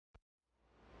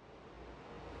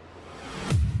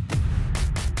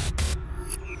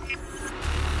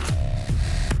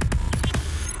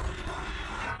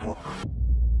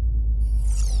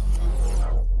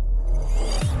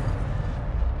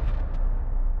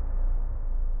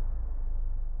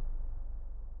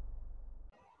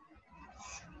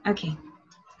Okay.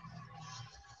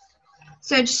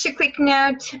 So just a quick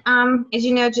note, as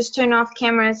you know, just turn off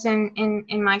cameras and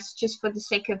mics just for the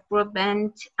sake of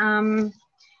broadband.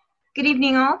 Good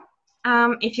evening all.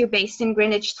 If you're based in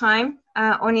Greenwich time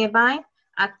or nearby,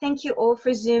 thank you all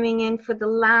for zooming in for the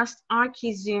last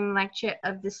ArchiZoom lecture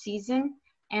of the season.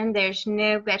 And there's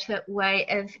no better way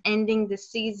of ending the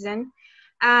season.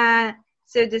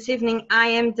 So this evening, I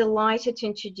am delighted to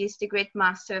introduce the great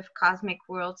master of cosmic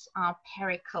worlds,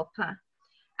 Perry Kulper.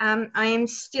 I am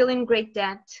still in great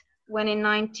debt when in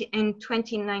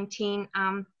 2019,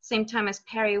 same time as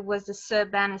Perry, was the Sir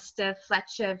Bannister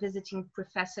Fletcher visiting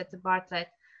professor at the Bartlett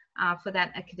for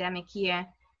that academic year.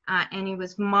 And he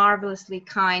was marvelously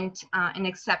kind in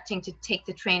accepting to take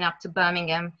the train up to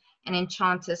Birmingham and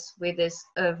enchant us with his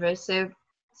oeuvre. So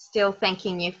still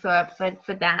thanking you for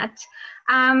that.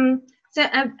 So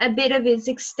a bit of his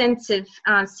extensive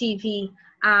CV.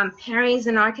 Perry is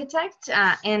an architect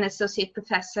and associate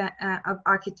professor of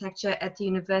architecture at the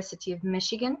University of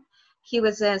Michigan. He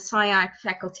was a SciArc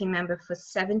faculty member for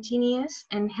 17 years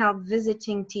and held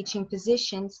visiting teaching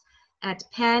positions at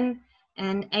Penn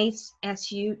and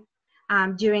ASU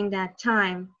during that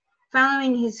time.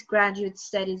 Following his graduate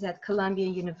studies at Columbia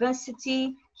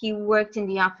University, he worked in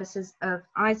the offices of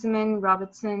Eisenman,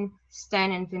 Robertson,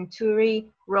 Stern and Venturi,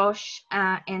 Roche,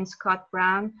 and Scott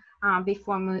Brown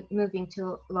before moving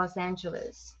to Los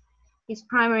Angeles. His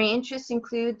primary interests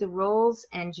include the roles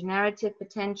and generative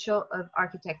potential of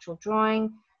architectural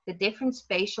drawing, the different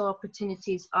spatial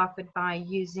opportunities offered by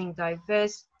using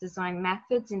diverse design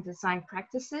methods and design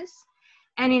practices,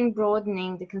 and in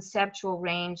broadening the conceptual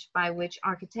range by which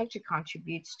architecture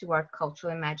contributes to our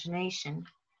cultural imagination.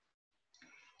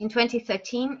 In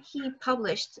 2013, he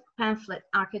published pamphlet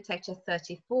Architecture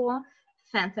 34,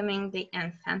 Fathoming the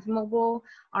Unfathomable,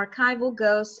 Archival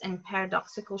Ghosts and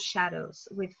Paradoxical Shadows,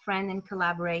 with friend and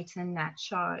collaborator Nat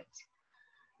Shard.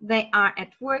 They are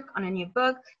at work on a new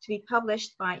book to be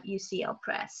published by UCL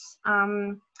Press.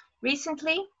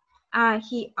 Recently,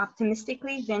 he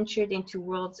optimistically ventured into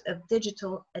worlds of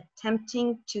digital,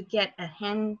 attempting to get a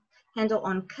handle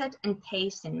on cut and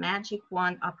paste and magic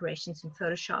wand operations in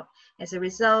Photoshop. As a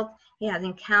result, he has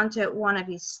encountered one of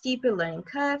his steeper learning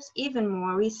curves. Even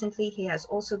more recently, he has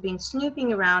also been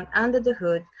snooping around under the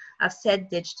hood of said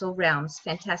digital realms.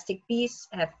 Fantastic beasts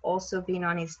have also been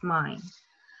on his mind.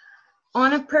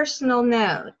 On a personal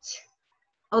note,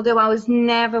 although I was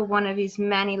never one of his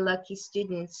many lucky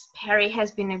students, Perry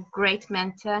has been a great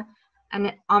mentor and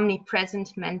an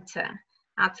omnipresent mentor.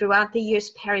 Throughout the years,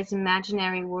 Perry's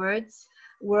imaginary worlds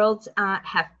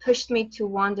have pushed me to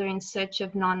wander in search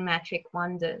of non-metric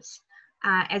wonders.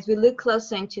 As we look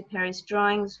closer into Perry's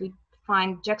drawings, we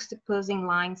find juxtaposing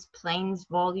lines, planes,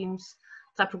 volumes,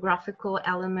 typographical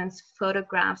elements,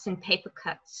 photographs, and paper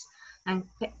cuts, and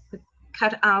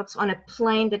cutouts on a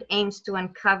plane that aims to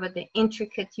uncover the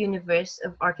intricate universe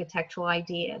of architectural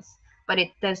ideas. But it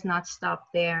does not stop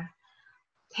there.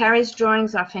 Perry's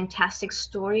drawings are fantastic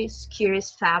stories,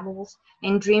 curious fables,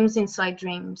 and dreams inside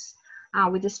dreams.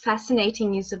 With his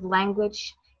fascinating use of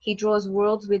language, he draws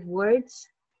worlds with words.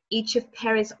 Each of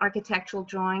Perry's architectural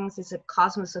drawings is a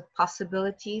cosmos of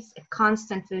possibilities, a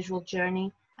constant visual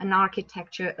journey, an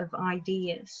architecture of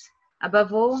ideas.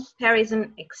 Above all, Perry is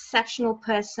an exceptional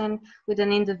person with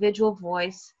an individual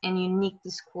voice and unique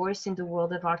discourse in the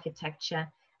world of architecture.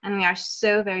 And we are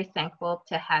so very thankful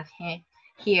to have him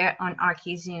here on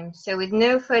ArchiZoom. So with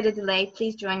no further delay,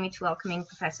 please join me to welcoming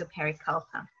Professor Perry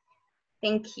Kulper.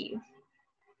 Thank you.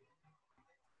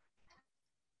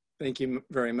 Thank you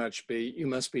very much, B. You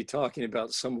must be talking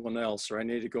about someone else, or I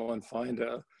need to go and find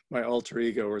my alter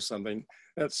ego or something.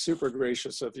 That's super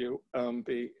gracious of you,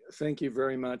 B. Thank you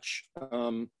very much.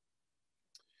 And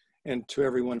to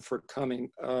everyone for coming.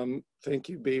 Thank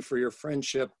you, B, for your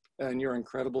friendship and your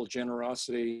incredible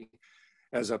generosity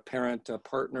as a parent, a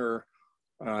partner,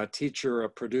 a teacher, a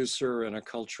producer, and a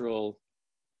cultural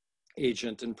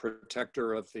agent and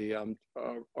protector of the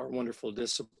our wonderful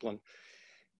discipline.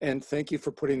 And thank you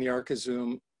for putting the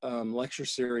ArchiZoom lecture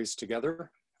series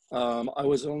together. I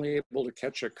was only able to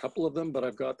catch a couple of them, but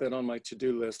I've got that on my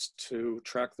to-do list to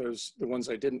track those, the ones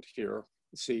I didn't hear,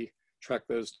 track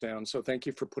those down. So thank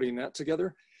you for putting that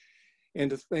together.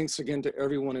 And thanks again to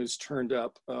everyone who's turned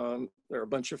up. There are a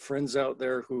bunch of friends out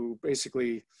there who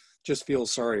basically just feel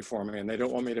sorry for me and they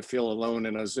don't want me to feel alone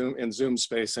in Zoom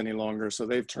space any longer. So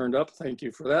they've turned up, thank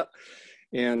you for that.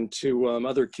 And to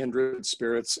other kindred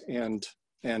spirits and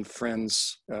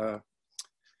friends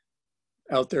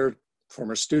out there,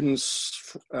 former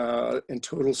students and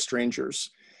total strangers.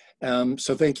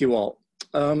 So thank you all.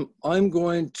 I'm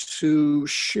going to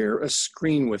share a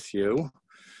screen with you.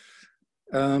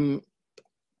 Let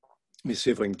me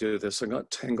see if I can do this. I got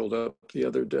tangled up the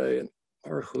other day in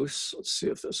Aarhus. Let's see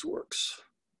if this works.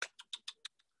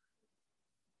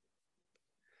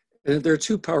 And there are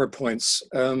two PowerPoints.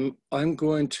 I'm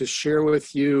going to share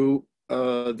with you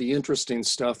the interesting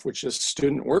stuff, which is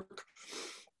student work.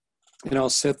 And I'll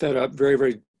set that up very,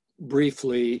 very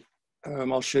briefly.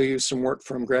 I'll show you some work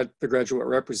from the graduate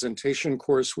representation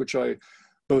course, which I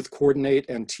both coordinate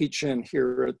and teach in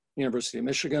here at University of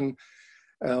Michigan.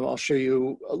 I'll show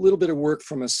you a little bit of work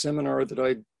from a seminar that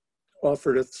I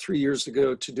offered 3 years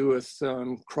ago to do with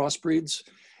crossbreeds.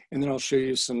 And then I'll show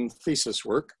you some thesis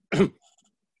work.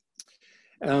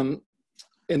 And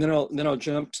then I'll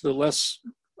jump to the less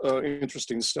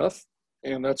interesting stuff.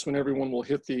 And that's when everyone will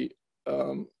hit the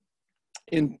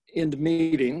end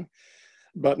meeting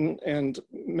button and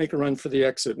make a run for the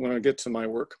exit when I get to my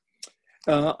work.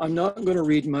 I'm not going to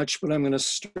read much, but I'm going to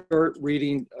start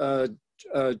reading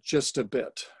just a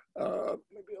bit.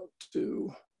 Maybe I'll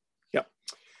do, yeah.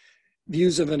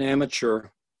 Views of an amateur.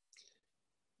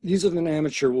 Views of an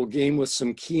amateur will game with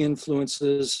some key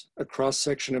influences, a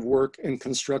cross-section of work, and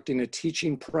constructing a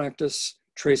teaching practice,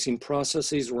 tracing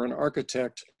processes where an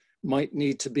architect might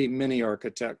need to be many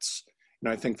architects.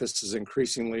 And I think this is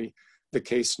increasingly the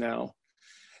case now.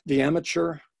 The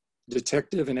amateur,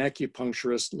 detective, and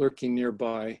acupuncturist lurking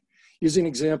nearby, using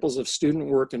examples of student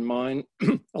work in mind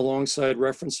alongside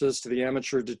references to the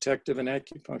amateur, detective, and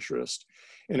acupuncturist,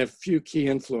 and a few key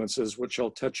influences, which I'll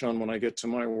touch on when I get to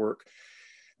my work.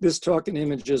 This talk in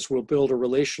images will build a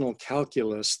relational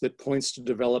calculus that points to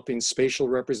developing spatial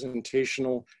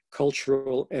representational,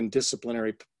 cultural, and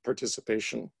disciplinary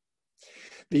participation.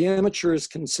 The amateur is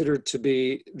considered to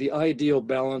be the ideal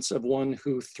balance of one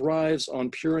who thrives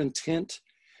on pure intent,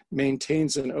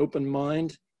 maintains an open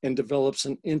mind, and develops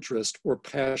an interest or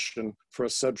passion for a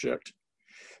subject.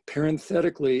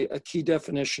 Parenthetically, a key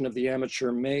definition of the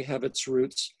amateur may have its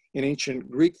roots in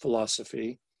ancient Greek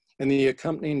philosophy and the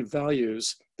accompanying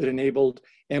values that enabled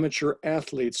amateur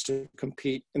athletes to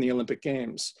compete in the Olympic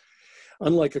Games.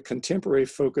 Unlike a contemporary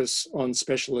focus on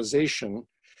specialization,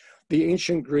 the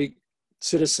ancient Greek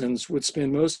citizens would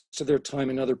spend most of their time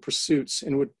in other pursuits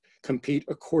and would compete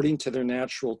according to their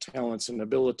natural talents and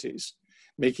abilities,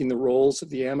 making the roles of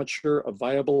the amateur a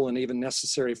viable and even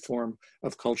necessary form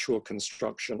of cultural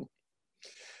construction.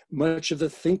 Much of the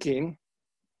thinking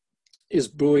is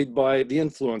buoyed by the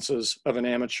influences of an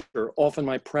amateur. Often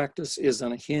my practice is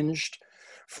unhinged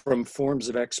from forms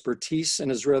of expertise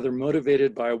and is rather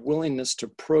motivated by a willingness to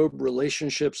probe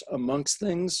relationships amongst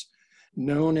things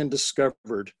known and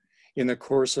discovered in the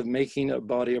course of making a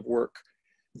body of work.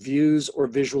 Views or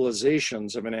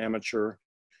visualizations of an amateur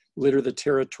litter the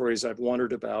territories I've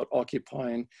wandered about,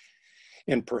 occupying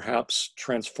and perhaps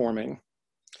transforming.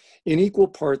 In equal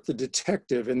part, the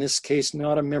detective, in this case,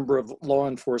 not a member of law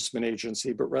enforcement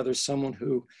agency, but rather someone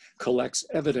who collects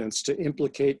evidence to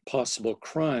implicate possible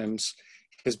crimes,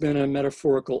 has been a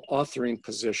metaphorical authoring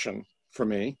position for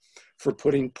me for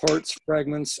putting parts,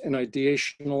 fragments, and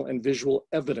ideational and visual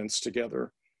evidence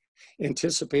together,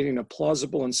 anticipating a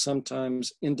plausible and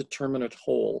sometimes indeterminate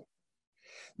whole.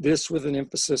 This with an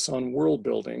emphasis on world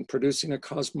building, producing a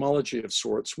cosmology of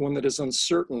sorts, one that is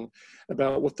uncertain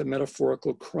about what the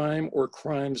metaphorical crime or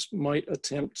crimes might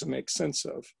attempt to make sense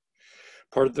of.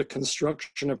 Part of the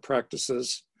construction of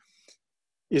practices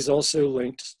is also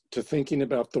linked to thinking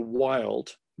about the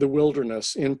wild, the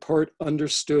wilderness, in part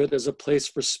understood as a place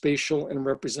for spatial and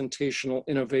representational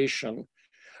innovation,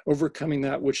 overcoming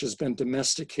that which has been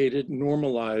domesticated,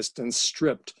 normalized, and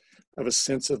stripped of a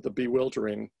sense of the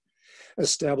bewildering,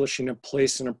 establishing a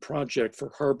place in a project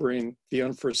for harboring the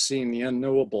unforeseen, the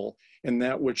unknowable, and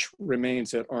that which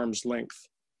remains at arm's length.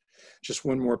 Just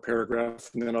one more paragraph,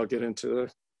 and then I'll get into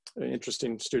the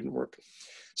interesting student work.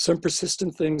 Some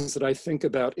persistent things that I think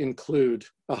about include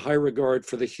a high regard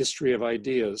for the history of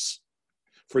ideas,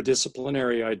 for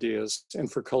disciplinary ideas, and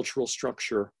for cultural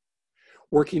structure,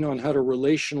 working on how to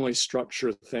relationally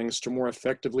structure things to more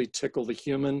effectively tickle the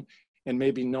human and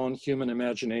maybe non-human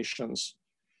imaginations.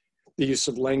 The use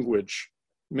of language,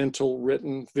 mental,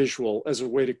 written, visual, as a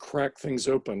way to crack things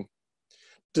open.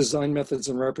 Design methods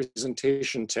and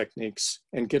representation techniques,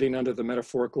 and getting under the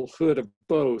metaphorical hood of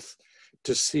both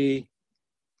to see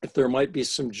if there might be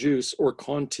some juice or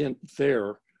content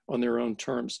there on their own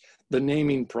terms. The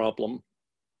naming problem,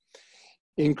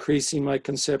 increasing my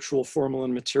conceptual, formal,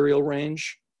 and material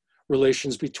range,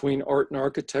 relations between art and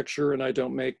architecture, and I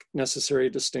don't make necessary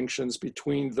distinctions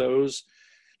between those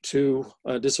two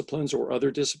disciplines or other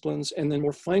disciplines, and then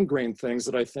more fine-grained things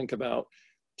that I think about,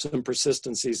 some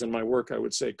persistencies in my work, I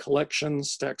would say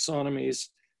collections, taxonomies,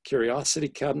 curiosity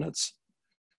cabinets,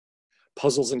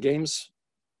 puzzles and games,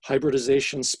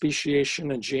 hybridization,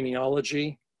 speciation, and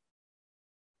genealogy,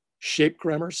 shape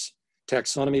grammars,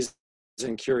 taxonomies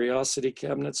and curiosity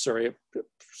cabinets. Sorry, I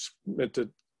meant to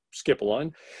skip a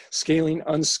line. Scaling,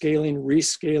 unscaling,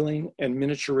 rescaling, and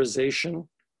miniaturization,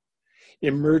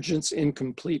 emergence,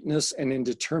 incompleteness, and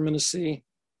indeterminacy,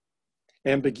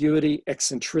 ambiguity,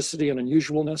 eccentricity, and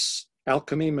unusualness,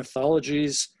 alchemy,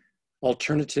 mythologies,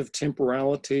 alternative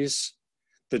temporalities,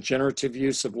 the generative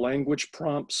use of language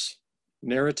prompts,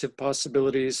 narrative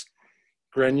possibilities,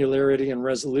 granularity and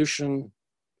resolution,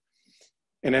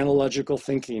 and analogical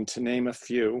thinking, to name a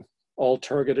few, all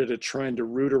targeted at trying to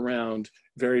root around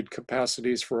varied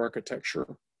capacities for architecture.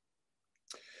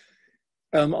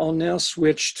 I'll now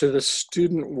switch to the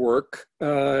student work,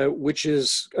 which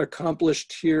is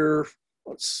accomplished here.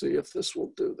 Let's see if this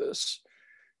will do this.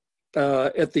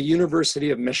 At the University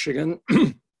of Michigan.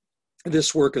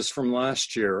 This work is from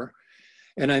last year.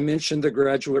 And I mentioned the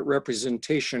graduate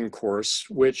representation course,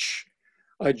 which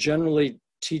I generally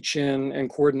teach in and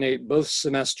coordinate both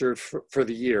semesters for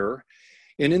the year.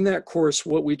 And in that course,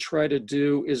 what we try to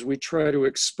do is we try to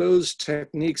expose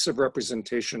techniques of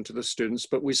representation to the students,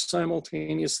 but we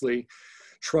simultaneously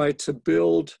try to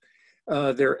build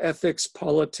their ethics,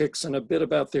 politics, and a bit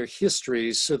about their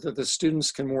histories so that the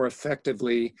students can more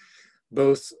effectively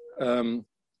both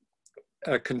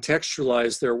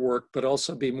contextualize their work, but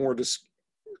also be more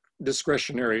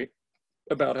discretionary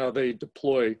about how they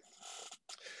deploy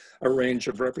a range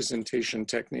of representation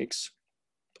techniques.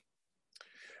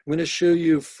 I'm going to show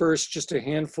you first just a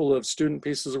handful of student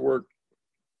pieces of work,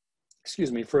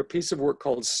 for a piece of work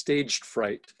called Staged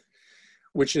Fright,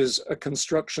 which is a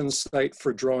construction site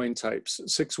for drawing types, a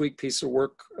 6-week piece of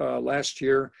work last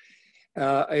year.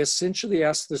 I essentially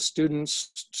asked the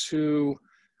students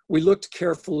we looked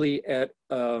carefully at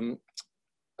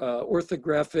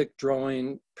orthographic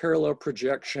drawing, parallel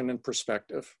projection, and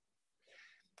perspective.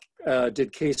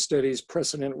 Did case studies,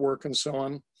 precedent work, and so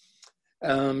on,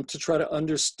 to try to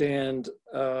understand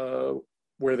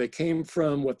where they came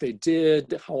from, what they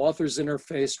did, how authors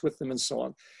interfaced with them, and so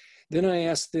on. Then I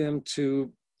asked them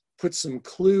to put some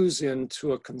clues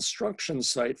into a construction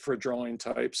site for drawing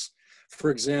types.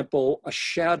 For example, a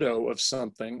shadow of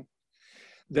something,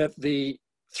 that the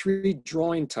 3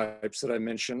 drawing types that I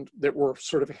mentioned that were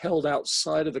sort of held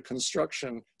outside of the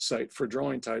construction site for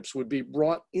drawing types would be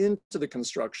brought into the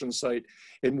construction site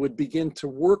and would begin to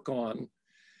work on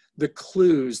the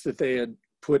clues that they had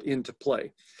put into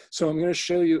play. So I'm going to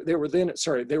show you, they were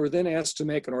then asked to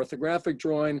make an orthographic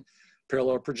drawing,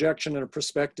 parallel projection, and a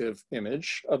perspective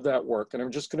image of that work. And I'm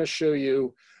just going to show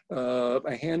you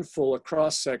a handful, a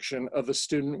cross-section of the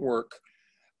student work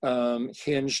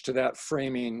hinged to that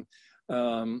framing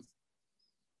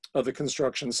of the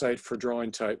construction site for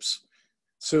drawing types.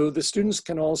 So the students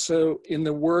can also, in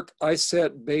the work, I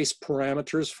set base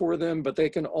parameters for them, but they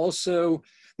can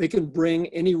bring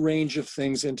any range of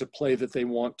things into play that they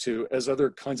want to as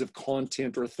other kinds of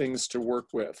content or things to work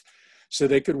with. So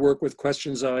they could work with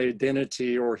questions of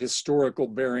identity or historical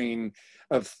bearing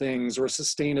of things or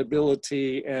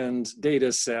sustainability and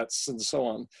data sets and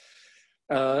so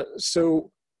on.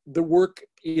 So the work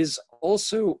is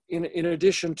also, in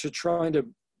addition to trying to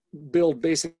build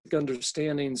basic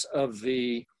understandings of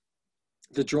the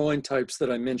drawing types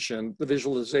that I mentioned, the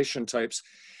visualization types,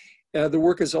 the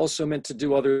work is also meant to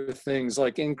do other things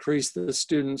like increase the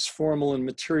students' formal and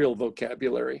material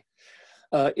vocabulary,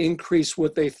 increase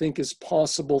what they think is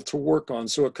possible to work on.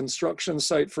 So a construction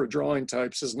site for drawing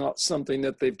types is not something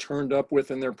that they've turned up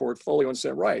with in their portfolio and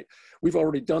said, right, we've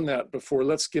already done that before,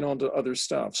 let's get on to other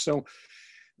stuff. So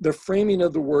the framing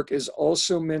of the work is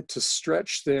also meant to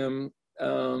stretch them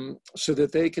so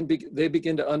that they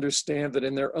begin to understand that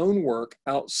in their own work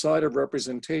outside of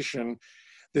representation,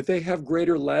 that they have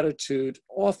greater latitude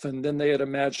often than they had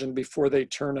imagined before they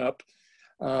turn up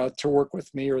to work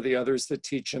with me or the others that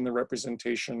teach in the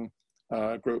representation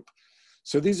group.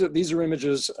 So these are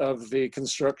images of the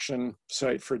construction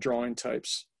site for drawing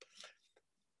types.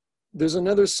 There's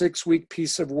another 6-week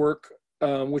piece of work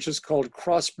which is called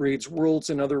Crossbreeds, Worlds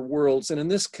and Other Worlds. And in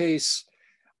this case,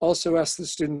 also asked the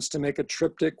students to make a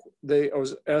triptych. I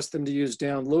asked them to use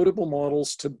downloadable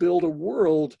models to build a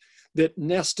world that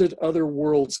nested other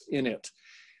worlds in it.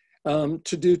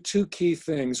 To do 2 key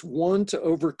things. One, to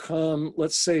overcome,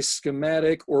 let's say,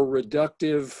 schematic or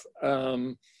reductive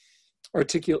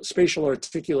spatial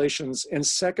articulations. And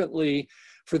secondly,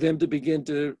 for them to begin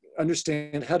to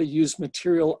understand how to use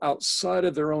material outside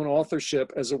of their own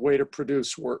authorship as a way to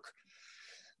produce work.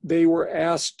 They were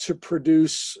asked to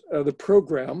produce, the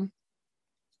program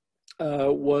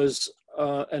was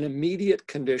an immediate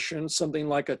condition, something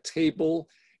like a table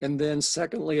And then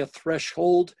secondly, a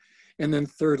threshold. And then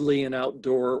thirdly, an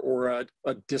outdoor or a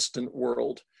distant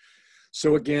world.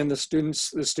 So again, the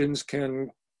students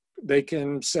can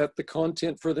set the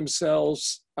content for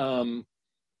themselves.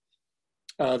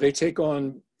 They take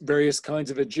on various kinds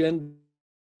of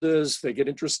agendas. They get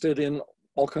interested in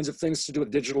all kinds of things to do with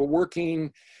digital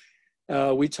working.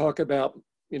 We talk about,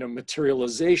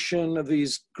 materialization of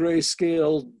these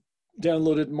grayscale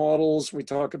downloaded models. We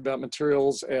talk about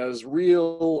materials as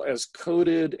real, as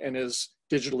coded, and as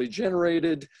digitally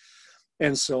generated,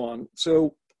 and so on.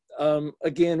 So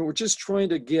again, we're just trying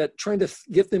to get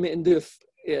them into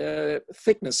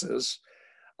thicknesses,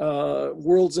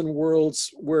 worlds and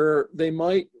worlds where they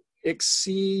might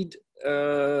exceed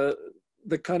the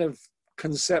kind of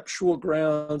conceptual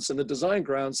grounds and the design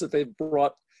grounds that they've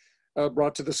brought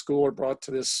to the school or brought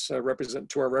to this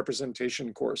to our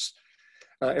representation course.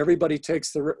 Everybody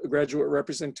takes the graduate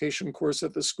representation course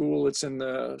at the school. It's in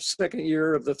the second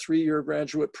year of the 3-year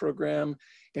graduate program,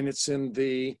 and it's in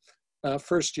the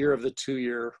first year of the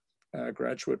 2-year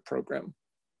graduate program.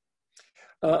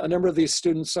 A number of these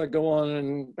students I go on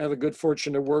and have a good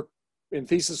fortune to work in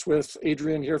thesis with.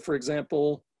 Adrian here, for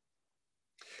example.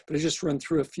 But I just run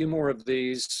through a few more of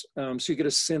these so you get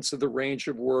a sense of the range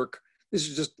of work. This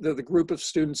is just the group of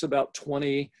students, about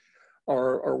 20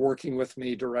 are working with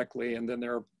me directly, and then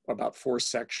there are about 4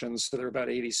 sections, so there are about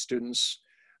 80 students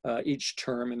each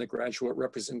term in the graduate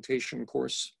representation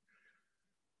course.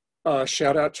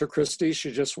 Shout out to Christy.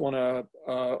 She just won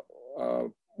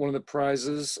one of the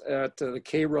prizes at the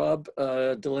K-Rob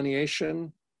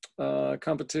delineation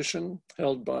competition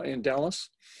held in Dallas.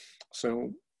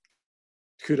 So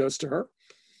kudos to her.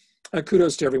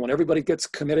 Kudos to everyone. Everybody gets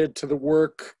committed to the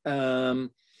work.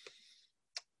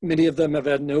 Many of them have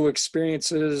had no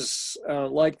experiences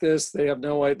like this. They have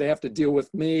to deal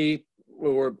with me,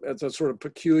 or it's a sort of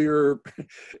peculiar,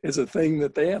 it's a thing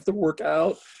that they have to work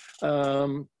out,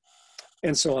 and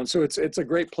so on. So it's a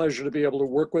great pleasure to be able to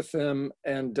work with them,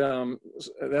 and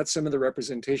that's some of the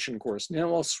representation course.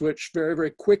 Now I'll switch very,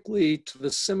 very quickly to the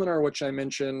seminar, which I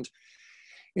mentioned,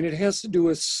 and it has to do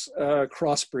with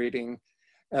crossbreeding.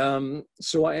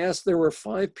 So I asked, there were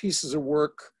 5 pieces of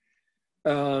work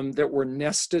that were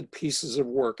nested pieces of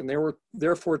work, and they were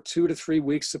therefore 2 to 3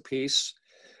 weeks apiece.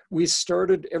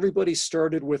 Everybody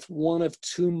started with one of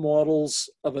 2 models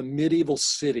of a medieval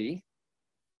city,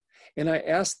 and I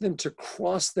asked them to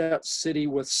cross that city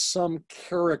with some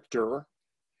character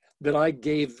that I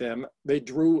gave them. They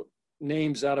drew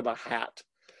names out of a hat.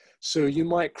 So you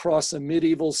might cross a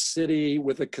medieval city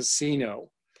with a casino,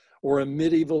 or a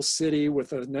medieval city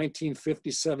with a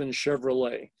 1957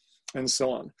 Chevrolet, and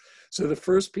so on. So the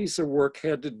first piece of work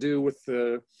had to do with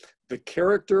the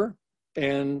character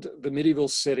and the medieval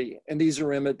city. And these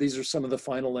are some of the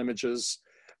final images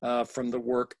from the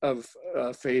work of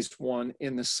phase 1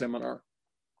 in the seminar.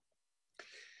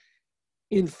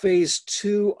 In phase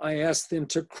 2, I asked them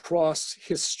to cross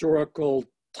historical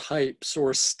types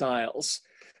or styles.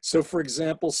 So for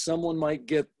example, someone might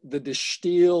get the De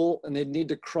Stijl and they'd need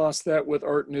to cross that with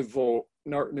Art Nouveau,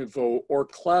 or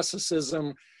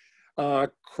Classicism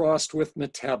crossed with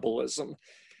Metabolism.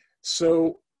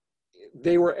 So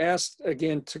they were asked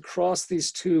again to cross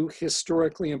these 2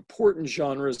 historically important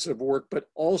genres of work, but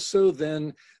also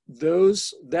then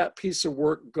that piece of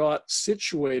work got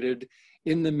situated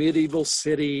in the medieval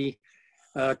city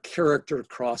character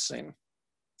crossing.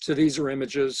 So these are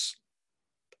images,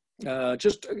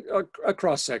 just a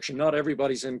cross section. Not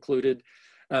everybody's included,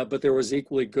 but there was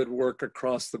equally good work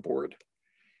across the board.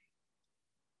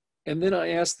 And then I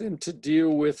asked them to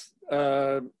deal with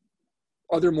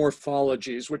other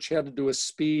morphologies, which had to do with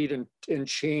speed and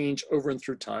change over and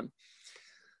through time.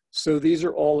 So these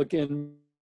are all, again,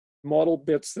 model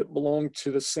bits that belong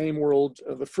to the same world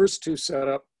of the first 2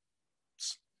 setups,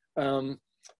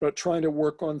 but trying to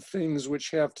work on things which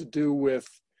have to do with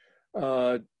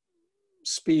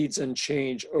speeds and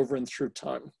change over and through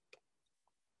time.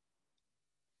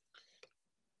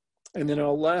 And then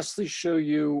I'll lastly show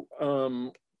you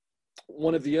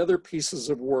one of the other pieces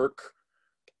of work,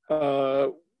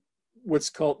 it's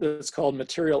called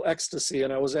Material Ecstasy.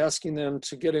 And I was asking them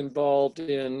to get involved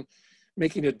in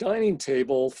making a dining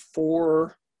table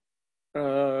for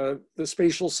the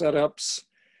spatial setups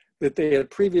that they had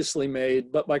previously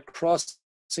made, but by crossing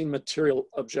material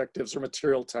objectives or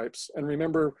material types. And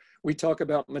remember, we talk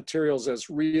about materials as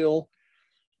real,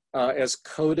 as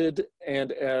coded,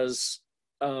 and as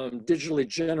digitally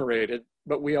generated,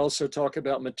 but we also talk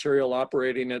about material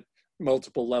operating at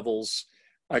multiple levels.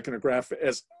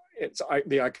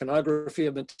 The iconography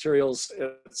of materials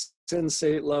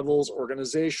sensate levels,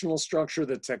 organizational structure,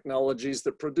 the technologies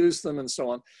that produce them, and so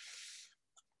on.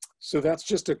 So that's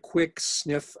just a quick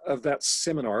sniff of that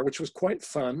seminar, which was quite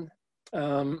fun.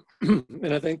 And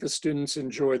I think the students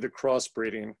enjoyed the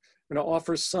crossbreeding. I'm going to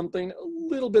offer something a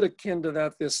little bit akin to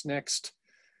that this next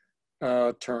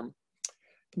term.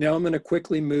 Now I'm going to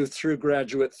quickly move through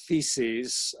graduate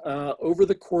theses over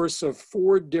the course of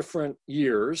 4 different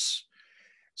years.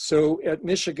 So at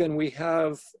Michigan, we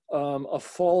have a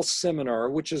fall seminar,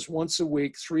 which is once a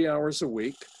week, 3 hours a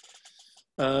week.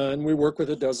 And we work with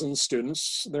a dozen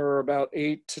students. There are about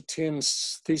 8 to 10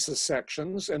 thesis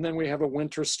sections. And then we have a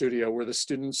winter studio where the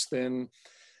students then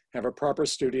have a proper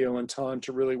studio and time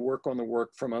to really work on the work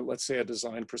from a, let's say, a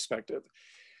design perspective.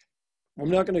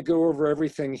 I'm not going to go over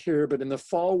everything here, but in the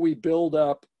fall, we build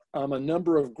up a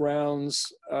number of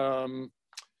grounds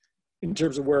in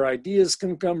terms of where ideas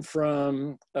can come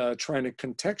from, trying to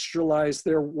contextualize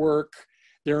their work,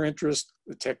 their interest,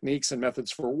 the techniques and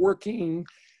methods for working,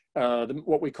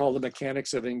 what we call the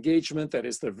mechanics of engagement, that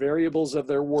is the variables of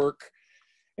their work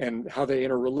and how they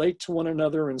interrelate to one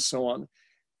another and so on.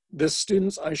 The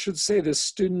students, I should say, the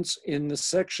students in the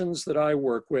sections that I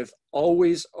work with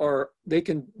always are, they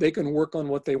can work on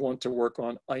what they want to work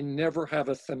on. I never have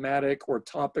a thematic or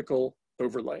topical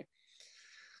overlay.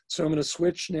 So I'm going to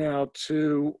switch now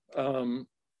to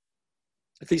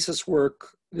thesis work.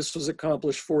 This was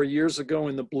accomplished 4 years ago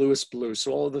in the bluest blue.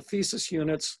 So all of the thesis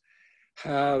units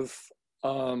have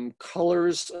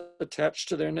colors attached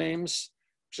to their names.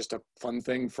 Just a fun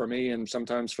thing for me and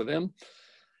sometimes for them.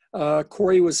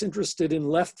 Corey was interested in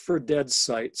left for dead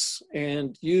sites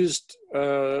and used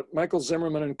Michael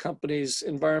Zimmerman and Company's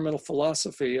environmental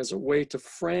philosophy as a way to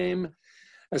frame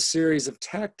a series of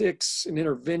tactics and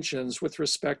interventions with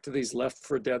respect to these left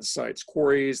for dead sites,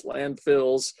 quarries,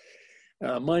 landfills,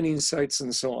 mining sites,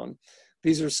 and so on.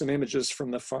 These are some images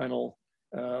from the final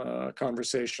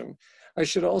conversation. I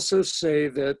should also say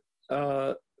that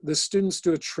the students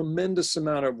do a tremendous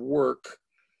amount of work.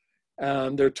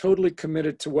 They're totally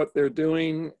committed to what they're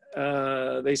doing.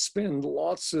 They spend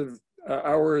lots of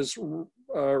hours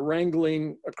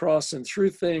wrangling across and through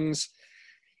things.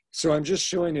 So I'm just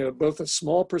showing you both a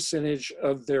small percentage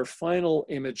of their final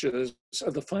images,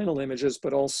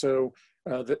 but also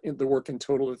the work in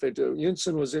total that they do.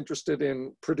 Yunsen was interested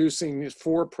in producing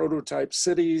 4 prototype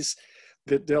cities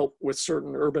that dealt with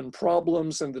certain urban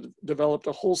problems and that developed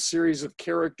a whole series of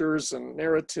characters and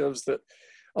narratives that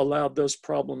allowed those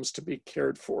problems to be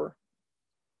cared for.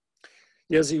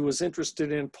 Yezi was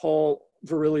interested in Paul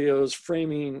Virilio's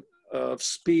framing of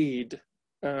speed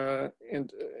and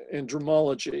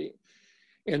dromology,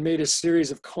 and made a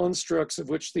series of constructs of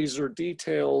which these are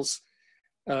details,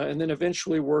 and then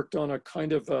eventually worked on a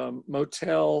kind of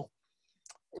motel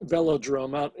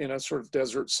velodrome out in a sort of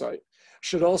desert site.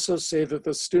 Should also say that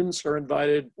the students are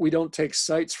invited. We don't take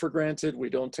sites for granted. We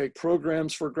don't take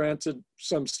programs for granted.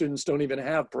 Some students don't even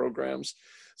have programs.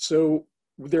 So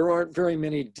there aren't very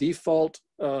many default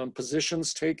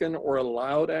positions taken or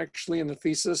allowed actually in the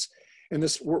thesis. And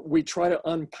this, we try to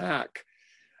unpack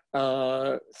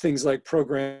things like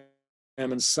program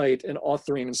and site and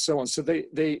authoring and so on. So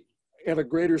they have a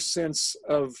greater sense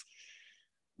of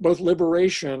both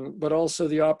liberation, but also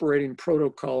the operating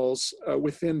protocols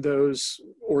within those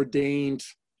ordained,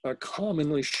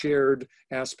 commonly shared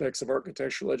aspects of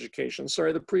architectural education.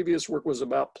 Sorry, the previous work was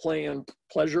about play and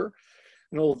pleasure,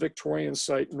 an old Victorian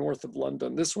site north of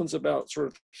London. This one's about sort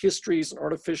of histories and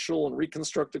artificial and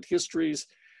reconstructed histories.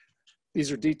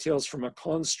 These are details from a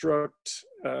construct,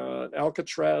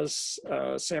 Alcatraz,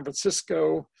 San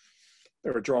Francisco.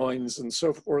 There are drawings and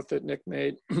so forth that Nick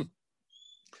made.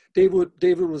 David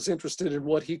was interested in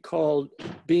what he called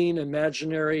being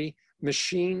imaginary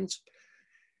machines.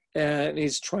 And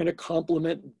he's trying to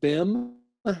complement BIM,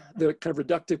 the kind of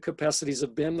reductive capacities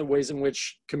of BIM, the ways in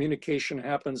which communication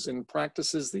happens in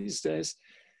practices these days.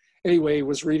 Anyway, he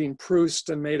was reading Proust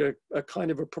and made a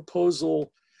kind of a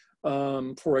proposal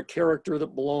for a character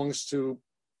that belongs to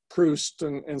Proust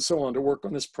and so on, to work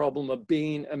on this problem of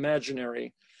being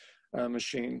imaginary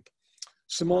machine.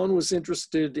 Simone was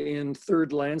interested in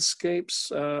third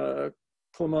landscapes.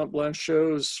 Clement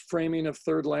Blanchot's framing of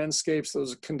third landscapes,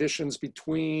 those conditions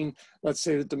between, let's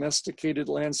say, the domesticated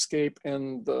landscape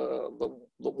and the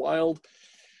wild,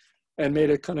 and made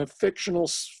a kind of fictional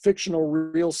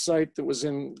real site that was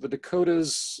in the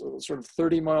Dakotas, sort of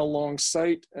 30-mile long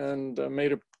site, and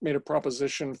made a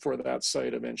proposition for that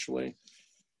site eventually.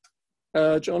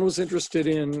 John was interested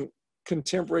in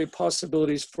contemporary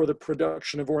possibilities for the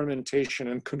production of ornamentation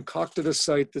and concocted a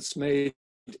site that's made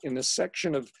in a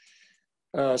section of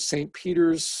St.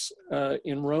 Peter's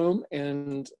in Rome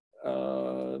and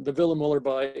the Villa Muller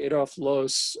by Adolf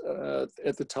Loos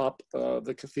at the top of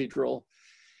the cathedral,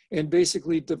 and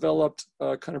basically developed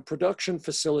a kind of production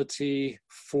facility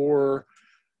for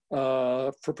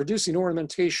producing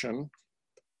ornamentation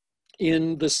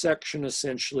in the section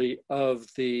essentially of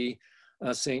the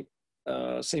St.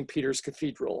 Peter's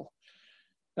Cathedral.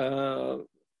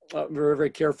 Very, very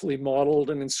carefully modeled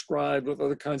and inscribed with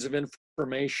other kinds of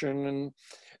information. And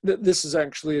this is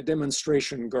actually a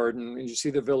demonstration garden. And you see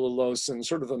the Villa Los in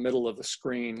sort of the middle of the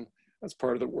screen. That's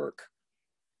part of the work.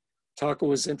 Taco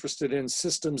was interested in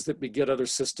systems that beget other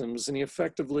systems, and he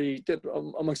effectively did,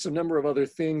 amongst a number of other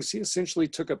things, he essentially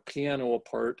took a piano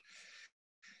apart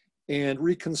and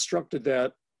reconstructed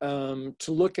that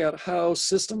to look at how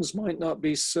systems might not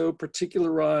be so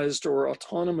particularized or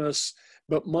autonomous,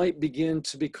 but might begin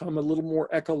to become a little more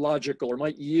ecological, or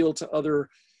might yield to other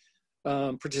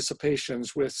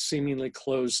participations with seemingly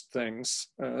closed things,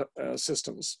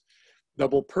 systems.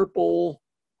 Double Purple.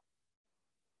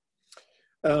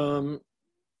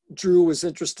 Drew was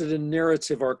interested in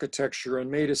narrative architecture and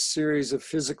made a series of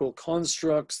physical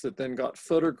constructs that then got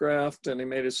photographed, and he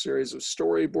made a series of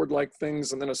storyboard-like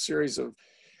things, and then a series of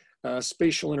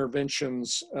spatial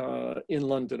interventions in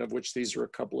London, of which these are a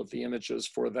couple of the images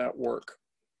for that work.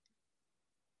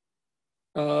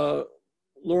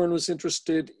 Lauren was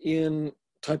interested in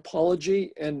typology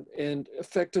and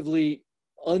effectively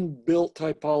unbuilt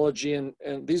typology,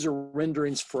 and these are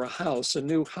renderings for a house, a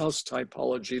new house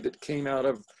typology that came out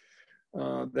of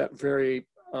that very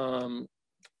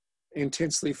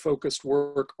intensely focused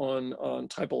work on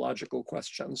typological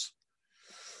questions.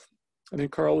 And then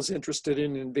Carl was interested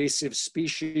in invasive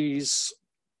species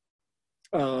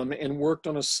and worked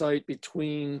on a site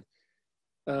between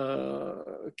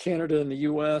Canada and the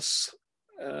US,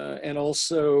 and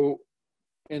also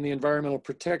in the Environmental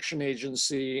Protection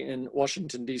Agency in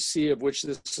Washington, DC, of which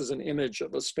this is an image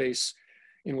of a space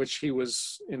in which he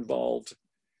was involved.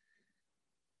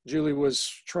 Julie was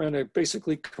trying to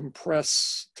basically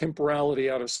compress temporality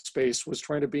out of space, was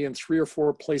trying to be in 3 or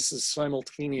 4 places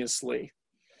simultaneously.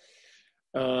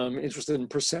 Interested in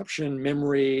perception,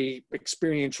 memory,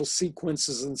 experiential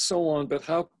sequences, and so on, but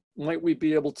how might we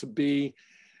be able to be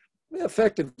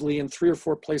effectively in 3 or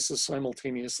 4 places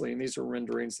simultaneously? And these are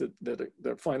renderings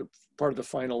that find part of the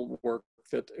final work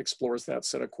that explores that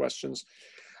set of questions.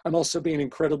 I'm also being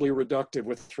incredibly reductive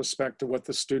with respect to what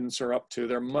the students are up to.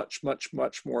 They're much, much,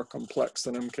 much more complex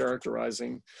than I'm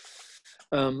characterizing.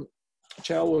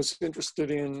 Chow was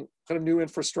interested in kind of new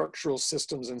infrastructural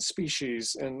systems and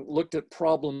species, and looked at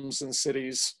problems in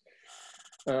cities,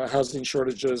 housing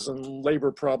shortages and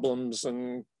labor problems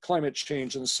and climate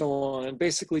change and so on, and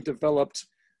basically developed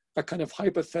a kind of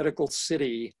hypothetical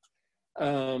city,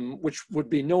 which would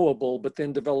be knowable, but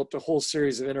then developed a whole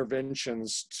series of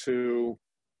interventions to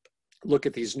look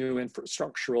at these new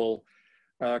infrastructural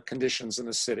conditions in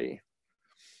the city.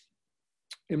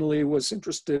 Emily was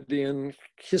interested in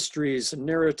histories and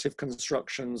narrative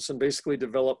constructions, and basically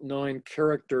developed 9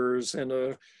 characters and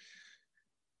a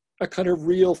kind of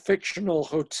real fictional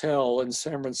hotel in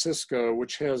San Francisco,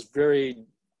 which has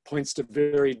points to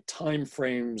varied time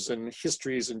frames and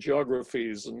histories and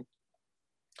geographies, and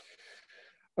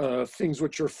things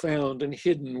which are found and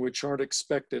hidden, which aren't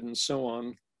expected, and so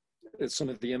on. It's some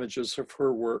of the images of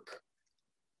her work.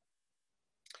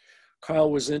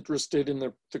 Kyle was interested in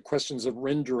the questions of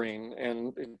rendering,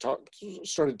 and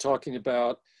started talking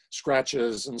about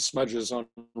scratches and smudges on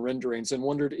renderings, and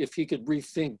wondered if he could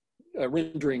rethink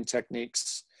rendering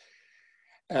techniques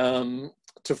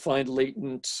to find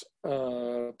latent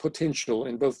potential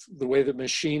in both the way the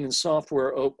machine and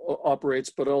software operates,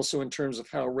 but also in terms of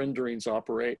how renderings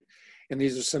operate. And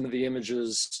these are some of the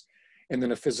images, and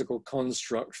then a physical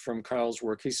construct from Kyle's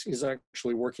work. He's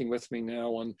actually working with me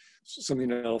now on something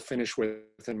that I'll finish with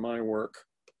in my work.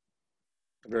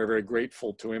 I'm very, very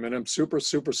grateful to him. And I'm super,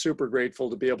 super, super grateful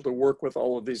to be able to work with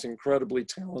all of these incredibly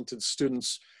talented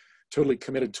students, totally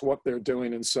committed to what they're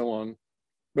doing and so on,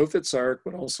 both at SARC,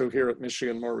 but also here at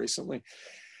Michigan more recently.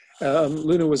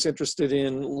 Luna was interested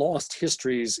in lost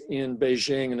histories in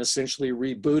Beijing, and essentially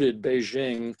rebooted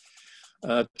Beijing,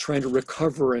 trying to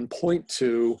recover and point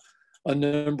to a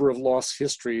number of lost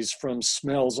histories, from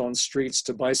smells on streets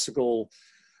to bicycle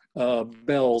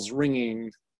bells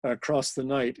ringing across the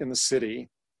night in the city.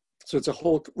 So it's a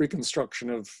whole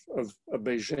reconstruction of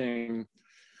Beijing.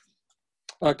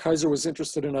 Kaiser was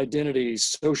interested in identity,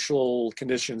 social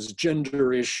conditions,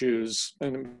 gender issues,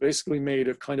 and basically made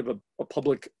a kind of a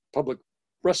public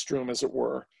restroom, as it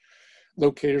were,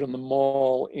 located on the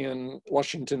mall in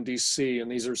Washington, DC.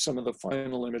 And these are some of the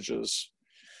final images.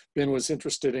 Ben was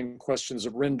interested in questions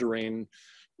of rendering,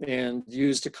 and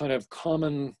used a kind of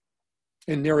common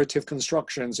in narrative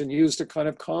constructions and used a kind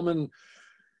of common,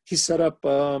 he set up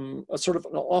a sort of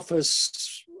an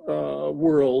office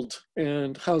world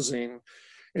and housing,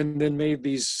 and then made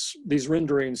these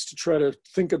renderings to try to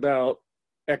think about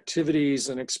activities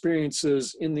and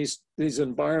experiences in these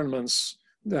environments,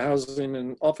 the housing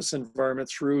and office environment,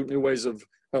 through new ways of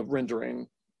rendering.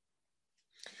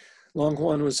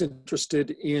 Longhorn was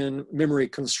interested in memory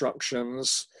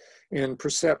constructions and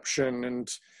perception and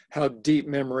how deep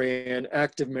memory and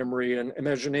active memory and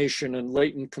imagination and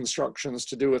latent constructions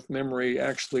to do with memory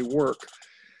actually work.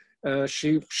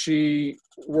 She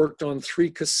worked on 3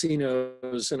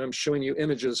 casinos, and I'm showing you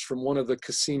images from one of the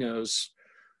casinos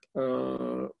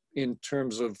in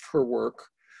terms of her work.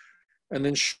 And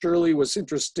then Shirley was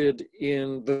interested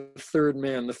in The Third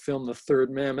Man, the film The Third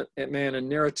Man, and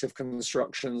narrative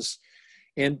constructions,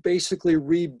 and basically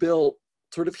rebuilt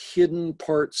sort of hidden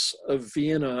parts of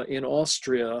Vienna in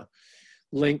Austria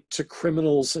linked to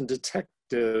criminals and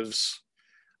detectives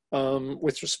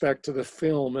with respect to the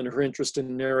film, and her interest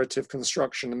in narrative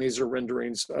construction. And these are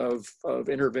renderings of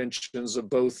interventions of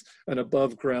both an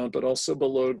above ground but also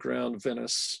below ground Vienna,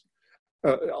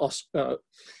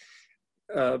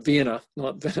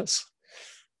 not Venice.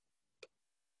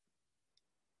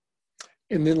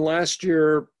 And then last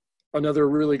year, another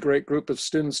really great group of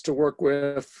students to work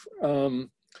with, Kuhn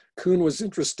was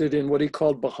interested in what he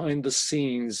called behind the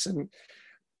scenes,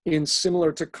 and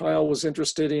similar to Kyle, was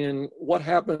interested in what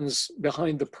happens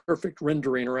behind the perfect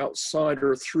rendering, or outside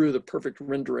or through the perfect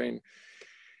rendering.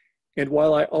 And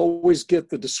while I always get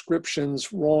the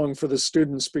descriptions wrong for the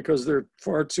students because they're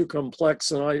far too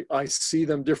complex and I see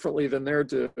them differently than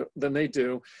they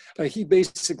do, he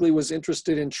basically was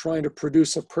interested in trying to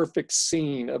produce a perfect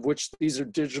scene, of which these are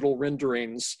digital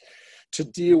renderings, to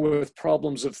deal with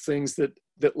problems of things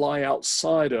that lie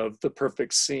outside of the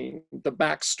perfect scene, the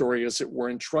backstory, as it were,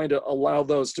 and trying to allow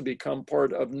those to become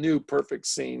part of new perfect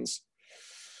scenes.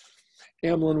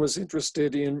 Amlin was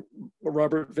interested in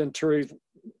Robert Venturi's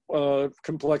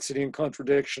Complexity and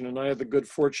Contradiction, and I had the good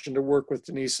fortune to work with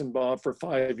Denise and Bob for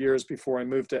 5 years before I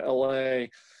moved to LA.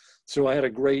 So I had a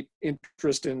great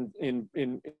interest in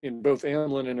both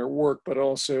Amlin and her work, but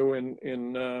also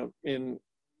in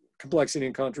Complexity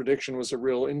and Contradiction was a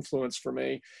real influence for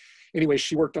me. Anyway,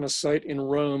 she worked on a site in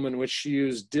Rome in which she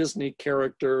used Disney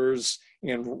characters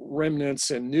and remnants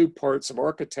and new parts of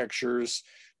architectures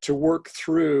to work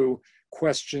through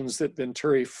questions that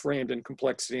Venturi framed in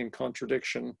Complexity and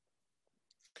Contradiction.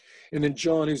 And then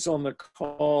John, who's on the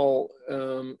call,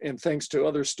 and thanks to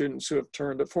other students who have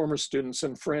turned up, former students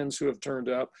and friends who have turned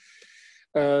up,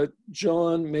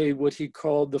 John made what he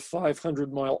called the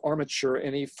 500-mile armature,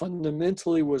 and he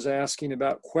fundamentally was asking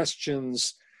about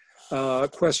questions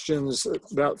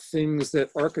about things that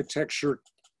architecture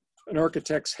and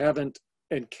architects haven't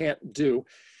and can't do.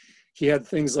 He had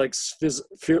things like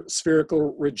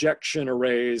spherical rejection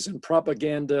arrays and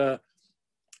propaganda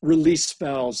release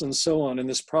valves and so on, in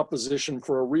this proposition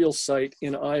for a real site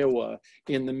in Iowa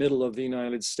in the middle of the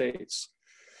United States.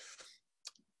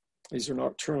 These are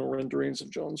nocturnal renderings of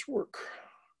John's work.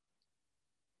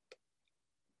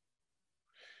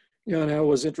 Yeah, and I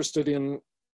was interested in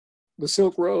the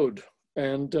Silk Road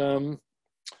and the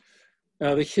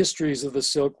histories of the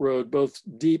Silk Road, both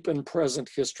deep and present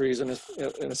histories, and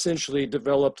essentially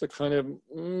developed a kind of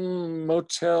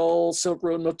Silk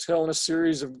Road motel, and a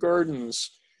series of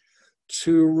gardens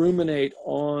to ruminate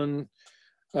on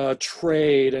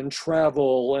trade and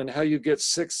travel and how you get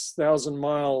 6,000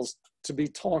 miles to be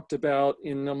talked about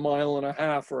in a mile and a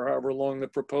half, or however long the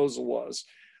proposal was.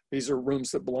 These are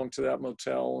rooms that belong to that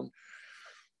motel, and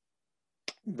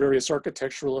various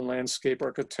architectural and landscape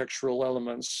architectural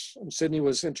elements. And Sydney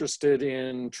was interested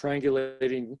in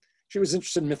triangulating, she was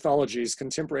interested in mythologies,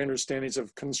 contemporary understandings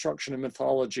of construction and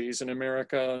mythologies in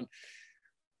America,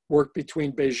 worked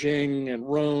between Beijing and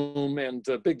Rome and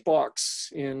the big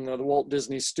box in the Walt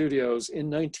Disney Studios in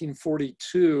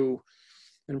 1942,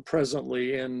 and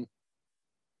presently in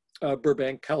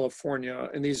Burbank, California.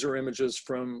 And these are images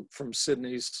from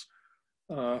Sydney's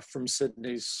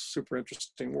super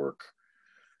interesting work.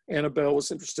 Annabelle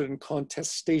was interested in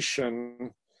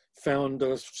contestation, found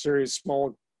a very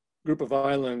small group of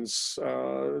islands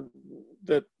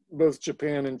that both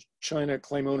Japan and China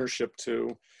claim ownership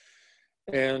to,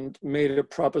 and made a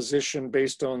proposition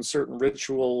based on certain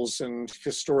rituals and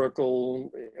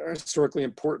historically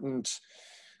important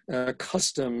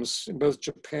customs in both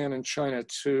Japan and China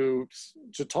to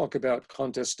talk about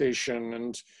contestation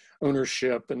and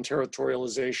ownership and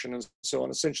territorialization and so on,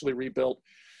 essentially rebuilt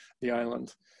the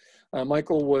island.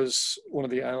 Michael was one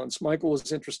of the islands. Michael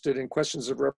was interested in questions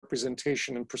of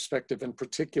representation and perspective in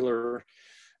particular,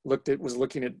 was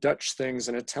looking at Dutch things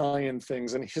and Italian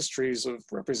things and histories of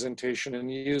representation,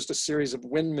 and used a series of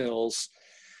windmills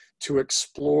to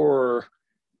explore,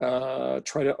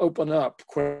 try to open up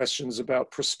questions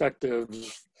about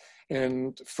perspectives,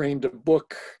 and framed a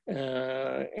book,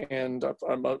 and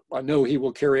I know he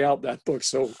will carry out that book,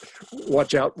 so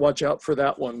watch out for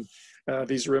that one.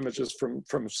 These are images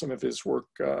from some of his work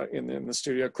in the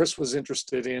studio. Chris was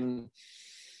interested in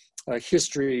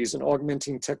histories and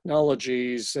augmenting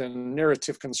technologies and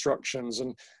narrative constructions,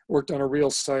 and worked on a real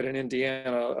site in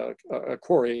Indiana, a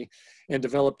quarry, and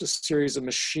developed a series of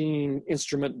machine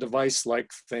instrument device-like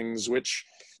things which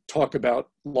talk about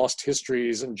lost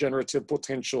histories and generative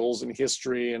potentials in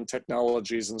history and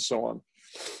technologies and so on.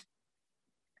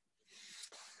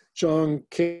 John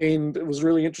was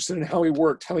really interested in how he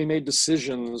worked, how he made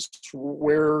decisions,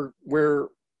 where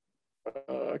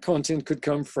content could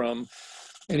come from.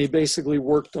 And he basically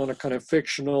worked on a kind of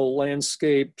fictional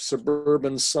landscape,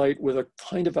 suburban site with a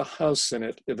kind of a house in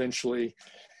it eventually.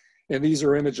 And these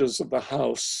are images of the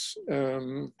house,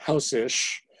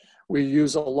 house-ish. We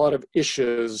use a lot of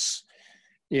ishes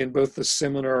in both the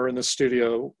seminar and the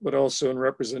studio, but also in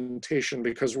representation,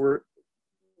 because we're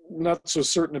not so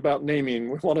certain about naming.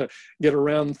 We want to get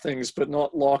around things, but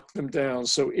not lock them down.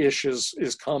 So ish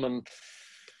is common.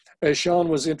 Sean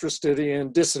was interested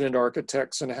in dissident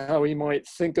architects and how he might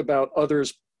think about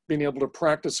others being able to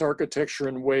practice architecture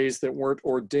in ways that weren't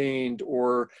ordained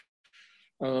or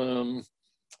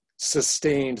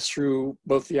sustained through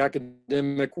both the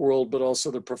academic world, but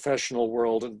also the professional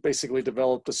world, and basically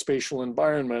developed a spatial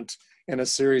environment and a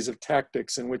series of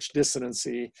tactics in which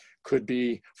dissonancy could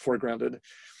be foregrounded.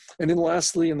 And then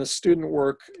lastly, in the student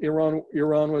work, Iran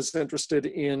was interested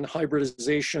in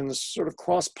hybridizations, sort of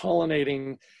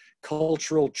cross-pollinating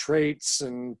cultural traits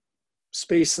and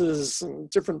spaces and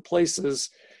different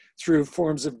places through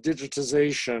forms of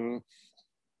digitization.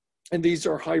 And these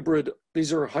are hybrid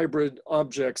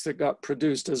objects that got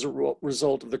produced as a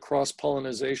result of the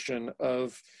cross-pollination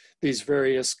of these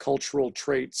various cultural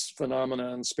traits,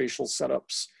 phenomena, and spatial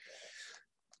setups.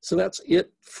 So that's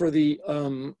it for the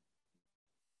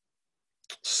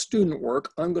student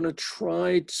work. I'm going to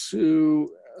try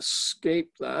to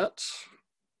escape that.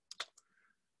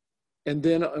 And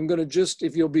then I'm going to just,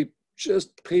 if you'll be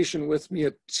just patient with me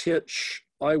a titch,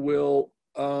 I will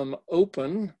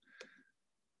open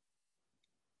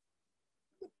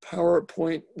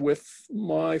PowerPoint with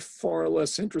my far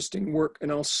less interesting work,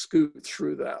 and I'll scoot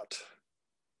through that.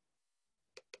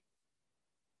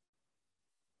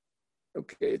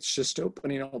 Okay, it's just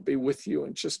opening. I'll be with you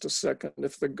in just a second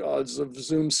if the gods of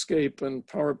Zoomscape and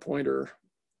PowerPoint are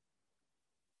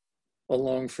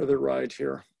along for the ride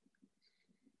here.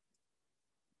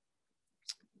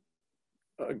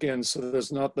 Again, so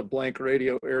there's not the blank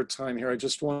radio airtime here. I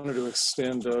just wanted to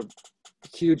extend a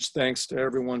huge thanks to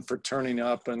everyone for turning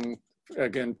up, and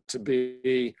again, to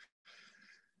be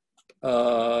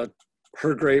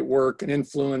her great work and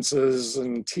influences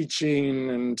and teaching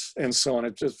and so on.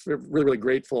 It's just really, really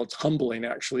grateful. It's humbling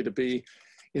actually to be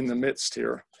in the midst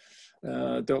here.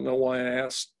 Don't know why I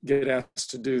get asked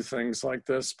to do things like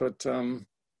this, but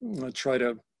I try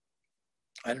to,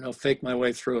 I don't know, fake my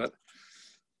way through it.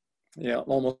 Yeah,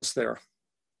 almost there.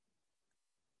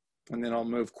 And then I'll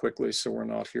move quickly so we're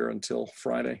not here until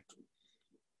Friday.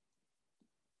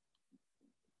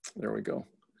 There we go.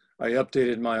 I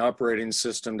updated my operating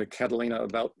system to Catalina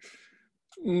about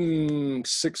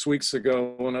 6 weeks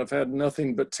ago, and I've had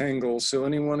nothing but tangles. So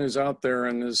anyone who's out there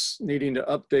and is needing to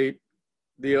update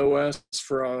the OS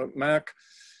for a Mac,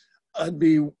 I'd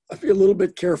be a little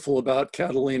bit careful about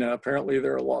Catalina. Apparently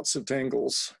there are lots of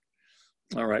tangles.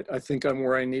 All right, I think I'm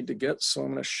where I need to get, so I'm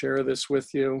going to share this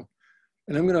with you.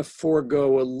 And I'm going to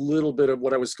forego a little bit of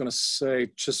what I was going to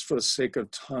say just for the sake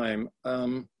of time.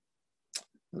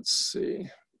 Let's see.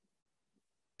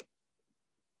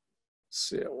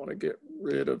 I want to get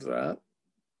rid of that.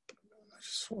 I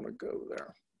just want to go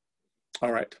there.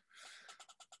 All right.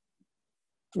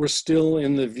 We're still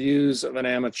in the views of an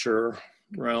amateur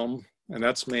realm, and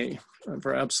that's me, I'm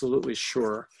absolutely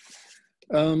sure.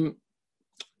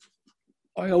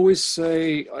 I always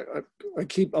say,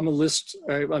 I'm a list,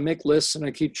 I make lists and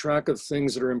I keep track of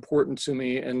things that are important to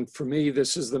me. And for me,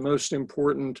 this is the most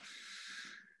important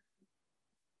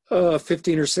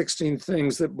 15 or 16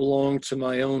 things that belong to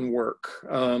my own work.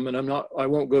 And I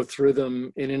won't go through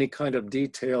them in any kind of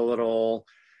detail at all,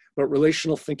 but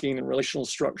relational thinking and relational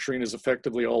structuring is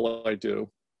effectively all I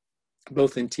do,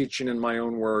 both in teaching and my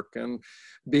own work. And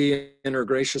B, in her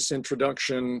gracious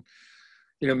introduction,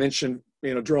 mentioned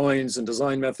drawings and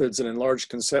design methods and enlarged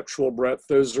conceptual breadth,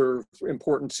 those are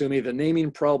important to me. The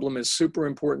naming problem is super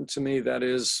important to me. That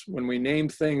is, when we name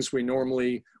things,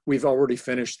 we've already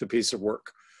finished the piece of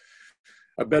work.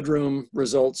 A bedroom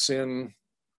results in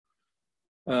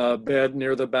a bed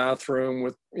near the bathroom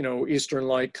with, eastern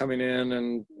light coming in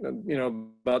and,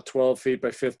 about 12 feet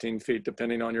by 15 feet,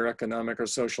 depending on your economic or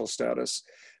social status.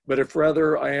 But if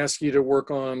rather I ask you to work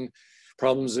on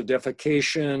problems of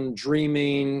defecation,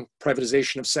 dreaming,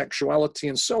 privatization of sexuality,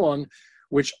 and so on,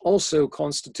 which also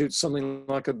constitutes something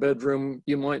like a bedroom,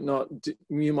 you might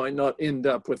not end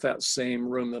up with that same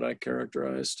room that I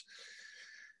characterized.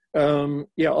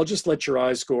 I'll just let your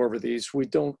eyes go over these. We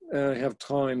don't have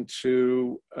time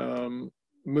to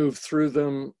move through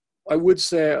them. I would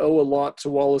say I owe a lot to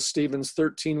Wallace Stevens'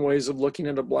 13 Ways of Looking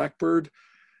at a Blackbird.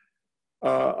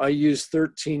 I use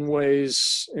 13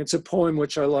 ways. It's a poem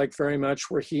which I like very much,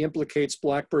 where he implicates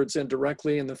blackbirds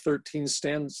indirectly in the 13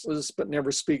 stanzas, but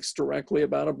never speaks directly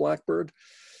about a blackbird.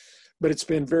 But it's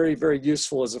been very, very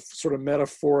useful as a sort of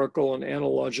metaphorical and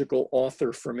analogical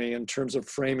author for me in terms of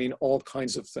framing all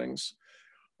kinds of things.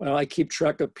 I keep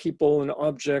track of people and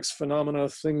objects, phenomena,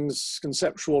 things,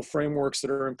 conceptual frameworks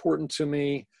that are important to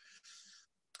me.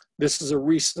 This is a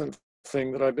recent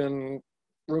thing that I've been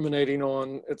ruminating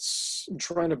on. It's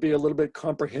trying to be a little bit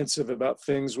comprehensive about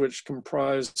things which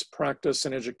comprise practice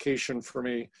and education for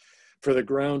me, for the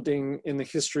grounding in the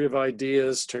history of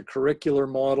ideas, to curricular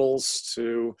models,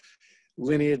 to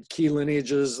key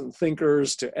lineages and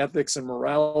thinkers, to ethics and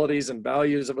moralities and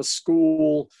values of a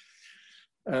school,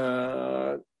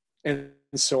 and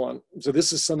so on. So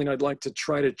this is something I'd like to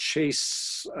try to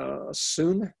chase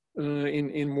soon.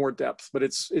 In more depth, but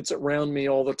it's around me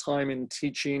all the time in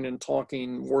teaching and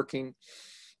talking, working.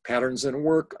 Patterns in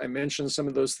work, I mentioned some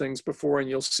of those things before, and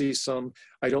you'll see some.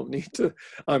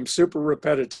 I'm super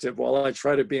repetitive. While I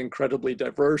try to be incredibly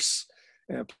diverse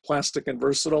and plastic and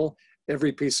versatile,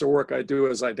 every piece of work I do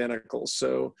is identical.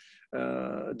 So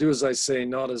do as I say,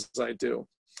 not as I do.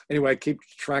 Anyway, I keep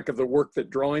track of the work that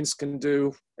drawings can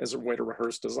do as a way to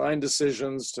rehearse design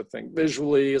decisions, to think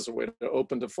visually, as a way to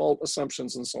open default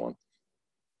assumptions, and so on.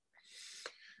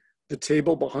 The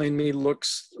table behind me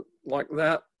looks like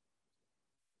that.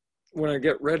 When I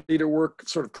get ready to work,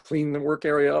 sort of clean the work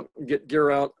area up, get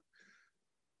gear out,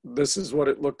 this is what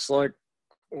it looks like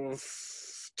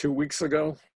 2 weeks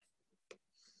ago.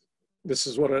 This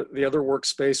is what the other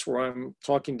workspace where I'm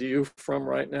talking to you from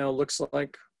right now looks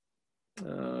like.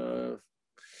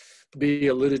 B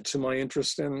alluded to my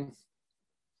interest in,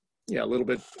 a little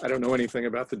bit. I don't know anything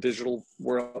about the digital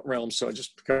realm, so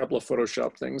just a couple of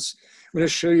Photoshop things. I'm going to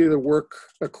show you the work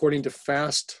according to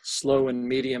fast, slow, and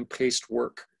medium paced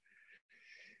work.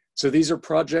 So these are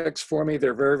projects for me.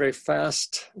 They're very, very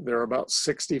fast. There are about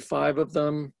 65 of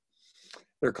them.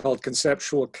 They're called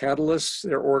conceptual catalysts.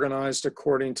 They're organized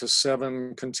according to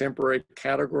 7 contemporary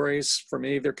categories. For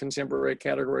me, they're contemporary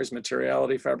categories: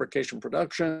 materiality, fabrication,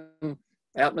 production,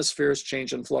 atmospheres,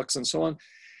 change and flux, and so on.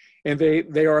 And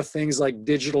they are things like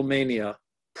digital mania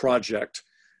project.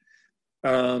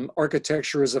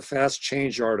 Architecture is a fast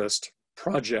change artist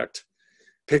project.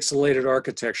 Pixelated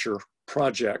architecture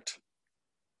project.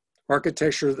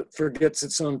 Architecture that forgets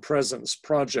its own presence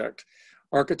project.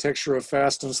 Architecture of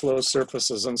fast and slow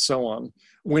surfaces, and so on.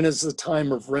 When is the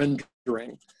time of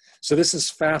rendering? So this is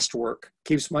fast work,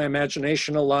 keeps my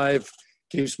imagination alive,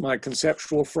 keeps my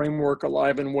conceptual framework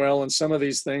alive and well, and some of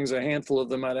these things, a handful of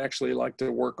them, I'd actually like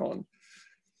to work on.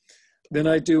 Then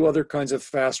I do other kinds of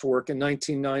fast work. In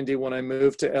 1990, when I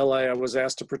moved to LA, I was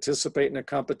asked to participate in a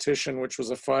competition, which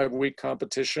was a 5-week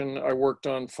competition. I worked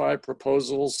on 5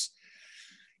 proposals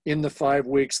in the 5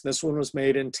 weeks. This one was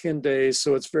made in 10 days,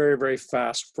 so it's very, very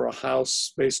fast for a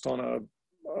house based on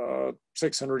a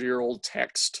 600-year-old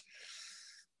text.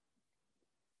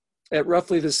 At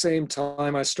roughly the same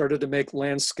time, I started to make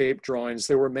landscape drawings.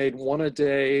 They were made 1 a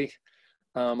day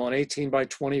on 18 by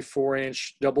 24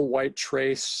 inch double white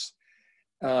trace,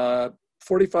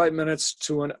 45 minutes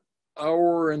to an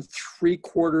hour and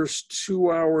 3/4,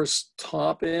 2 hours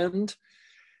top end,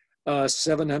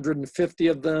 750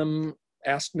 of them.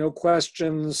 Ask no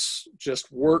questions,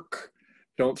 just work.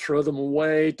 Don't throw them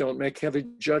away. Don't make heavy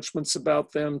judgments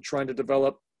about them. Trying to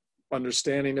develop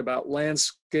understanding about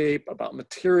landscape, about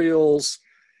materials,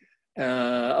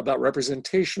 about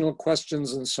representational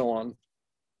questions, and so on.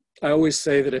 I always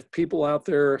say that if people out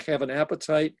there have an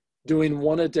appetite, doing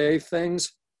 1 a day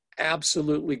things,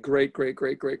 absolutely great, great,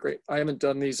 great, great, great. I haven't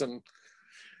done these in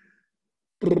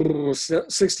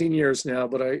 16 years now,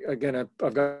 but I've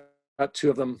got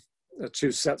 2 of them.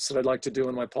 2 sets that I'd like to do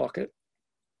in my pocket.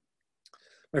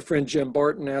 My friend Jim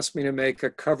Barton asked me to make a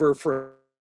cover for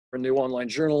a new online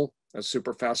journal, a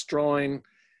super fast drawing.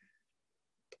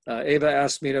 Ava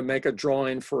asked me to make a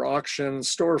drawing for auction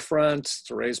storefront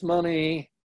to raise money,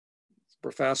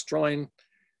 super fast drawing.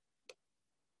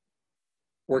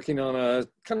 Working on a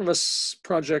kind of a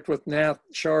project with Nat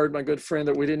Shard, my good friend,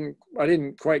 that I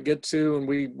didn't quite get to, and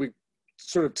we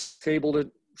sort of tabled it.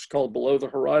 It's called Below the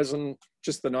Horizon,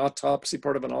 just an autopsy,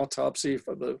 part of an autopsy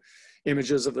for the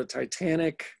images of the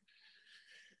Titanic.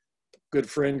 Good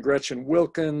friend Gretchen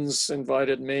Wilkins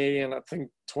invited me and I think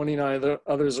 29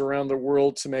 others around the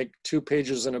world to make 2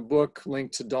 pages in a book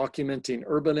linked to documenting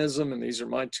urbanism. And these are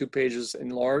my 2 pages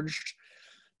enlarged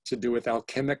to do with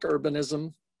alchemic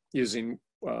urbanism, using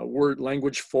word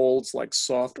language folds like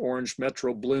soft orange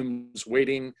metro blooms,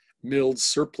 waiting, milled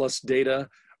surplus data,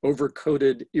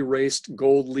 overcoated, erased,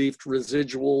 gold-leafed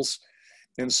residuals,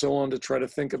 and so on to try to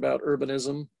think about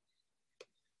urbanism.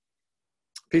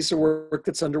 Piece of work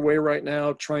that's underway right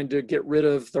now, trying to get rid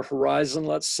of the horizon,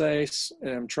 let's say,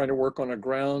 and I'm trying to work on a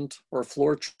ground or a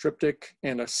floor triptych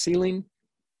and a ceiling.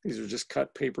 These are just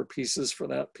cut paper pieces for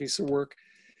that piece of work.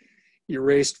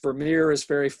 Erased Vermeer is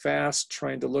very fast,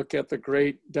 trying to look at the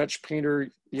great Dutch painter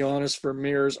Johannes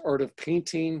Vermeer's art of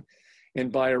painting,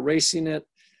 and by erasing it,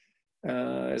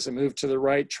 as I move to the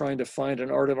right, trying to find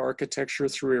an art of architecture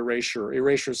through erasure.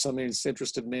 Erasure is something that's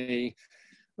interested me,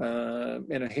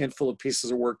 and a handful of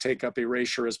pieces of work take up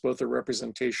erasure as both a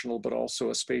representational but also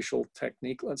a spatial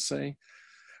technique, let's say.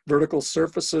 Vertical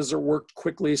surfaces are worked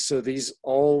quickly, so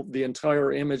the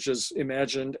entire image is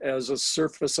imagined as a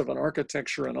surface of an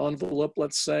architecture, an envelope,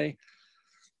 let's say.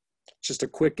 Just a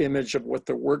quick image of what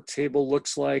the work table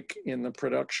looks like in the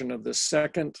production of the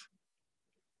second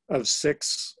of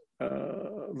 6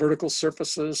 vertical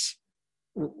surfaces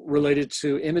related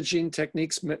to imaging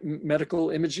techniques,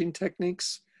 medical imaging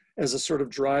techniques as a sort of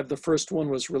drive. The first one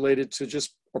was related to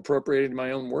just appropriating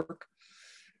my own work.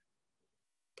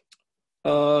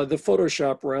 The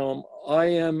Photoshop realm, I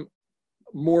am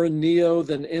more neo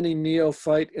than any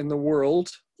neophyte in the world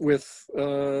with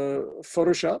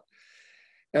Photoshop.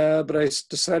 But I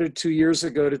decided 2 years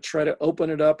ago to try to open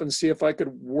it up and see if I could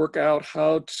work out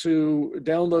how to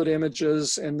download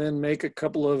images and then make a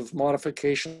couple of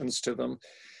modifications to them.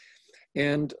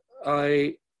 And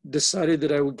I decided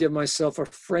that I would give myself a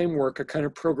framework, a kind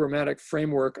of programmatic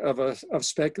framework of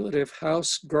speculative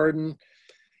house, garden,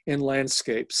 and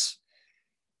landscapes.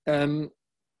 And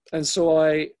so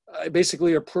I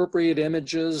basically appropriate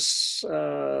images,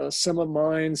 some of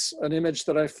mine's an image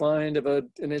that I find of an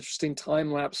interesting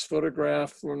time-lapse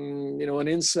photograph from, an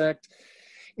insect.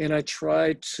 And I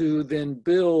try to then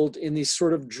build in these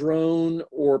sort of drone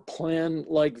or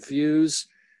plan-like views.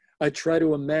 I try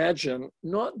to imagine,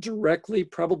 not directly,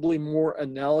 probably more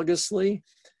analogously,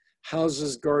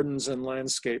 houses, gardens, and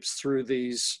landscapes through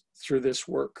this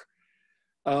work.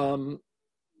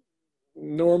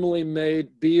 Normally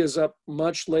made, B is up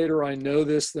much later, I know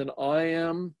this, than I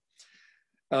am,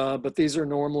 but these are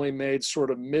normally made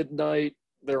sort of midnight.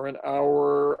 They're an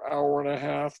hour, hour and a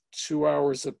half, 2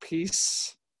 hours a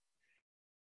piece.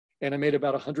 And I made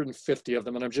about 150 of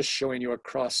them, and I'm just showing you a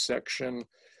cross section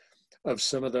of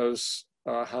some of those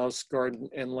house, garden,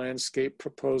 and landscape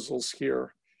proposals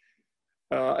here.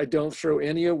 I don't throw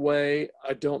any away.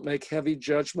 I don't make heavy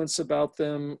judgments about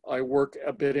them. I work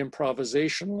a bit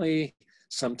improvisationally.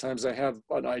 Sometimes I have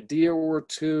an idea or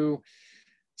 2.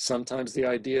 Sometimes the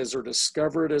ideas are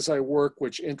discovered as I work,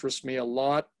 which interests me a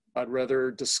lot. I'd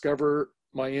rather discover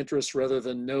my interests rather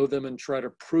than know them and try to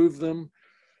prove them.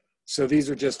 So these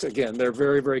are just, again, they're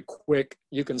very, very quick.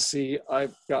 You can see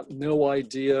I've got no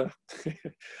idea.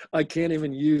 I can't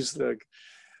even use the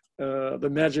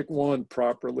magic wand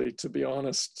properly, to be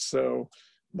honest. So,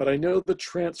 but I know the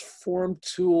transform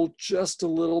tool just a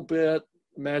little bit.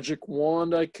 Magic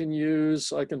wand I can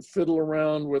use. I can fiddle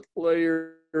around with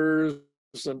layers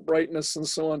and brightness and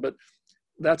so on, but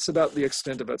that's about the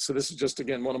extent of it. So this is just,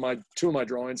 again, 2 of my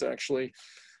drawings actually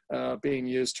being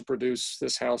used to produce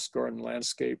this house, garden,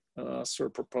 landscape sort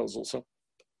of proposal. So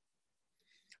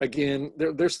again,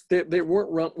 they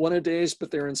weren't one-a-days,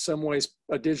 but they're in some ways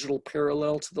a digital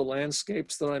parallel to the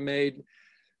landscapes that I made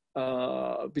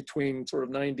between sort of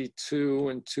 92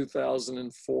 and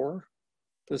 2004,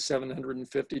 the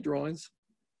 750 drawings.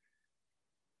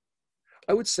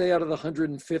 I would say out of the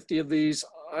 150 of these,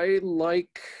 I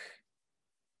like,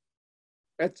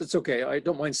 it's okay, I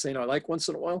don't mind saying I like once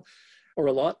in a while, or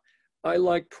a lot. I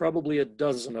like probably a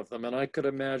dozen of them, and I could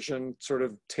imagine sort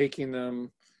of taking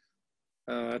them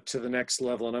to the next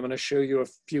level. And I'm going to show you a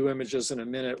few images in a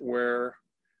minute where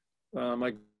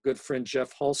my good friend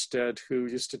Jeff Halstead, who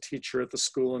used to teach here at the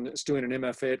school and is doing an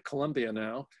MFA at Columbia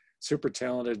now, super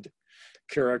talented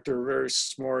character, very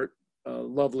smart,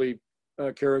 lovely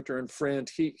character and friend.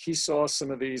 He saw some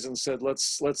of these and said,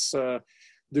 let's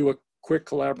do a quick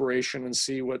collaboration and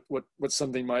see what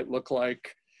something might look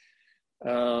like,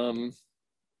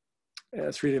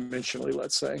 three-dimensionally,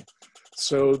 let's say.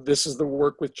 So this is the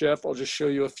work with Jeff. I'll just show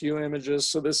you a few images.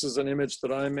 So this is an image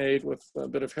that I made with a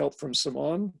bit of help from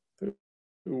Simon,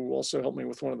 who also helped me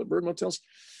with one of the bird motels.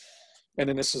 And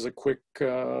then this is a quick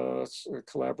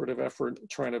collaborative effort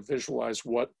trying to visualize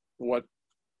what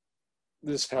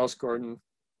this house garden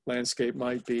landscape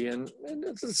might be. And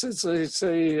it's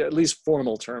a at least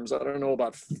formal terms. I don't know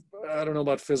about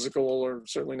physical or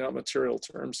certainly not material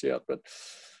terms yet, but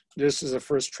this is a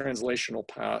first translational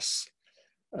pass.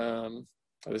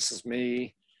 This is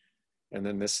me, and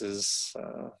then this is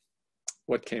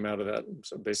what came out of that.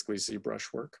 So basically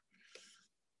ZBrush work.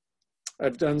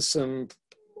 I've done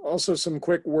also some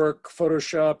quick work,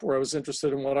 Photoshop, where I was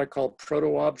interested in what I call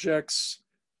proto-objects,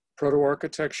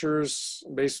 proto-architectures,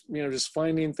 just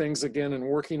finding things again and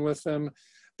working with them.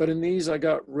 But in these, I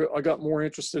got more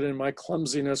interested in my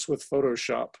clumsiness with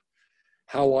Photoshop,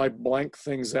 how I blank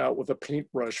things out with a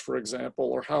paintbrush, for example,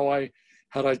 or how I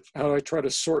try to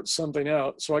sort something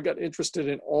out. So I got interested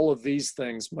in all of these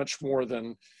things much more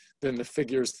than the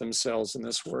figures themselves in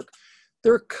this work.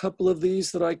 There are a couple of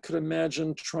these that I could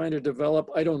imagine trying to develop.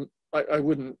 I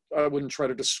wouldn't try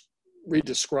to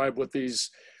re-describe what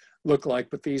these look like,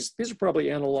 but these are probably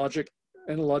analogic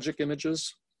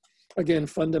images. Again,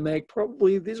 fun to make.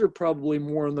 These are probably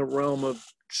more in the realm of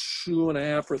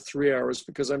 2.5 or 3 hours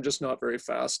because I'm just not very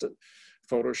fast at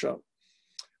Photoshop.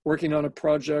 Working on a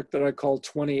project that I call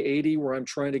 2080, where I'm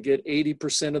trying to get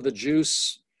 80% of the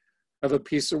juice of a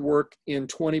piece of work in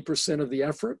 20% of the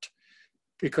effort,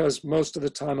 because most of the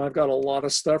time I've got a lot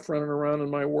of stuff running around in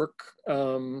my work,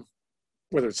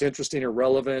 whether it's interesting or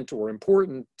relevant or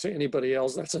important to anybody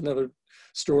else, that's another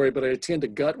story, but I tend to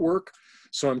gut work.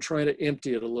 So I'm trying to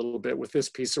empty it a little bit with this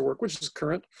piece of work, which is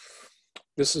current.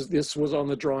 This was on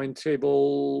the drawing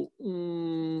table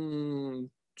 2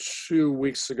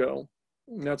 weeks ago.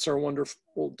 And that's our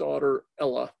wonderful daughter,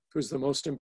 Ella, who's the most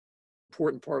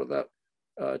important part of that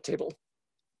table.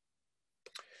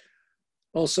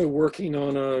 Also working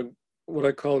on what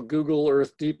I call Google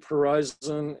Earth Deep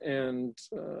Horizon, and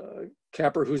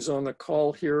Capper, who's on the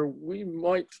call here, he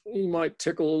might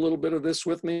tickle a little bit of this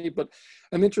with me, but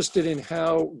I'm interested in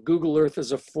how Google Earth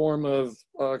is a form of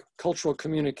cultural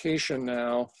communication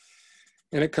now.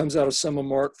 And it comes out of some of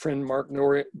Mark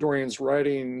Dorian's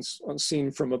writings on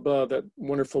Seen from Above, that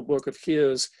wonderful book of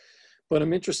his. But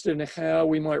I'm interested in how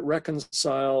we might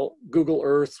reconcile Google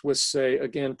Earth with, say,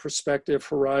 again, perspective,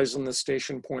 horizon, the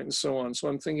station point, and so on. So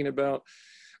I'm thinking about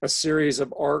a series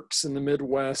of arcs in the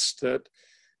Midwest that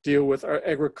deal with our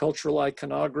agricultural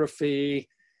iconography,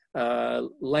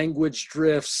 language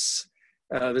drifts,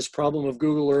 this problem of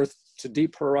Google Earth to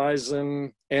deep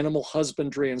horizon, animal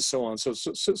husbandry, and so on. So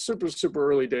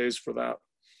super early days for that.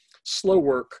 Slow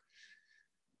work.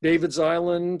 David's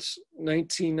Island,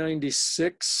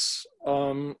 1996.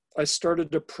 I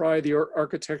started to pry the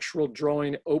architectural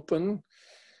drawing open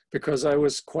because I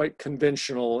was quite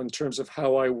conventional in terms of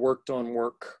how I worked on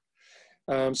work.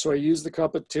 So I used the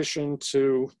competition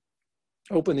to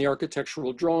open the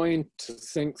architectural drawing, to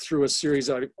think through a series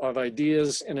of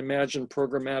ideas and imagine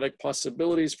programmatic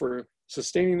possibilities for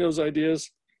sustaining those ideas,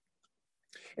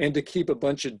 and to keep a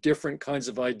bunch of different kinds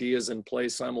of ideas in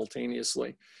place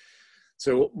simultaneously.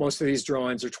 So most of these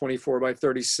drawings are 24 by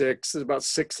 36. There's about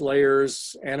 6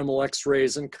 layers, animal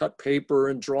x-rays and cut paper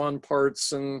and drawn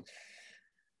parts and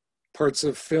parts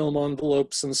of film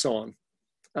envelopes and so on.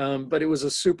 But it was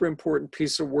a super important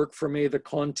piece of work for me. The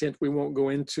content we won't go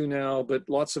into now, but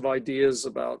lots of ideas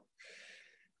about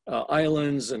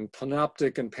islands and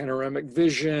panoptic and panoramic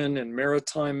vision and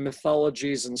maritime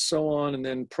mythologies and so on. And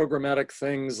then programmatic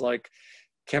things like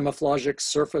camouflagic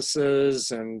surfaces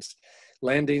and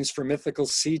landings for mythical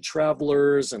sea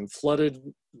travelers and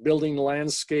flooded building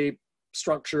landscape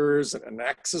structures and an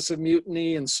axis of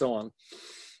mutiny and so on.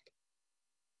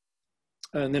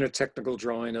 And then a technical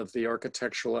drawing of the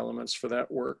architectural elements for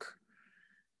that work.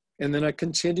 And then I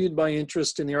continued my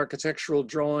interest in the architectural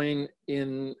drawing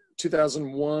in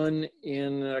 2001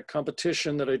 in a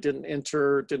competition that I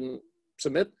didn't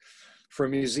submit, for a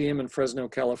museum in Fresno,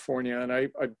 California. And I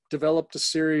developed a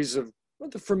series of,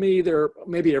 for me,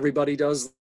 maybe everybody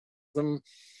does them,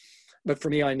 but for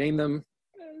me, I name them,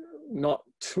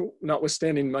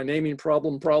 notwithstanding my naming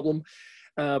problem.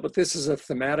 But this is a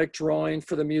thematic drawing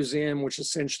for the museum, which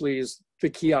essentially is the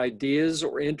key ideas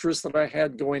or interests that I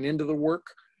had going into the work.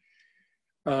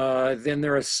 Then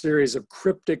there are a series of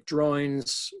cryptic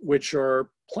drawings, which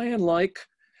are plan-like,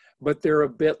 but they're a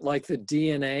bit like the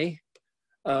DNA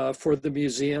for the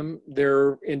museum.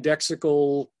 They're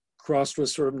indexical crossed with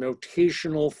sort of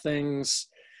notational things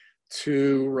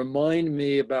to remind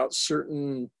me about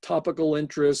certain topical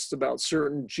interests, about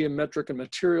certain geometric and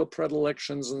material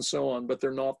predilections and so on, but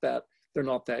they're not that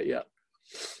yet.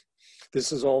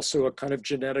 This is also a kind of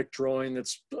genetic drawing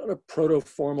that's a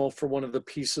proto-formal for one of the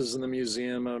pieces in the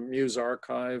museum, a Muse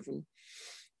archive. And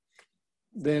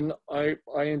then I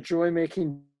enjoy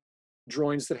making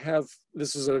drawings that have,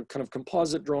 this is a kind of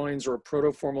composite drawings or a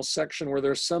proto-formal section where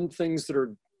there's some things that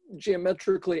are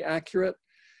geometrically accurate,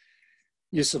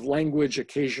 use of language,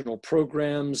 occasional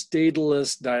programs,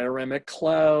 dataless, dioramic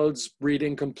clouds, breed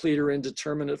incomplete or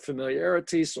indeterminate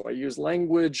familiarity. So I use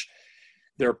language.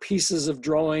 There are pieces of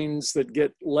drawings that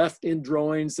get left in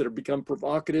drawings that have become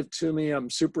provocative to me. I'm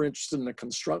super interested in the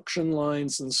construction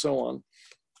lines and so on.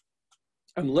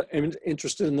 I'm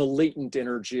interested in the latent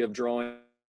energy of drawings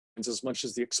as much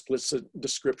as the explicit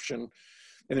description.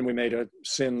 And then we made a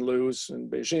Sin Lu's in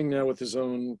Beijing now with his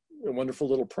own wonderful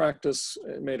little practice.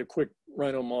 It made a quick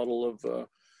rhino model of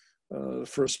the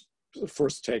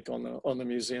first take on the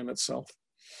museum itself.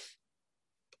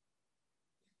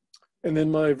 And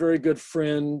then my very good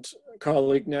friend,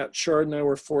 colleague, Nat Chard and I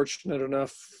were fortunate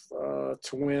enough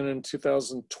to win in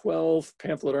 2012,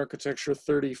 Pamphlet Architecture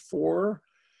 34.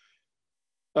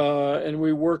 And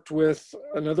we worked with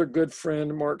another good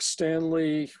friend, Mark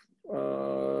Stanley,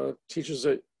 teaches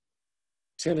at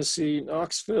Tennessee,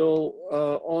 Knoxville,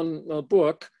 on a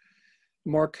book.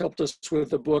 Mark helped us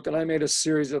with the book, and I made a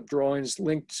series of drawings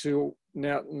linked to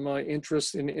Nat and my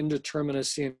interest in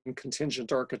indeterminacy and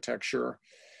contingent architecture.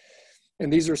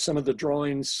 And these are some of the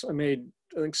drawings. I made,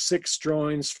 I think, 6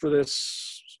 drawings for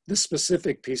this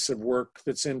specific piece of work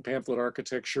that's in Pamphlet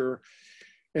Architecture.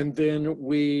 And then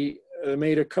we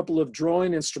made a couple of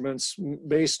drawing instruments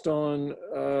based on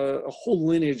a whole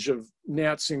lineage of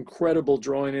Nat's incredible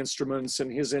drawing instruments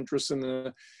and his interest in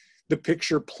the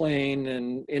picture plane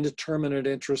and indeterminate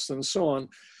interest and so on.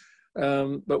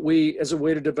 But we, as a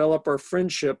way to develop our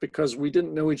friendship, because we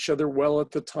didn't know each other well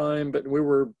at the time, but we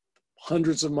were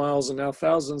hundreds of miles and now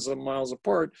thousands of miles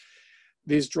apart,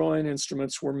 these drawing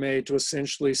instruments were made to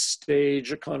essentially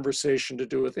stage a conversation to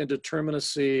do with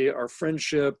indeterminacy, our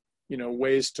friendship, you know,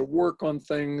 ways to work on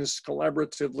things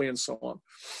collaboratively and so on.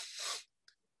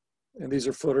 And these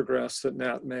are photographs that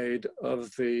Nat made of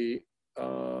the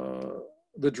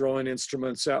drawing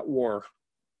instruments at war,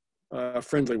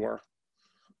 friendly war.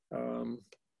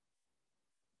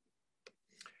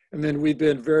 And then we've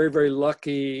been very, very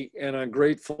lucky, and I'm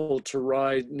grateful to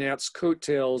ride Nat's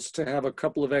coattails to have a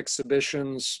couple of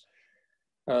exhibitions.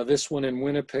 This one in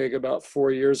Winnipeg about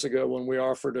 4 years ago when we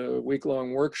offered a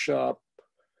week-long workshop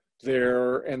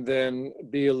there, and then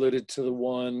B alluded to the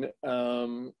one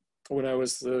when I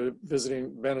was the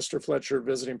Bannister Fletcher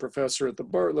visiting professor at the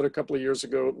Bartlett a couple of years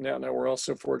ago. Nat and I were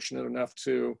also fortunate enough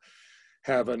to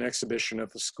have an exhibition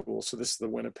at the school. So this is the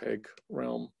Winnipeg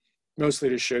realm, mostly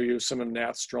to show you some of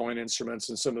Nat's drawing instruments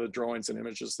and some of the drawings and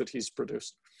images that he's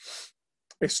produced.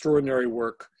 Extraordinary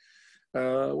work,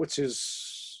 which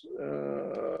is,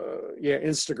 yeah,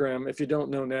 Instagram. If you don't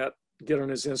know Nat, get on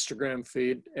his Instagram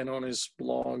feed and on his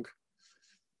blog.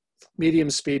 Medium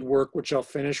speed work, which I'll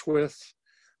finish with.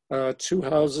 2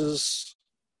 houses.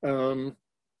 When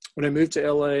I moved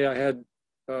to LA, I had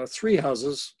 3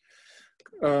 houses.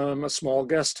 A small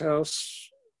guest house,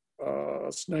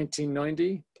 it's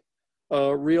 1990.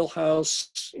 A real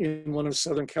house in one of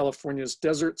Southern California's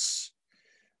deserts.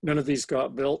 None of these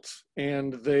got built.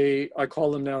 And I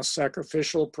call them now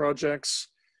sacrificial projects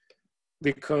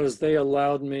because they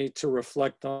allowed me to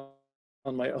reflect on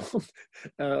my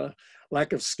own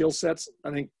lack of skill sets. I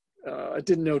think I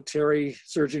didn't know Terry,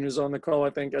 surgeon who's on the call, I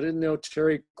didn't know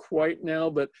Terry quite now,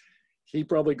 but he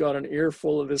probably got an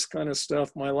earful of this kind of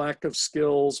stuff, my lack of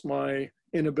skills, my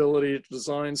inability to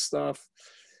design stuff,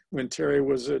 when Terry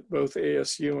was at both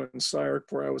ASU and SCIARC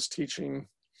where I was teaching.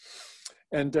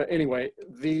 And anyway,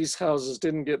 these houses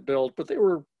didn't get built, but they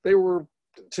were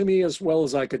to me as well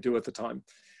as I could do at the time.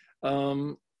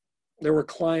 There were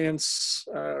clients,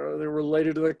 they were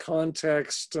related to the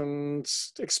context and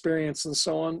experience and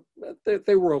so on.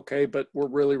 They were okay, but were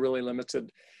really, really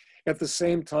limited. At the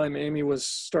same time, Amy was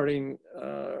starting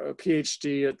a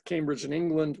PhD at Cambridge in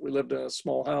England. We lived in a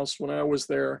small house when I was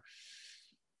there,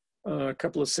 a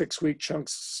couple of 6-week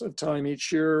chunks of time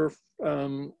each year.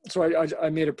 So I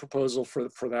made a proposal for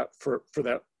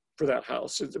that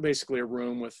house. It's basically a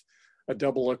room with a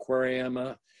double aquarium,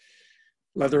 a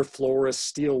leather floor,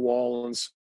 steel wall, and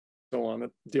so on,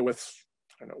 that deal with,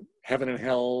 I don't know, heaven and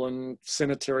hell and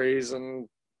cemeteries and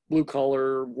blue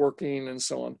collar working and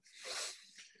so on.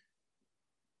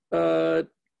 the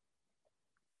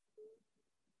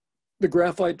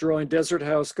graphite drawing Desert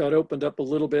House got opened up a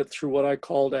little bit through what I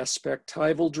called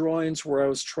aspectival drawings, where I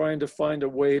was trying to find a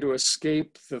way to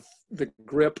escape the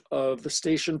grip of the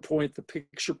station point, the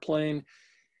picture plane.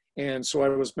 And so I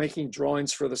was making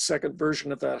drawings for the second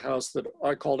version of that house that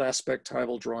I called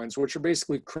aspectival drawings, which are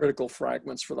basically critical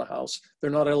fragments for the house. They're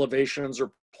not elevations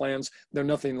or plans. They're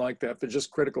nothing like that. They're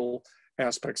just critical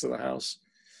aspects of the house.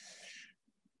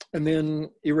 And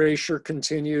then erasure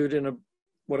continued in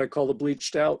what I call the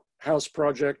bleached out house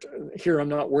project. Here I'm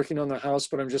not working on the house,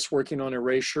 but I'm just working on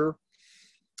erasure.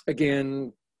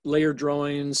 Again, layer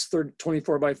drawings,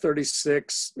 24 by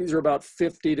 36. These are about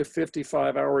 50 to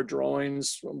 55 hour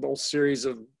drawings, a whole series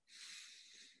of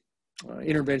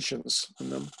interventions in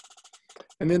them.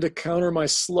 And then to counter my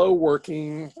slow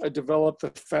working, I developed the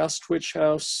fast twitch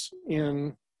house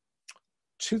in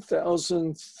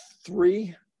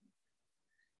 2003.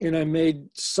 And I made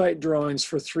site drawings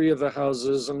for 3 of the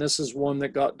houses, and this is one that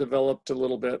got developed a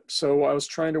little bit. So I was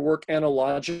trying to work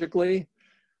analogically,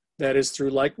 that is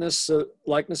through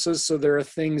likenesses. So there are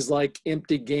things like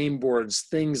empty game boards,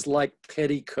 things like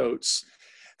petticoats,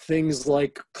 things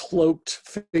like cloaked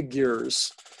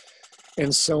figures,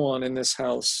 and so on in this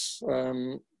house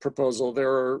proposal.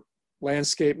 There are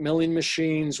landscape milling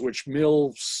machines, which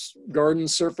mill garden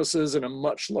surfaces in a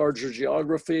much larger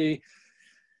geography.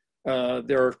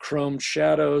 There are chromed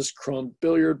shadows, chromed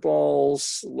billiard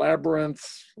balls, labyrinth,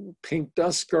 pink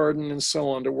dust garden, and so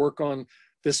on to work on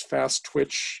this fast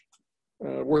twitch,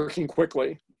 working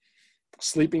quickly.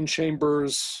 Sleeping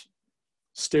chambers,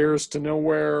 stairs to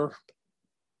nowhere,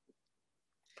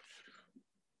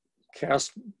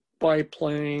 cast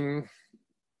biplane,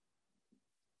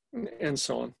 and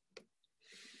so on.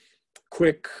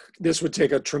 Quick, this would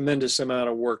take a tremendous amount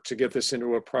of work to get this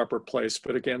into a proper place.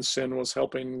 But again, Sin was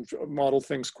helping model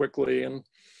things quickly. And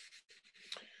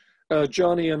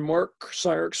Johnny and Mark,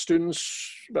 SciArc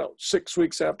students, about 6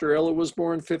 weeks after Ella was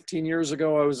born 15 years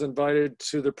ago, I was invited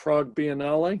to the Prague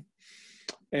Biennale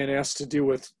and asked to do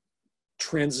with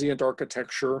transient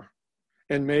architecture,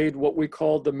 and made what we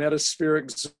called the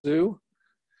Metaspheric Zoo,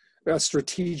 a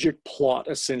strategic plot,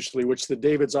 essentially, which the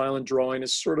David's Island drawing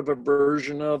is sort of a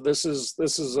version of. This is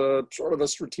a sort of a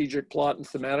strategic plot and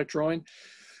thematic drawing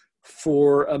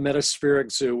for a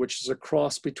metaspheric zoo, which is a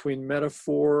cross between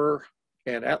metaphor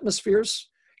and atmospheres.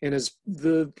 And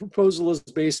the proposal is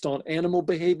based on animal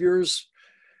behaviors,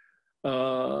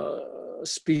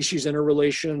 species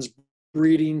interrelations,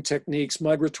 breeding techniques,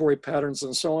 migratory patterns,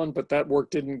 and so on. But that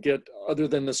work didn't get, other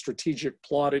than the strategic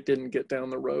plot, it didn't get down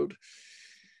the road.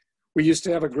 We used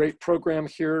to have a great program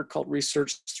here called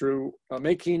Research Through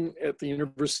Making at the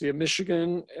University of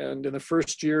Michigan. And in the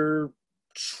first year,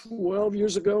 12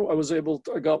 years ago,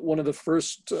 I got one of the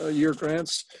first year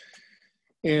grants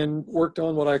and worked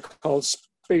on what I called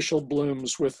spatial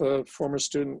blooms with a former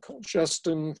student called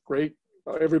Justin. Great.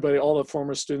 Everybody, all the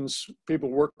former students, people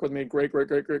work with me. Great.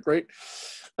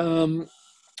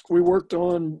 We worked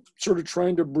on sort of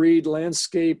trying to breed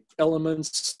landscape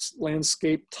elements,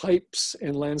 landscape types,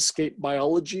 and landscape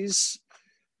biologies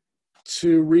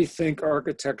to rethink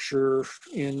architecture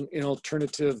in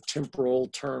alternative temporal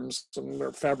terms. And there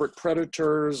are fabric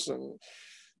predators and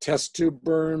test tube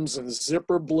berms and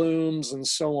zipper blooms and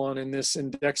so on in this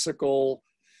indexical,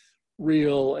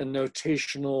 real, and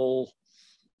notational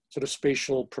sort of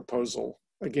spatial proposal.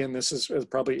 Again, this is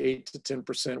probably 8 to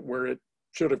 10% where it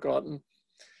should have gotten.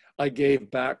 I gave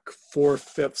back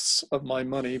 4/5 of my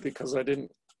money because I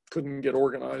couldn't get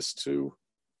organized to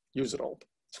use it all.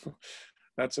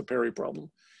 That's a Perry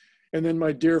problem. And then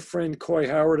my dear friend Coy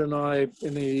Howard and I,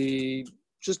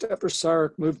 just after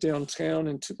SciArc moved downtown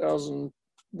in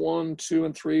 2001, 2,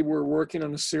 and 3, were working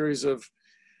on a series of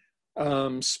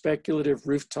speculative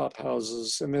rooftop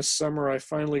houses. And this summer, I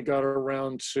finally got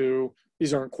around to,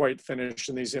 these aren't quite finished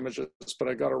in these images, but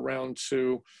I got around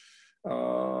to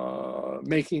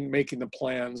making the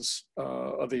plans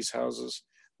of these houses.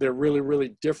 They're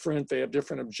really different. They have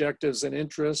different objectives and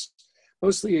interests.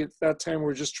 Mostly at that time,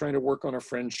 we're just trying to work on a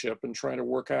friendship and trying to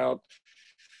work out,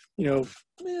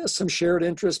 some shared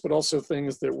interests, but also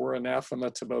things that were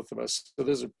anathema to both of us. So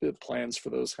those are plans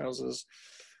for those houses.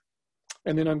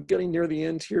 And then I'm getting near the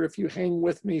end here. If you hang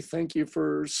with me, thank you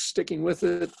for sticking with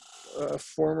it.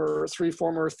 3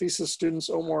 former thesis students,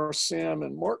 Omar, Sam,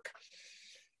 and Mark,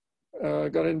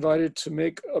 got invited to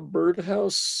make a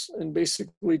birdhouse and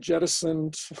basically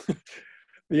jettisoned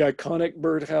the iconic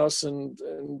birdhouse and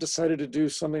decided to do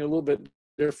something a little bit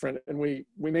different. And we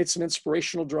made some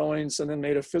inspirational drawings and then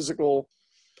made a physical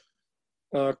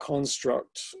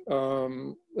construct, a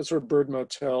sort of bird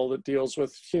motel that deals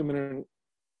with human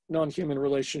non-human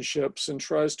relationships and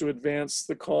tries to advance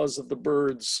the cause of the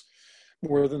birds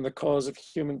more than the cause of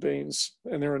human beings.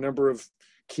 And there are a number of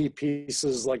key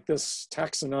pieces like this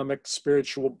taxonomic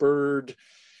spiritual bird.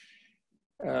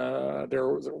 There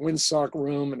was a windsock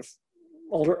room and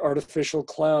artificial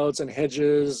clouds and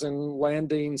hedges and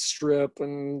landing strip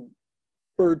and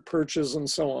bird perches and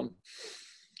so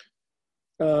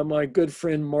on. My good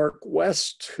friend Mark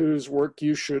West, whose work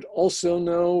you should also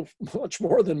know much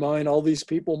more than mine, all these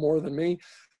people more than me.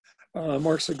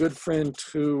 Mark's a good friend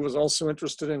who was also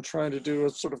interested in trying to do a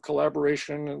sort of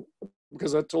collaboration,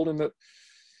 because I told him that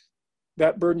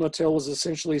that bird motel was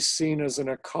essentially seen as an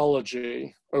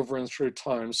ecology over and through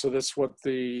time. So that's what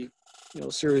the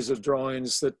series of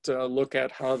drawings that look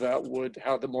at how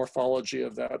the morphology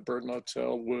of that bird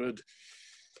motel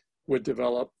would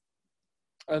develop.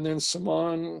 And then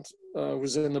Simon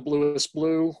was in the bluest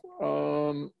blue.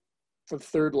 The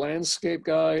third landscape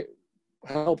guy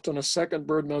helped on a second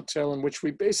bird motel in which we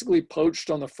basically poached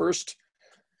on the first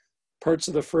parts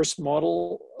of the first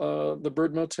model, the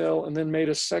bird motel, and then made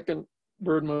a second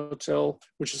bird motel,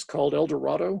 which is called El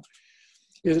Dorado.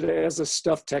 It has a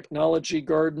stuffed technology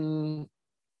garden.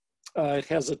 It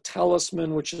has a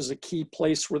talisman, which is a key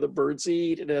place where the birds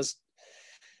eat. It has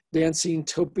dancing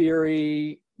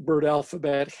topiary bird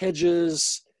alphabet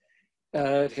hedges.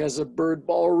 It has a bird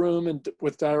ballroom and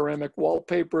with dioramic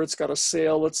wallpaper. It's got a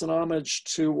sail that's an homage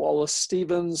to Wallace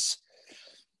Stevens.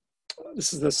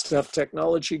 This is the stuffed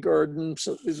technology garden.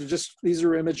 So these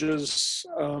are images.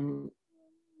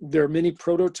 There are many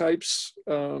prototypes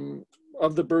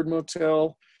of the bird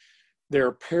motel. There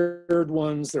are paired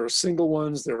ones, there are single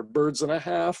ones, there are birds and a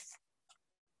half.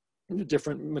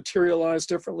 Different, materialize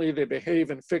differently. They behave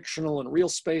in fictional and real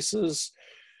spaces.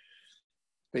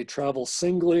 They travel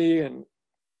singly and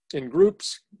in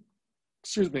groups.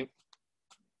 Excuse me.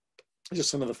 Just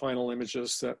some of the final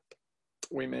images that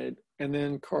we made. And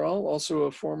then Carl, also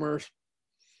a former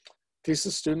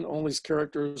thesis student, all these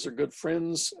characters are good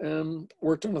friends, and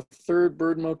worked on a third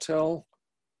bird motel.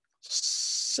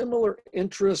 Similar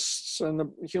interests in the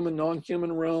human,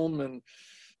 non-human realm and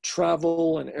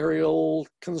travel and aerial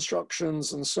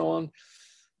constructions and so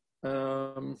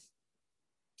on.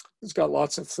 It's got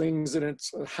lots of things in it,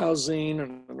 housing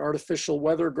and an artificial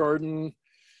weather garden,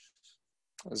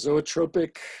 a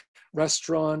zoetropic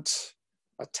restaurant,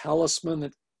 a talisman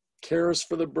that cares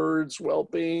for the birds'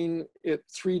 well-being. It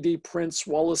 3D prints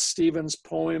Wallace Stevens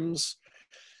poems.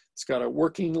 It's got a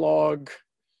working log.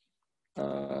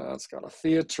 It's got a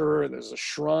theater. There's a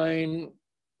shrine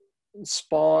and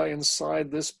spa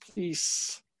inside this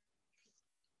piece.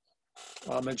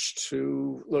 Homage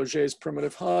to Loget's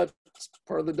primitive hut. It's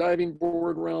part of the diving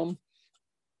board realm.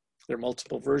 There are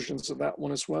multiple versions of that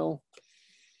one as well.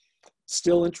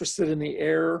 Still interested in the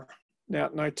air.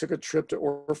 Nat and I took a trip to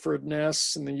Orford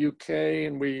Ness in the UK,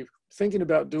 and we thinking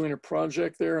about doing a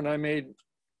project there. And I made,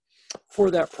 for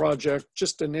that project,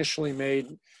 just initially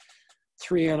made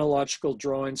 3 analogical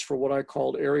drawings for what I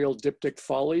called aerial diptych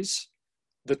follies.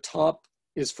 The top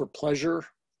is for pleasure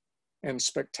and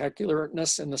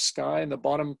spectacularness in the sky, and the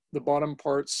bottom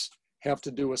parts have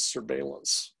to do with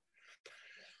surveillance.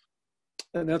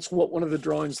 And that's what one of the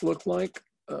drawings looked like.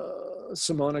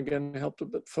 Simone again helped a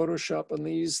bit Photoshop on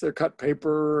these. They're cut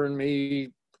paper and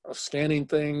me scanning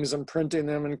things and printing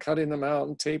them and cutting them out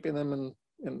and taping them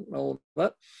and all of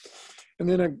that. And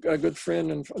then a good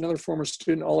friend and another former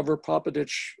student, Oliver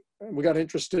Popadich, we got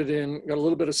interested in, got a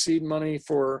little bit of seed money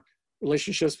for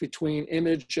relationships between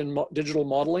image and digital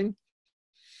modeling.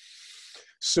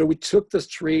 So we took the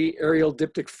 3 aerial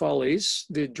diptych follies,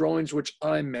 the drawings which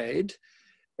I made,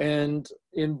 and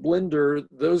in Blender,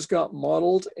 those got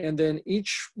modeled, and then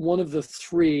each one of the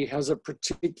 3 has a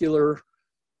particular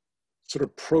sort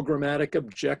of programmatic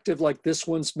objective. Like this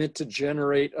one's meant to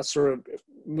generate a sort of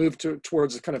move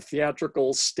towards a kind of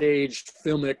theatrical, staged,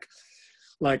 filmic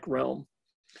like realm.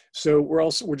 So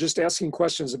we're just asking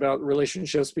questions about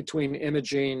relationships between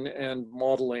imaging and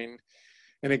modeling.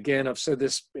 And again, I've said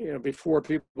this before,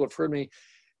 people have heard me,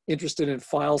 interested in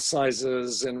file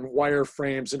sizes and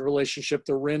wireframes in relationship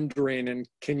to rendering, and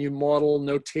can you model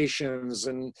notations,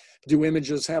 and do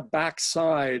images have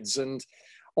backsides, and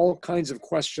all kinds of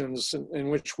questions in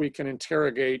which we can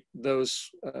interrogate those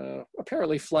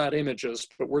apparently flat images,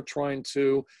 but we're trying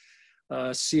to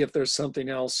see if there's something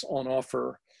else on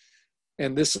offer.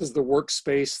 And this is the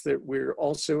workspace that we're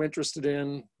also interested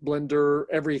in. Blender,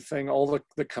 everything, all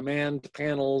the command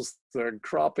panels, the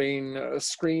cropping,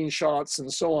 screenshots,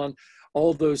 and so on.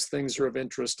 All those things are of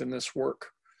interest in this work.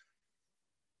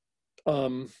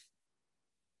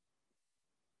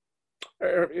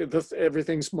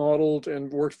 Everything's modeled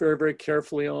and worked very, very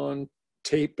carefully on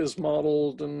tape is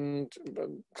modeled and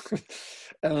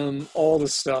all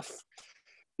this stuff.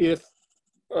 If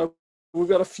we've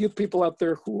got a few people out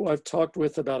there who I've talked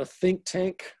with about a think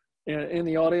tank in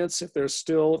the audience, if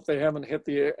they haven't hit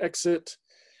the exit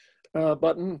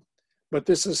button. But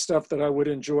this is stuff that I would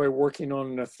enjoy working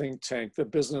on in a think tank,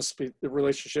 the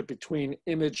relationship between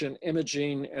image and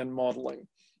imaging and modeling.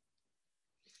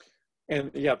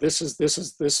 And yeah, this is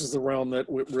the realm that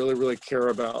we really care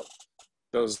about.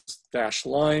 Those dashed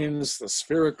lines, the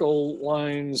spherical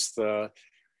lines, the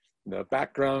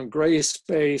background gray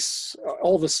space,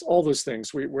 all those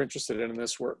things we're interested in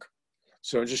this work.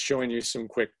 So I'm just showing you some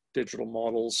quick digital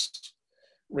models,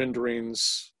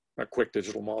 renderings, not quick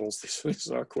digital models.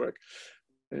 These are quick.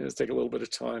 It does take a little bit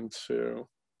of time to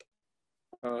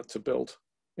build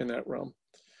in that realm.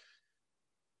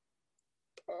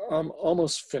 I'm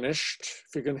almost finished.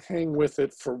 If you can hang with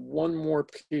it for one more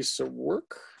piece of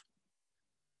work.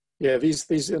 Yeah,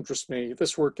 these interest me.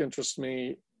 This work interests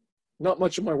me. Not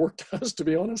much of my work does, to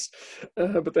be honest,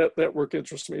 but that work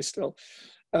interests me still.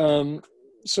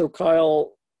 So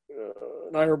Kyle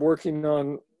and I are working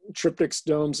on triptychs,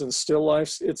 domes, and still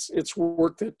lifes. It's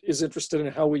work that is interested in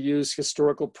how we use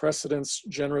historical precedents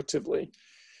generatively.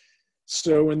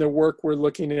 So in the work, we're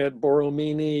looking at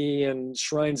Borromini and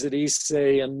shrines at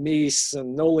Issei and Mies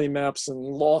and Noli maps and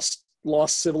lost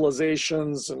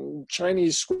civilizations and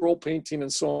Chinese scroll painting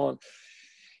and so on.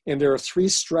 And there are 3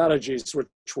 strategies which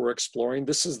we're exploring.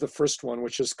 This is the first one,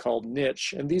 which is called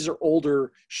niche. And these are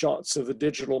older shots of the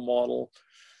digital model,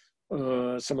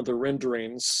 some of the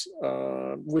renderings,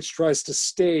 which tries to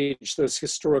stage those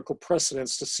historical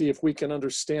precedents to see if we can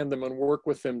understand them and work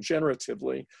with them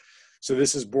generatively. So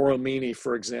this is Borromini,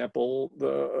 for example,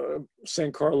 the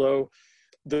San Carlo,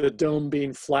 the dome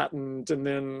being flattened and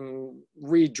then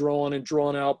redrawn and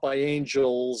drawn out by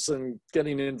angels and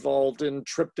getting involved in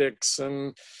triptychs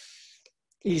and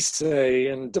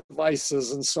Issei and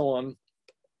devices and so on.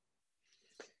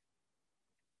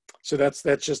 So that's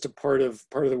just a part of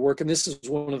the work. And this is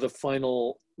one of the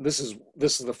final, this is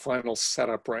the final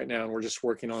setup right now. And we're just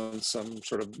working on some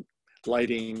sort of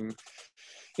lighting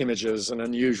images and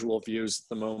unusual views at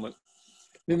the moment.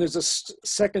 Then there's a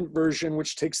second version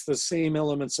which takes the same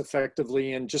elements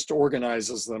effectively and just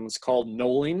organizes them. It's called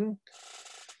knolling.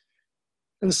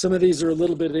 And some of these are a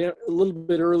little bit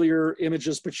earlier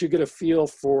images, but you get a feel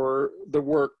for the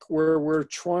work where we're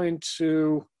trying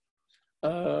to,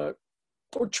 we're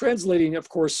translating, of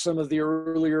course, some of the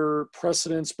earlier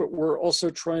precedents, but we're also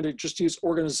trying to just use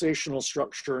organizational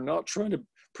structure, not trying to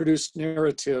produce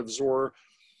narratives or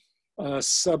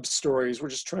sub-stories. We're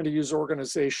just trying to use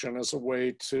organization as a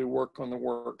way to work on the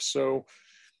work. So,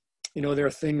 you know, there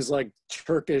are things like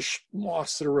Turkish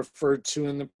moths that are referred to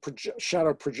in the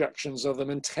shadow projections of them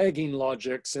and tagging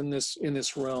logics in this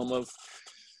realm of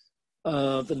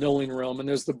the knolling realm. And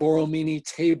there's the Borromini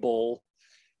table,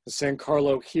 the San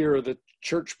Carlo here, the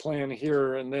church plan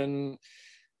here, and then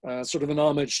sort of an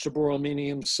homage to Borromini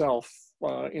himself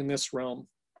in this realm.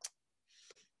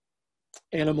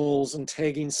 Animals and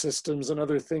tagging systems and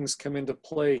other things come into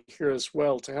play here as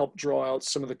well to help draw out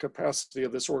some of the capacity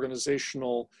of this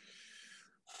organizational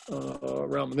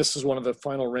realm. And this is one of the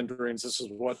final renderings. This is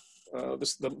what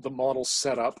the model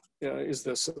setup is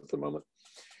this at the moment.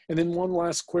 And then one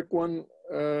last quick one.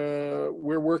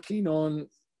 We're working on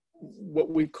what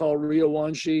we call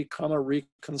Ryoanji,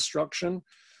 reconstruction.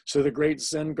 So the great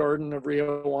Zen garden of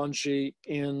Ryoanji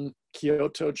in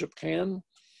Kyoto, Japan.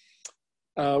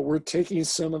 We're taking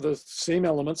some of the same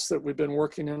elements that we've been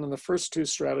working in the first 2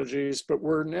 strategies, but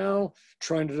we're now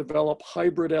trying to develop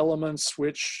hybrid elements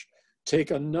which take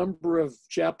a number of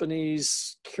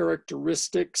Japanese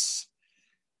characteristics,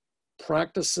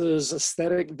 practices,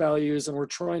 aesthetic values, and we're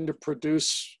trying to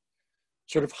produce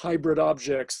sort of hybrid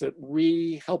objects that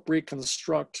help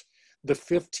reconstruct the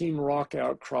 15 rock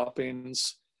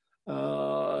outcroppings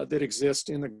that exist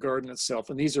in the garden itself.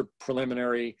 And these are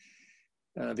preliminary.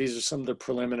 These are some of the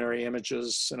preliminary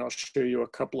images, and I'll show you a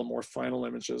couple of more final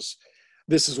images.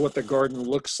 This is what the garden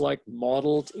looks like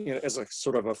modeled as a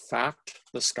sort of a fact.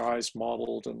 The sky's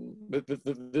modeled, and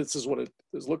this is what it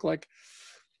does look like.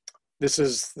 This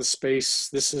is the space.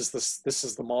 This is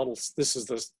the models. This is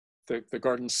the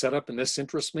garden setup, and this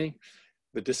interests me.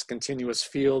 The discontinuous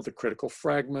field, the critical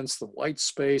fragments, the white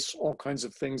space, all kinds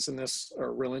of things in this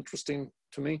are real interesting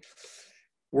to me.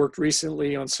 Worked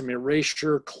recently on some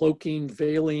erasure, cloaking,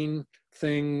 veiling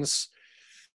things.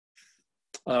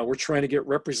 We're trying to get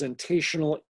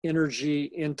representational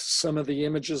energy into some of the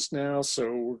images now.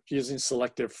 So we're using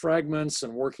selective fragments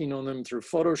and working on them through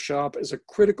Photoshop as a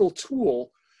critical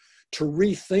tool to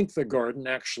rethink the garden,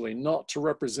 actually, not to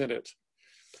represent it.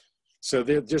 So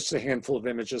they're just a handful of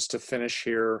images to finish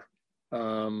here.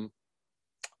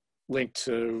 Linked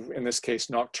to, in this case,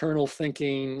 nocturnal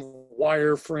thinking,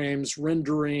 wireframes,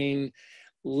 rendering,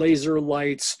 laser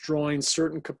lights, drawing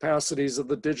certain capacities of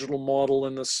the digital model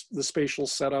and the spatial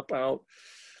setup out.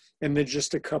 And then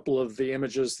just a couple of the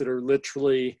images that are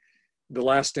literally, the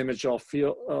last image I'll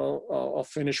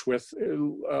finish with,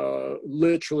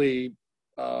 literally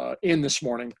in this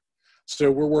morning.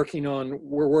 So we're working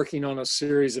on a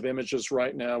series of images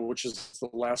right now, which is the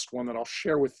last one that I'll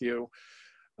share with you,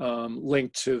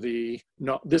 linked to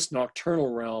this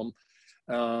nocturnal realm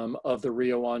of the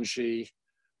Rio Anji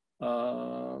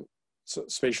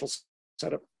spatial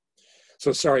setup.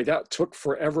 So sorry, that took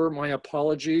forever. My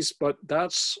apologies, but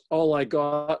that's all I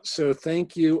got. So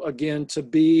thank you again to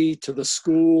the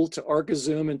school, to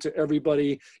ArcaZoom, and to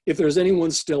everybody. If there's anyone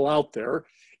still out there,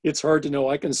 it's hard to know.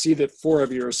 I can see that 4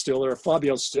 of you are still there.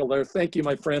 Fabio's still there. Thank you,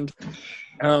 my friend.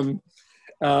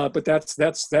 But that's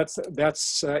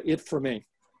it for me.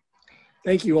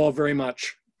 Thank you all very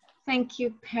much. Thank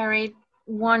you, Perry.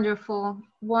 Wonderful,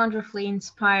 wonderfully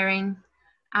inspiring.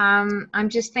 I'm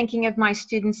just thinking of my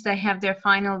students that have their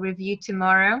final review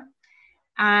tomorrow,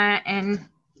 and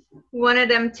wanted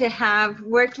them to have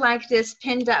work like this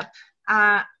pinned up,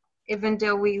 even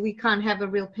though we can't have a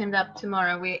real pinned up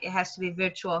tomorrow. It has to be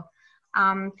virtual.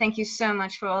 Thank you so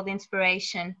much for all the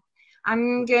inspiration.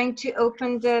 I'm going to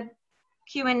open the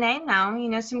Q&A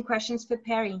now, some questions for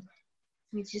Perry. Let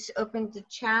me just open the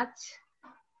chat.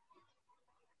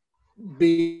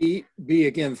 B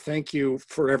again, thank you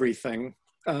for everything.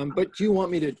 But do you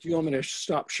want me to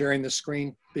stop sharing the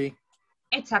screen, B?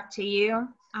 It's up to you.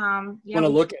 Yeah, want to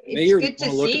look at me? It's good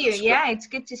to see you. Yeah, it's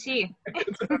good to see you.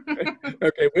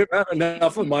 Okay, we've had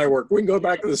enough of my work. We can go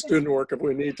back to the student work if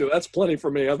we need to. That's plenty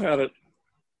for me. I've had it.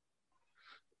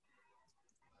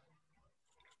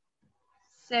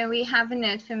 So we have a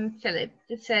note from Philip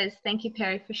that says, "Thank you,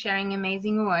 Perry, for sharing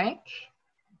amazing work."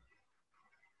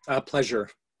 Pleasure.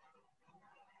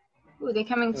 Ooh, they're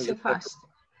coming so fast.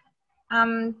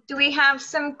 Do we have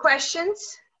some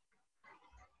questions?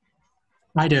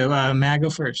 I do. May I go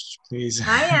first, please?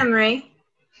 Hi, Emery.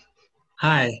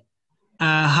 Hi.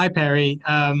 Hi, Perry.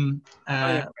 I'm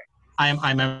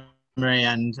Emery,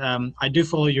 and I do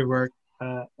follow your work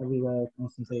everywhere,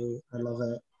 constantly. I love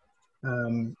it.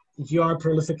 You are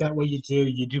prolific at what you do.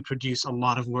 You do produce a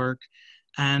lot of work,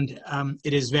 and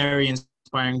it is very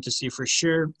inspiring to see for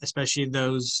sure, especially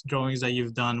those drawings that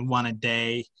you've done one a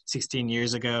day 16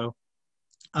 years ago.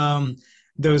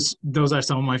 Those are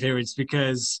some of my favorites,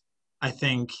 because I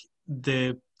think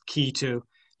the key to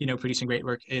producing great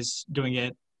work is doing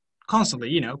it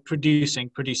constantly,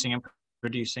 producing and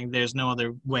producing. There's no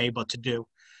other way but to do.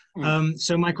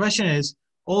 So my question is,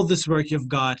 all this work you've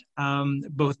got,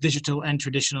 both digital and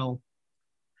traditional,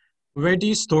 where do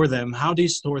you store them? How do you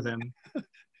store them?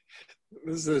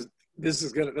 This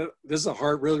is a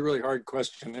hard, really, really hard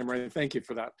question, Emery. Thank you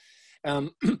for that.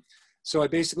 So I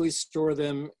basically store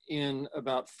them in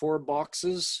about 4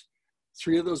 boxes.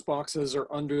 3 of those boxes are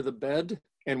under the bed,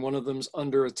 and 1 of them's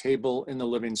under a table in the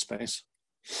living space.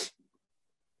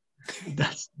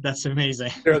 That's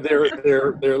amazing.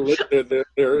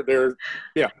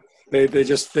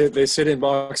 They sit in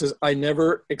boxes. I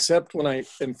never, except when I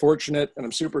am fortunate and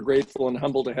I'm super grateful and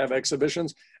humble to have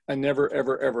exhibitions, I never,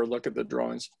 ever look at the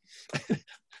drawings.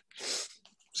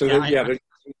 So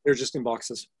they're just in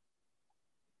boxes.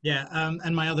 Yeah,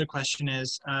 and my other question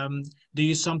is, do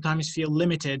you sometimes feel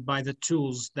limited by the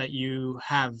tools that you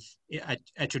have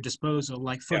at your disposal,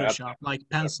 like Photoshop, like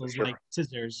pencils, like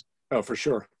scissors? Oh, for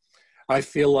sure. I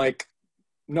feel like,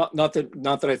 not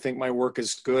that I think my work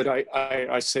is good.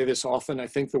 I say this often. I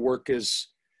think the work is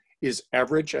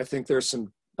average. I think there's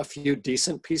a few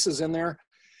decent pieces in there.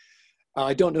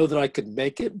 I don't know that I could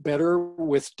make it better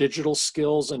with digital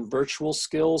skills and virtual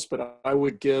skills, but I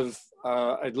would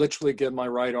I'd literally give my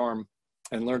right arm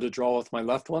and learn to draw with my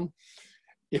left one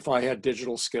if I had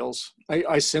digital skills.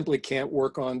 I simply can't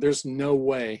work on, there's no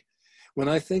way. When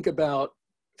I think about,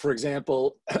 for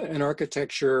example, an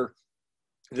architecture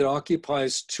that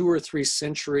occupies 2 or 3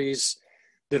 centuries,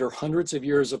 that are hundreds of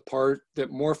years apart,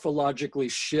 that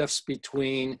morphologically shifts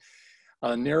between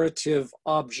a narrative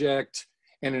object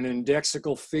and an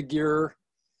indexical figure,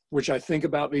 which I think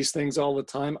about these things all the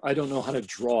time. I don't know how to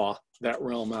draw that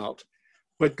realm out.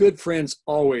 But good friends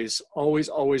always,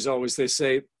 they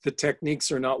say the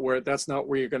techniques are that's not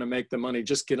where you're going to make the money.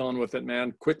 Just get on with it,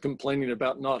 man. Quit complaining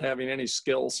about not having any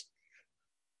skills.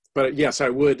 But yes, I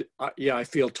would. I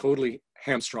feel totally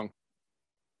hamstrung.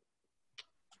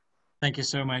 Thank you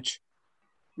so much.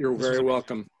 You're very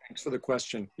welcome. Thanks for the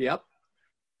question. Yep.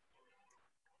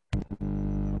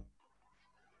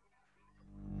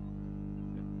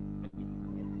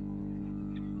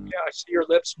 see your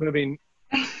lips moving,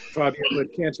 Fabio,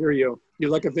 but can't hear you.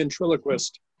 You're like a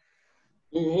ventriloquist.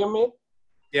 Do you hear me?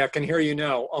 Yeah, I can hear you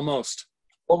now, almost.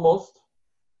 Almost.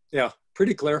 Yeah,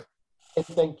 pretty clear.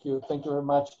 Thank you. Thank you very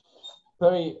much.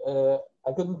 I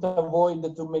couldn't avoid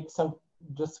to make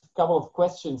just a couple of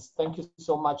questions. Thank you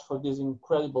so much for this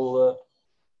incredible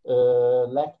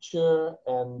lecture.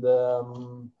 And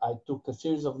I took a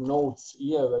series of notes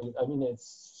here. I mean,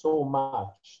 it's so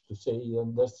much to say,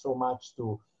 and there's so much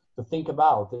to think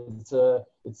about.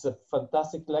 It's a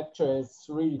fantastic lecture. It's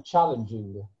really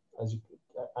challenging, as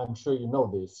I'm sure you know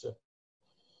this.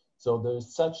 So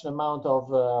there's such an amount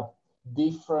of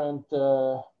different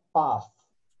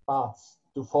paths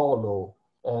to follow.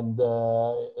 And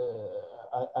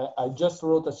I just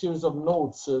wrote a series of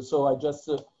notes. So I just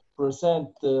present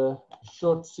a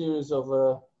short series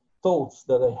of thoughts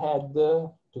that I had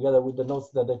together with the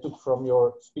notes that I took from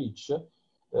your speech.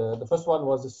 The first one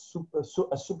was a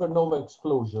supernova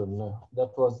explosion.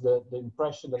 That was the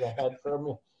impression that I had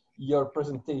from your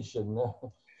presentation.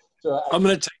 So I'm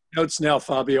going to take notes now,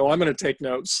 Fabio. I'm going to take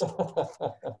notes.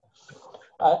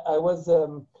 I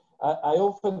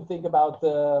often think about,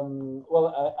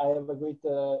 I have a great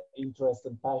interest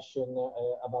and passion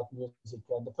about music.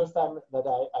 And the first time that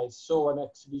I saw an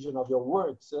exhibition of your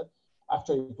works,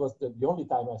 actually it was the only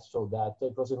time I saw that.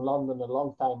 It was in London a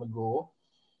long time ago.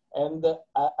 And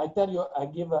I tell you, I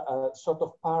give a sort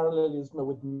of parallelism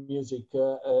with music.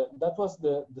 That was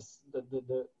the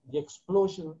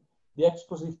explosion, the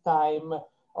explosive time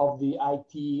of the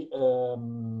IT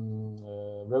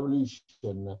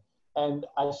revolution. And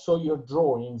I saw your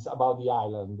drawings about the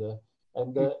island.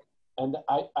 And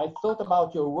I thought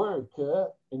about your work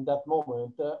in that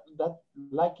moment, that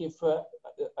like if, I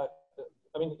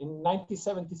mean, in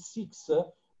 1976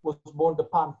 was born the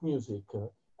punk music.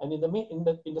 And in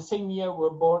the same year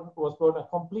was born a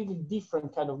completely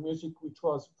different kind of music, which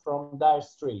was from Dire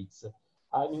Straits,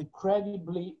 an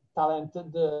incredibly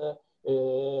talented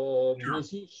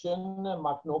musician,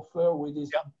 Mark Knopfler, with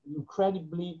his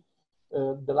incredibly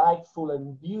delightful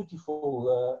and beautiful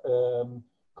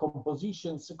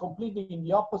compositions, completely in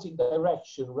the opposite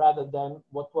direction rather than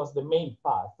what was the main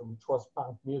path, which was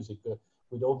punk music,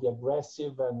 with all the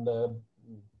aggressive and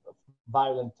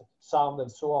violent sound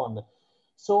and so on.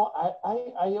 So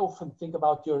I often think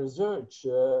about your research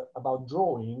about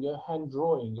drawing, hand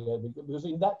drawing, because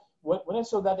in that, when I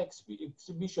saw that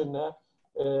exhibition,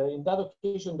 in that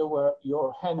occasion, there were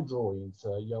your hand drawings,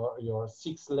 your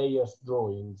 6 layers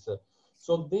drawings.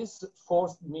 So this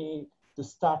forced me to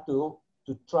start to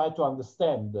try to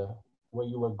understand where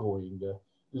you were going,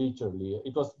 literally.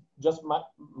 It was just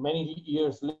many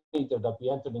years later that we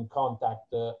entered in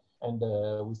contact and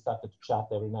we started to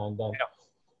chat every now and then. Yeah.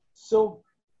 So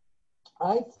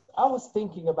I was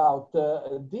thinking about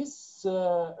this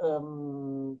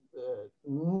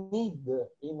need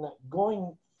in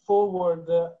going forward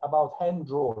about hand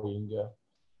drawing.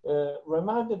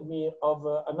 Reminded me of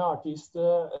an artist,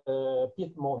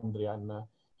 Piet Mondrian.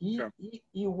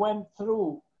 He went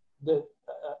through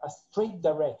a straight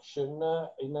direction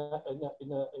in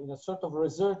a sort of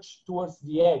research towards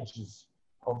the edges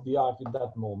of the art in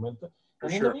that moment.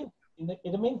 And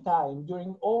in the meantime,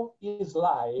 during all his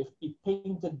life, he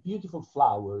painted beautiful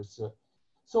flowers.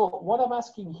 So what I'm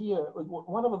asking here,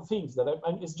 one of the things that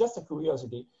it's just a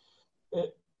curiosity,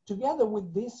 together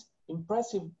with this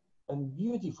impressive and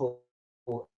beautiful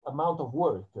amount of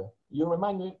work, you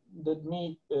reminded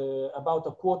me about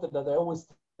a quote that I always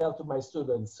tell to my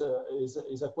students,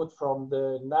 is a quote from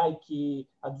the Nike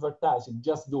advertising,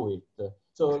 just do it.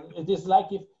 So it is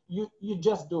like if you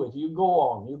just do it, you go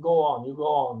on, you go on, you go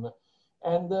on.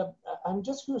 And I'm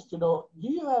just curious to know, do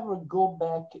you ever go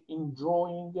back in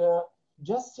drawing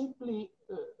just simply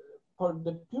for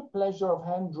the pure pleasure of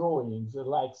hand drawings,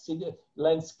 like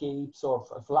landscapes or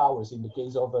flowers in the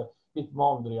case of Piet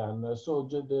Mondrian? So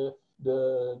the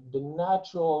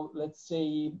natural, let's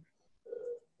say,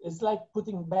 it's like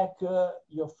putting back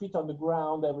your feet on the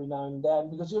ground every now and then,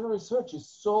 because your research is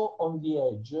so on the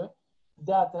edge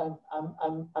that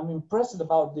I'm impressed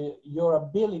about your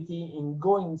ability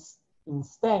in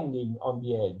standing on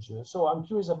the edge. So I'm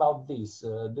curious about this.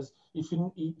 If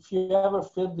you ever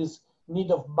feel this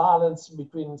need of balance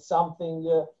between something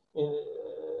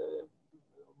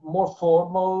more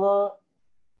formal,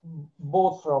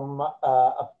 both from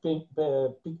a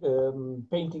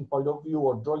painting point of view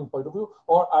or drawing point of view,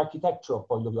 or architectural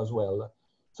point of view as well.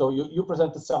 So you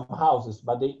presented some houses,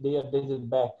 but they are dated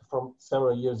back from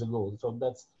several years ago. So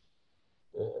that's,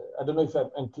 I don't know if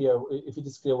I'm clear, if it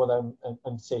is clear what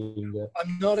I'm saying.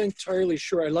 I'm not entirely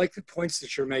sure. I like the points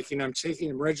that you're making. I'm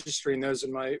registering those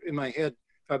in my head,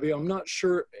 Fabio. I'm not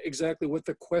sure exactly what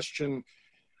the question,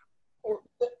 or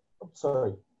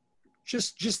sorry.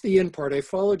 Just the end part. I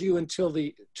followed you until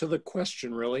to the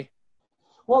question, really.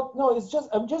 Well, no, it's just,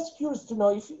 I'm just curious to know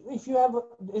if you have,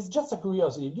 it's just a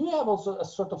curiosity. Do you have also a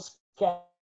sort of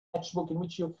sketchbook in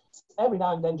which you every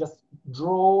now and then just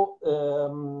draw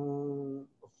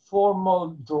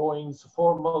formal drawings,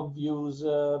 formal views,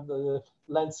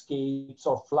 landscapes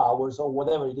or flowers or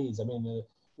whatever it is? I mean,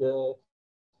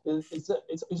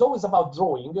 it's always about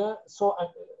drawing. So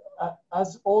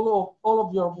as all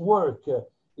of your work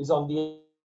is on the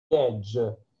edge,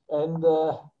 and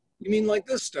you mean like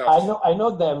this stuff? I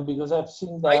know them because I've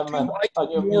seen them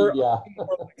on your media.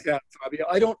 More like that, Fabio.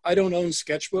 I don't own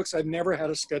sketchbooks. I've never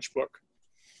had a sketchbook.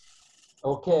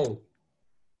 Okay.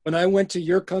 When I went to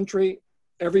your country,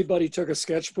 everybody took a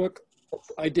sketchbook.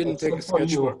 I didn't take a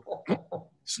sketchbook.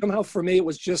 Somehow for me, it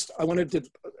was just, I wanted to,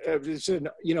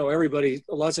 you know, everybody,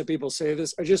 lots of people say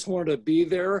this, I just wanted to be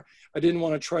there. I didn't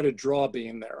want to try to draw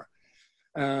being there.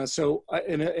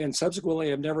 And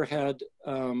subsequently, I've never had,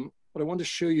 but I wanted to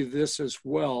show you this as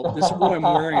well. This is what I'm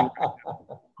wearing.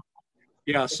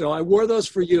 Yeah, so I wore those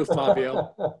for you,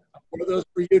 Fabio. I wore those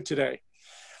for you today.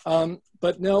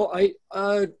 But no,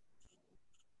 I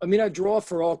mean, I draw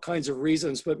for all kinds of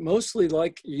reasons, but mostly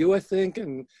like you, I think,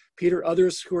 and Peter,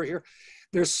 others who are here,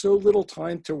 there's so little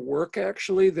time to work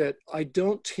actually that I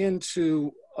don't tend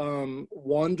to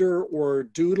wander or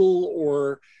doodle,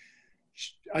 or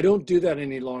I don't do that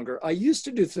any longer. I used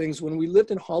to do things when we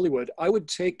lived in Hollywood. I would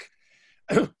take,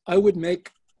 I would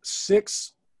make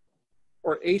 600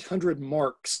 or 800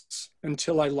 marks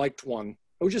until I liked one.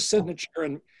 I would just sit in a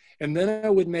chair and then I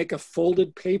would make a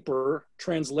folded paper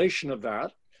translation of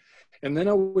that. And then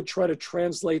I would try to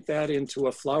translate that into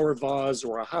a flower vase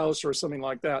or a house or something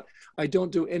like that. I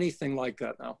don't do anything like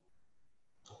that now.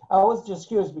 I was just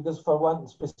curious because for one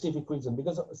specific reason,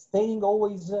 because staying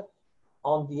always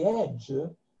on the edge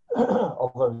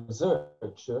of a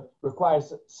research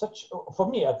requires such, for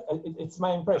me, it's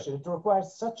my impression, it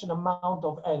requires such an amount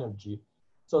of energy.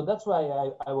 So that's why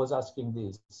I was asking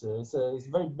this. It's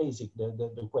very basic,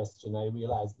 the question. I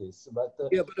realize this, but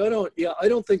yeah, but I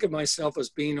don't think of myself as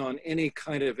being on any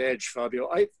kind of edge, Fabio.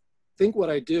 I think what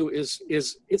I do is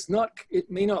it's not.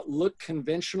 It may not look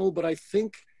conventional, but I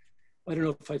don't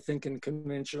know if I think in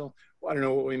conventional. I don't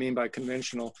know what we mean by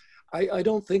conventional. I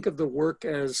don't think of the work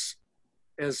as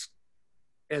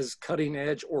cutting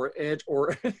edge or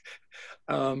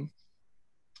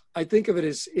I think of it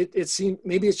as it seems,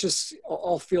 maybe it's just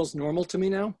all feels normal to me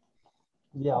now.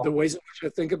 Yeah. The ways in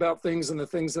which I think about things and the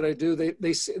things that I do,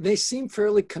 they seem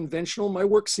fairly conventional. My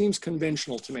work seems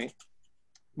conventional to me.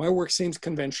 My work seems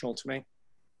conventional to me.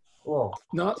 Whoa.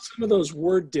 Not some of those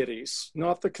word ditties,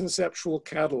 not the conceptual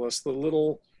catalyst, the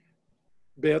little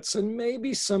bits, and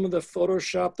maybe some of the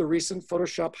recent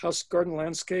Photoshop house garden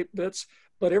landscape bits,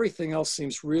 but everything else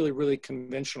seems really, really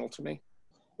conventional to me.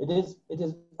 It is,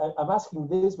 I'm asking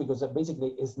this because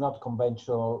basically it's not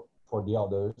conventional for the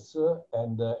others.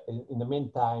 And in the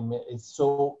meantime, it's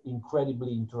so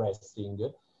incredibly interesting.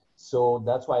 So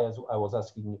that's why I was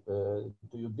asking to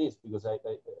you this, because I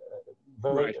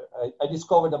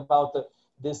discovered about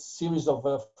this series of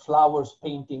flowers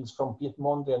paintings from Piet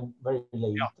Mondrian very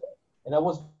late. Yeah. And I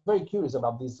was very curious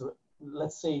about this.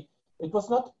 Let's say, it was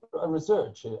not a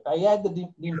research. I had the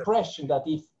impression that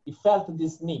he felt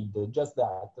this need, just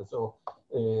that. So,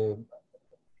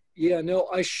 yeah, no,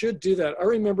 I should do that. I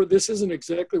remember, this isn't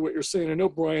exactly what you're saying. I know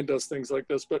Brian does things like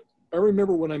this, but I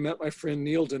remember when I met my friend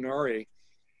Neil Denari,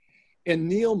 and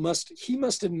Neil must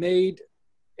have made,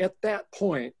 at that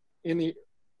point in the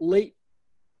late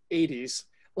 80s,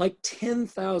 like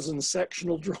 10,000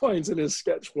 sectional drawings in his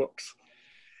sketchbooks.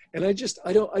 And I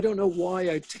don't know why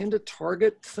I tend to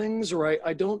target things, or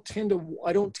I don't tend,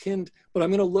 but I'm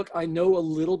going to look, I know a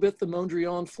little bit the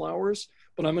Mondrian flowers,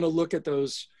 but I'm going to look at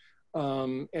those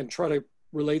and try to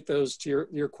relate those to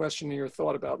your question and your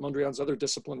thought about Mondrian's other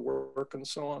disciplined work and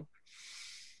so on.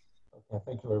 Okay,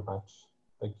 thank you very much.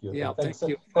 Thank you. Yeah, thanks, thank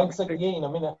you. Thanks again.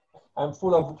 I mean, I'm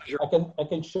full of, I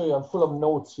can show you, I'm full of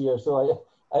notes here, so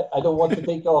I don't want to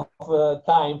take off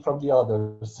time from the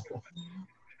others.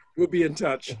 We'll be in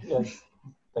touch. Yes,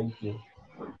 thank you.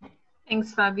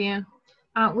 Thanks, Fabio.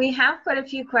 We have quite a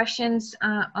few questions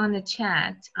on the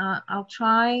chat. I'll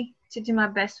try to do my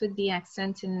best with the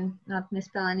accent and not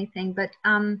misspell anything. But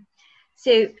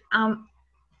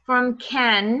from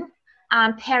Ken,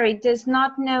 Perry, does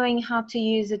not knowing how to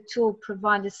use a tool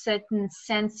provide a certain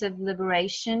sense of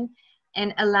liberation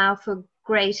and allow for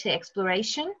greater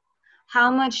exploration?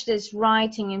 How much does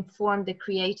writing inform the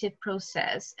creative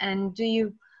process? And do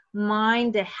you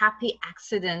mind a happy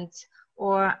accident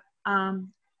or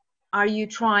are you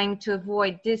trying to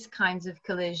avoid these kinds of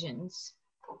collisions?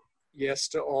 Yes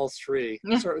to all three.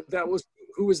 Sorry, that was,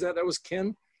 who was that? That was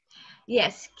Ken?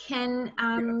 Yes, Ken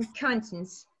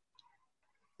Cohen's.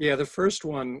 Yeah, the first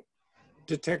one,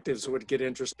 detectives would get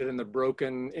interested in the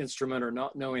broken instrument or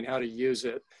not knowing how to use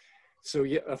it. So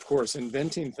yeah, of course,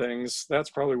 inventing things,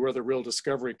 that's probably where the real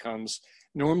discovery comes.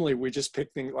 Normally we just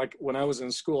pick things, like when I was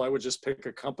in school, I would just pick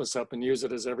a compass up and use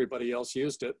it as everybody else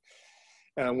used it.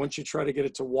 Once you try to get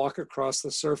it to walk across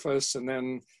the surface and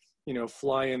then, you know,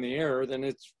 fly in the air, then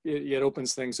it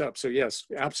opens things up. So yes,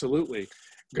 absolutely.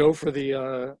 Go for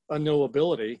the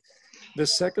unknowability. The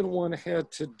second one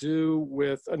had to do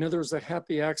with, I know there was a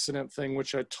happy accident thing,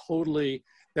 which I totally,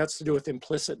 that's to do with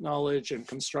implicit knowledge and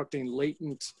constructing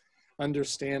latent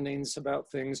understandings about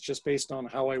things just based on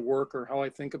how I work or how I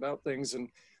think about things. And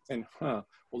well,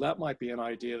 that might be an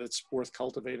idea that's worth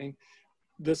cultivating.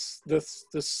 The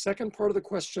second part of the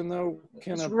question, though,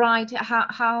 right.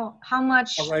 How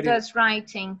much does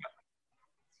writing?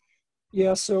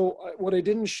 Yeah. So what I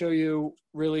didn't show you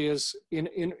really is in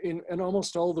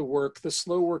almost all the work, the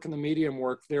slow work and the medium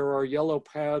work, there are yellow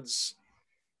pads.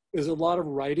 There's a lot of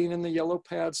writing in the yellow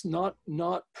pads, not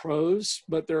prose,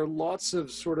 but there are lots of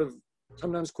sort of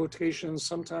sometimes quotations,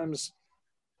 sometimes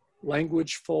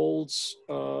language folds,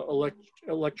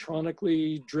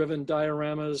 electronically driven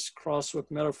dioramas crossed with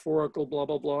metaphorical blah,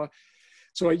 blah, blah.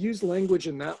 So I use language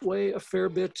in that way a fair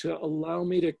bit to allow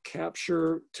me to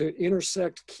capture, to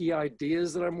intersect key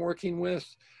ideas that I'm working with.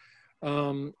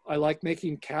 I like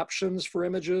making captions for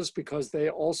images because they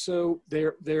also,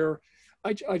 the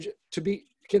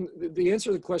answer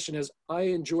to the question is, I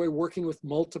enjoy working with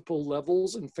multiple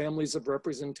levels and families of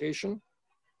representation.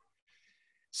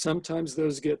 Sometimes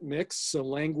those get mixed, so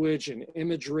language and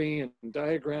imagery and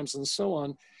diagrams and so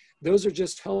on, those are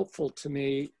just helpful to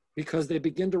me because they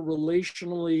begin to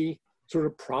relationally sort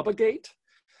of propagate.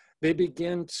 They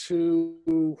begin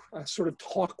to sort of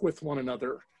talk with one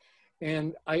another.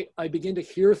 And I begin to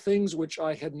hear things which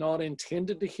I had not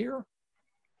intended to hear,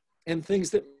 and things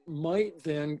that might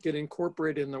then get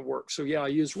incorporated in the work. So yeah, I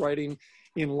use writing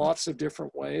in lots of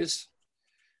different ways,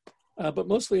 but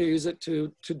mostly I use it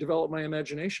to develop my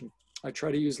imagination. I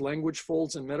try to use language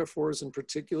folds and metaphors in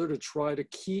particular to try to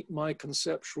keep my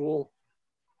conceptual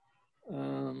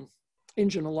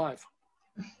engine alive.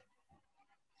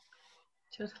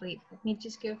 Totally. Let me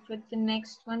just go for the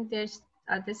next one. There's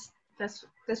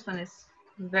this one is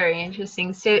very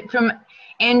interesting. So from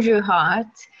Andrew Hart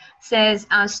says,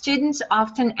 students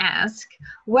often ask,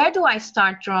 where do I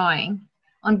start drawing?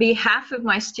 On behalf of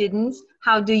my students,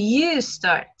 how do you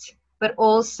start? But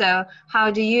also,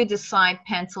 how do you decide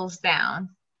pencils down?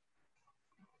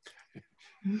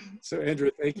 So Andrew,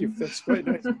 thank you. That's quite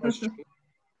a nice question.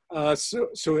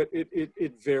 So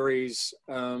it varies.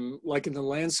 Like in the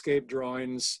landscape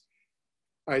drawings,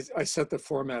 I set the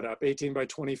format up, 18 by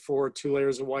 24, 2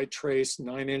 layers of white trace,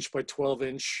 9" by 12".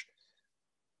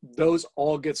 Those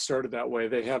all get started that way.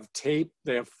 They have tape,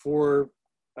 they have 4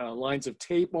 lines of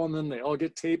tape on them. They all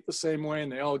get taped the same way,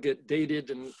 and they all get dated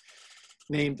and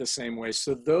named the same way.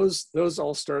 So those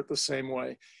all start the same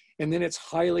way. And then it's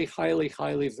highly, highly,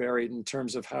 highly varied in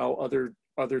terms of how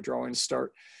other drawings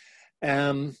start.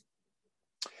 I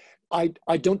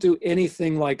don't do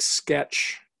anything like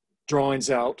sketch drawings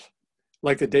out,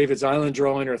 like the David's Island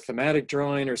drawing or thematic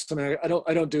drawing or something. I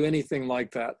don't do anything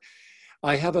like that.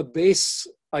 I have a base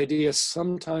idea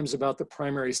sometimes about the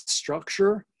primary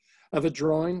structure of a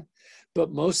drawing,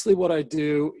 but mostly what I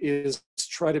do is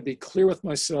try to be clear with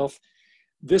myself.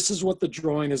 This is what the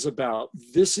drawing is about.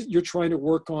 You're trying to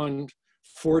work on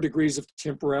 4 degrees of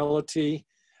temporality,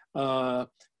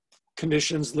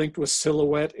 conditions linked with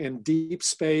silhouette and deep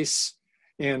space,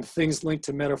 and things linked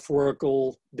to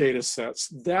metaphorical data sets.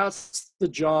 That's the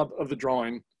job of the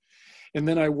drawing. And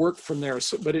then I work from there.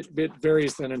 So, but it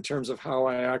varies then in terms of how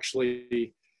I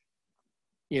actually,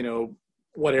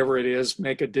 whatever it is,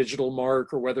 make a digital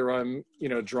mark, or whether I'm,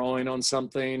 drawing on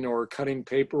something or cutting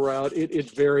paper out.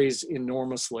 It varies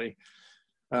enormously.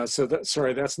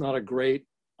 Sorry, that's not a great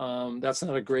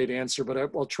answer, but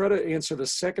I'll try to answer the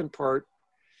second part.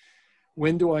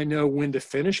 When do I know when to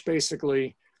finish,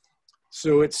 basically?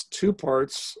 So it's 2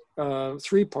 parts,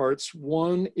 3 parts.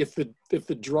 One, if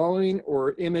the drawing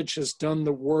or image has done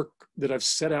the work that I've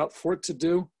set out for it to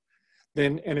do,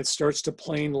 and it starts to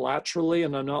plane laterally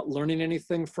and I'm not learning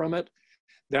anything from it,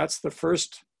 that's the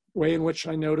first way in which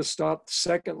I know to stop.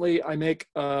 Secondly, I make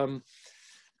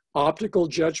optical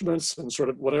judgments and sort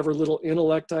of whatever little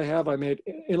intellect I have, I made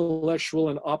intellectual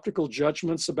and optical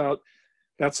judgments about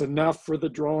that's enough for the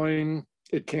drawing.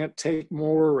 It can't take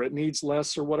more, or it needs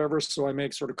less, or whatever. So I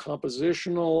make sort of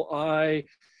compositional eye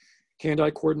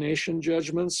hand-eye coordination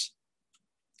judgments.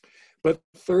 But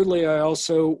thirdly, I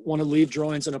also want to leave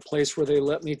drawings in a place where they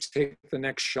let me take the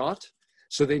next shot.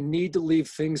 So they need to leave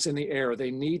things in the air.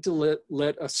 They need to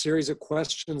let a series of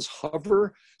questions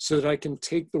hover so that I can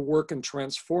take the work and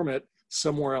transform it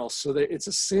somewhere else. So that it's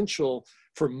essential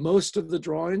for most of the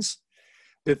drawings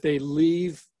that they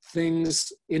leave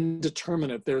things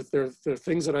indeterminate. They're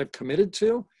things that I've committed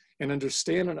to and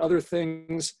understand, and other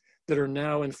things that are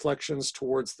now inflections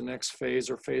towards the next phase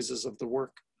or phases of the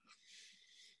work.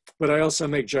 But I also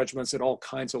make judgments at all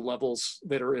kinds of levels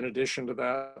that are in addition to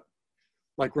that,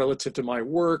 like relative to my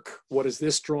work. What does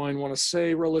this drawing want to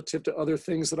say relative to other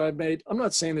things that I've made? I'm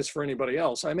not saying this for anybody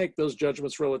else. I make those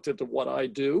judgments relative to what I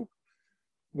do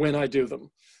when I do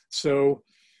them. So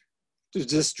does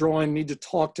this drawing need to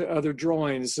talk to other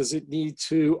drawings? Does it need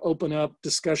to open up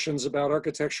discussions about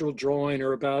architectural drawing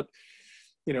or about,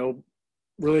 you know,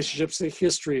 relationships to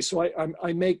history? So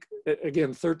I make,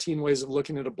 again, 13 ways of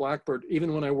looking at a blackbird.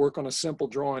 Even when I work on a simple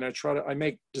drawing, I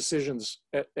make decisions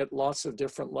at lots of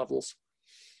different levels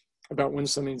about when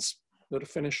something's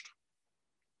finished.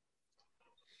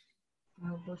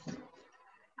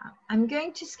 I'm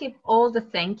going to skip all the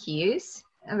thank yous.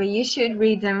 I mean, you should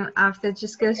read them after.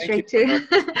 Just go straight to.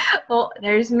 Well,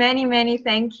 there's many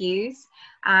thank yous.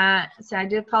 So I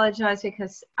do apologize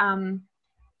because no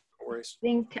worries. I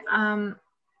think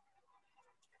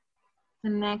the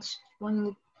next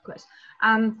one was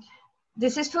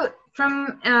this is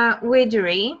from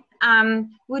Widdery.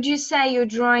 Would you say your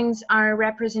drawings are a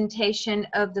representation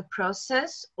of the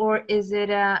process, or is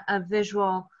it a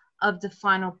visual of the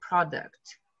final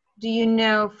product? Do you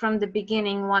know from the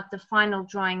beginning what the final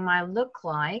drawing might look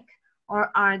like,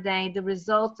 or are they the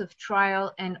result of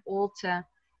trial and alter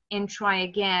and try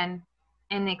again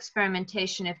and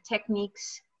experimentation of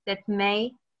techniques that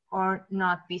may or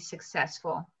not be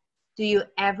successful? Do you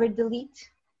ever delete?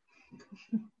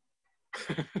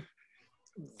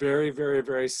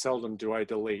 Very seldom do I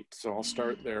delete. So I'll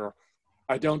start there.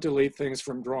 I don't delete things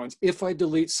from drawings. If I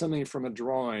delete something from a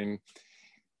drawing,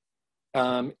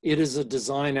 it is a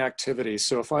design activity.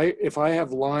 So if I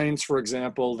have lines, for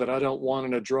example, that I don't want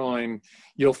in a drawing,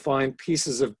 you'll find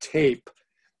pieces of tape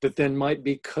that then might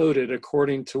be coded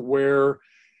according to where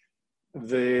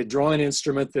the drawing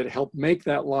instrument that helped make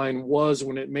that line was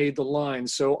when it made the line.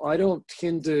 So I don't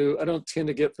tend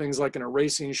to get things like an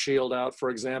erasing shield out, for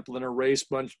example, and erase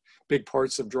big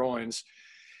parts of drawings,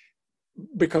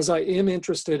 because I am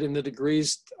interested in the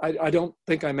degrees. I don't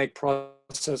think I make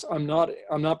process. I'm not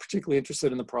particularly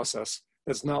interested in the process.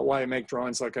 That's not why I make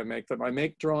drawings like I make them. I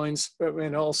make drawings,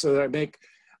 and also I think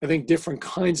different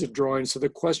kinds of drawings. So the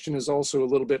question is also a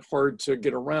little bit hard to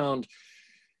get around.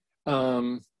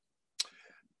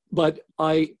 But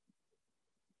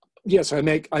yes, I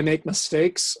make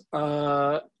mistakes.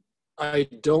 I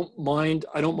don't mind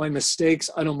mistakes.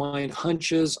 I don't mind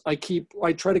hunches. I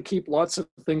try to keep lots of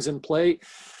things in play.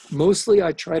 Mostly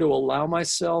I try to allow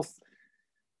myself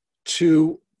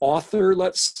to author,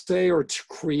 let's say, or to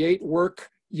create work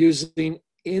using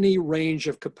any range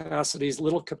of capacities,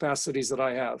 little capacities that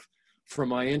I have, from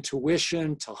my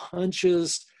intuition to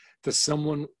hunches,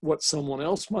 to what someone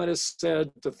else might have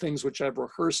said, to things which I've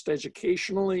rehearsed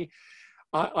educationally.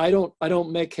 I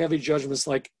don't make heavy judgments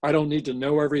like I don't need to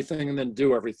know everything and then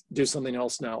do something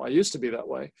else now. I used to be that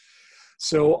way.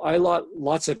 So I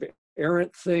lots of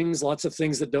errant things, lots of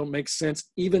things that don't make sense,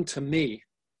 even to me,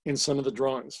 in some of the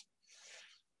drawings.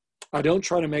 I don't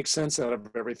try to make sense out of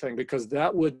everything, because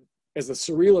that would, as the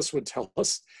surrealists would tell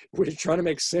us, when you're trying to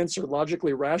make sense or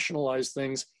logically rationalize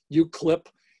things, you clip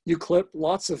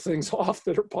lots of things off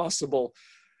that are possible.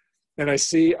 And I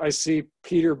see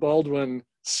Peter Baldwin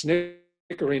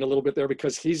snickering a little bit there,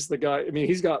 because he's the guy. I mean,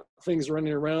 he's got things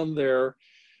running around there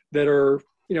that are,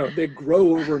 they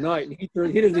grow overnight, and he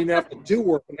doesn't even have to do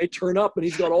work, and they turn up, and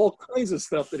he's got all kinds of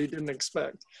stuff that he didn't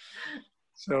expect.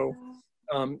 So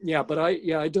yeah, but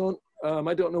I don't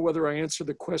know whether I answered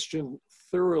the question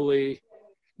thoroughly.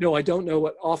 No, I don't know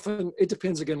what. Often it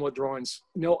depends again what drawings.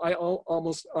 No, I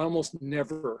almost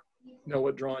never know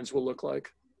what drawings will look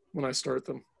like when I start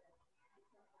them,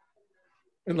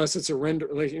 unless it's a render.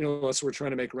 Unless we're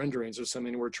trying to make renderings or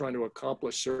something, we're trying to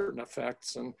accomplish certain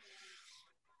effects and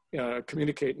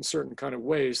communicate in certain kind of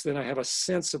ways. Then I have a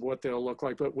sense of what they'll look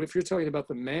like. But if you're talking about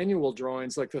the manual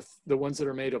drawings, like the ones that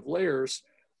are made of layers,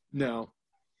 no,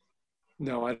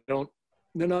 I don't.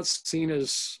 They're not seen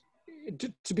as.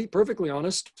 To be perfectly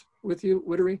honest with you,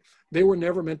 Widdery, they were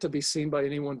never meant to be seen by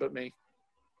anyone but me,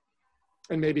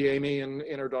 and maybe Amy and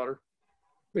her daughter.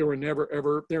 They were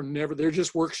they're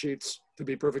just worksheets, to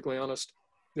be perfectly honest.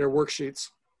 They're worksheets.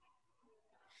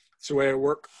 It's the way I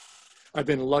work. I've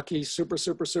been lucky, super,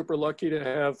 super, super lucky to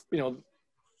have, you know,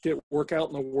 get work out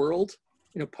in the world,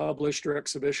 you know, published or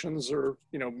exhibitions or,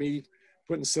 you know, me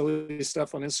putting silly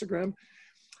stuff on Instagram.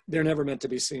 They're never meant to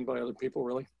be seen by other people,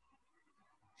 really.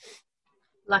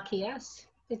 Lucky us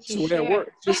that It's you the way share.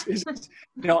 it works.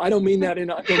 You know, I don't mean that in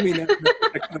like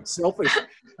I'm selfish.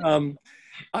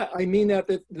 I mean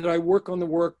that I work on the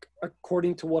work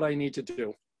according to what I need to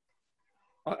do.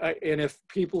 And if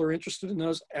people are interested in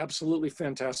those, absolutely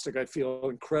fantastic. I feel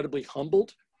incredibly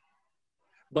humbled,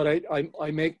 but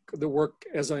I make the work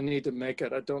as I need to make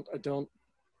it. I'm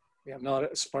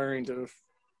not aspiring to.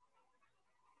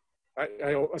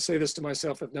 I say this to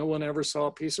myself: if no one ever saw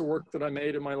a piece of work that I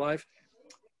made in my life,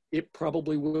 it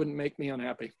probably wouldn't make me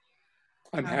unhappy.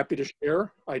 I'm happy to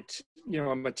share. You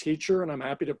know, I'm a teacher and I'm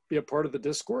happy to be a part of the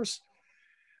discourse.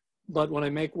 But when I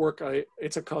make work,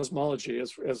 it's a cosmology,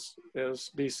 as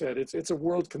B said. It's a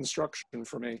world construction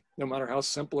for me, no matter how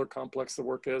simple or complex the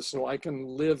work is. So I can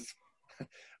live,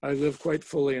 I live quite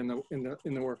fully in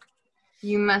the work.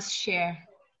 You must share.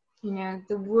 You know,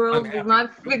 the world will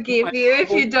not forgive you if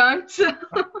you don't.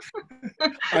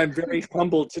 I'm very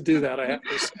humbled to do that, I have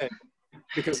to say,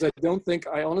 because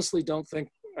I honestly don't think,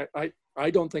 I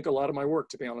don't think a lot of my work,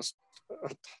 to be honest.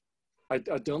 I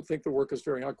don't think the work is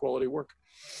very high quality work.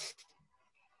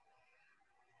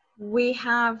 We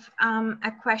have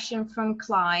a question from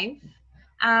Clive.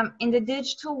 In the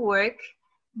digital work,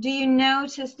 do you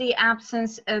notice the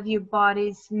absence of your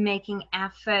bodies making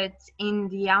efforts in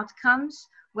the outcomes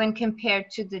when compared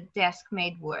to the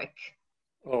desk-made work?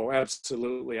 Oh,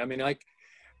 absolutely. I mean,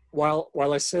 while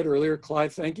I said earlier,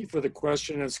 Clive, thank you for the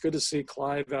question. It's good to see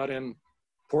Clive out in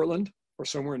Portland or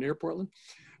somewhere near Portland.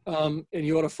 And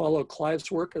you ought to follow Clive's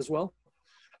work as well.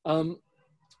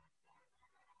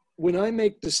 When I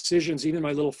make decisions, even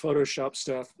my little Photoshop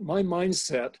stuff, my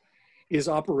mindset is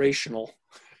operational.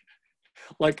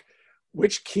 Like,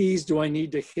 which keys do I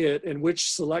need to hit and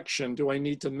which selection do I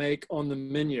need to make on the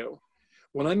menu?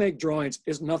 When I make drawings,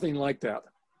 it's nothing like that.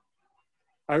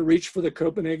 I reach for the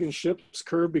Copenhagen ship's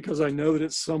curve because I know that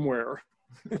it's somewhere.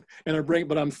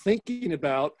 But I'm thinking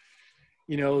about,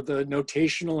 you know, the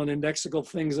notational and indexical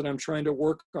things that I'm trying to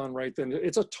work on right then.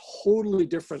 It's a totally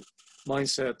different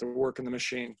mindset to work in the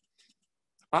machine.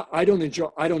 I don't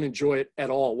enjoy it at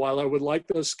all. While I would like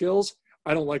those skills,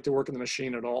 I don't like to work in the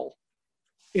machine at all.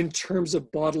 In terms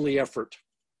of bodily effort,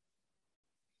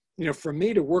 you know, for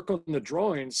me to work on the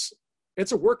drawings,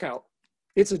 it's a workout.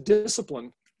 It's a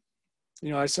discipline.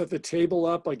 You know, I set the table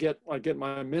up. I get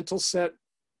my mental set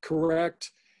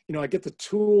correct. You know, I get the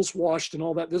tools washed and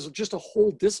all that. There's just a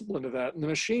whole discipline to that. In the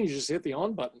machine, you just hit the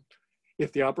on button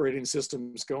if the operating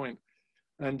system's going.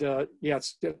 And yeah,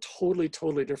 it's totally,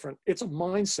 totally different. It's a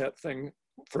mindset thing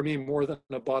for me more than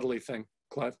a bodily thing,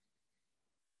 Clive.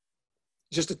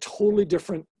 Just a totally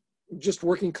different, just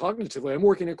working cognitively. I'm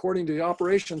working according to the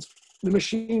operations. The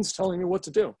machine's telling me what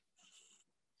to do.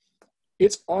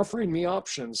 It's offering me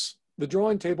options. The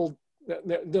drawing table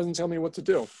that doesn't tell me what to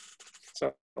do.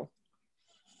 So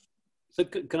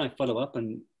can I follow up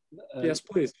and yes,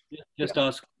 please. Just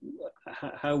ask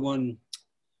how one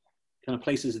kind of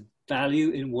places value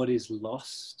in what is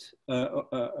lost,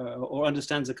 or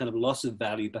understands a kind of loss of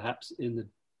value, perhaps in the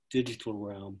digital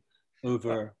realm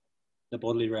over the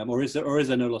bodily realm, or is there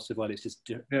no loss of value? It's just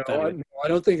no, I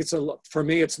don't think it's for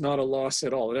me. It's not a loss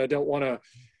at all, and I don't want to.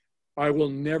 I will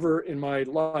never in my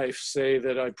life say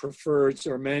that I prefer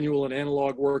or manual and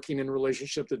analog working in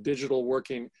relationship to digital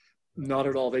working. Not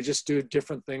at all. They just do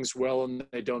different things well and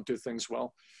they don't do things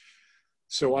well.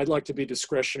 So I'd like to be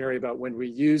discretionary about when we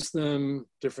use them,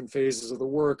 different phases of the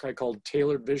work. I call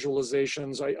tailored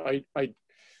visualizations.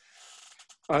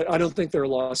 I don't think there are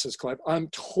losses, Clive. I'm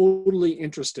totally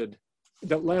interested.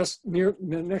 That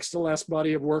next to the last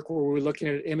body of work where we're looking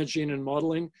at imaging and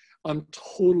modeling, I'm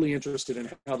totally interested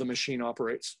in how the machine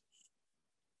operates.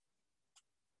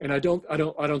 And I don't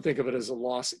think of it as a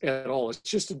loss at all. It's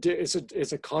just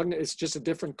it's just a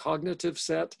different cognitive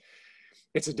set.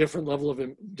 It's a different level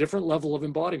of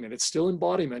embodiment. It's still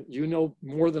embodiment. You know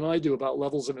more than I do about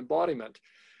levels of embodiment.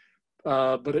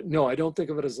 But no, I don't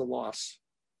think of it as a loss.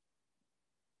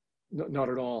 No, not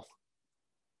at all.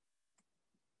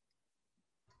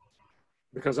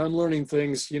 Because I'm learning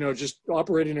things, you know, just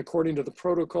operating according to the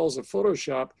protocols of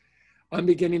Photoshop, I'm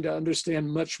beginning to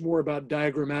understand much more about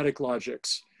diagrammatic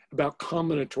logics, about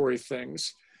combinatory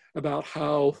things, about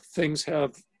how things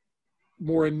have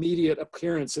more immediate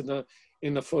appearance in the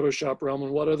Photoshop realm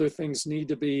and what other things need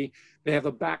to be. They have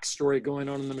a backstory going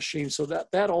on in the machine. So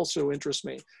that also interests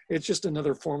me. It's just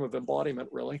another form of embodiment,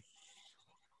 really.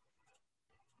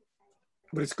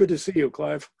 But it's good to see you,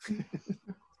 Clive.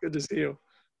 Good to see you.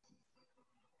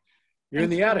 You're in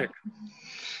the attic.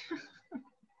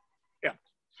 Yeah.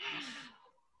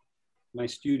 My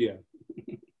studio.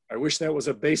 I wish that was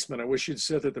a basement. I wish you'd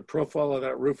said that the profile of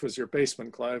that roof was your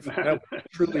basement, Clive. That was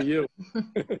truly you.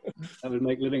 That would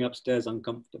make living upstairs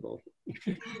uncomfortable.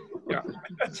 Yeah,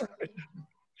 that's right.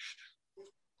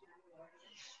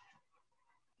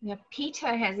 Yeah,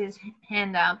 Peter has his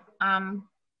hand up.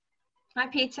 Hi,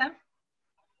 Peter.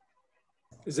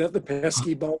 Is that the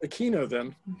pesky baldacchino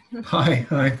then? Hi.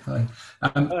 Hi,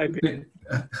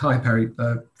 Hi, Perry.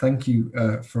 Thank you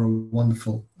for a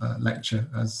wonderful lecture,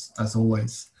 as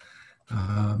always.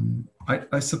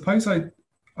 I suppose I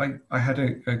had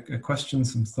a question,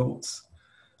 some thoughts.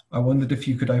 I wondered if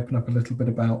you could open up a little bit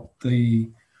about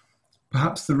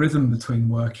perhaps the rhythm between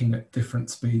working at different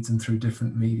speeds and through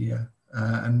different media,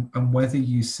 and whether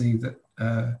you see that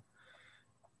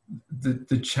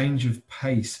the change of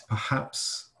pace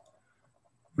perhaps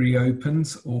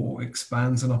reopens or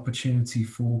expands an opportunity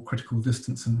for critical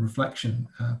distance and reflection,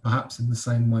 perhaps in the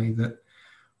same way that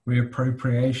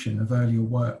reappropriation of earlier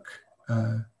work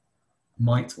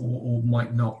might or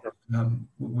might not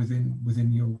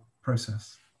within your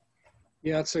process.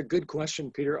 Yeah, it's a good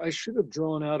question, Peter. I should have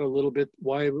drawn out a little bit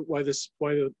why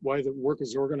the work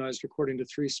is organized according to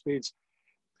 3 speeds.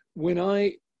 When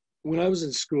I was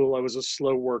in school, I was a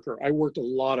slow worker. I worked a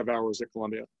lot of hours at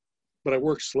Columbia, but I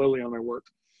worked slowly on my work.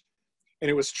 And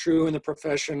it was true in the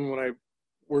profession when I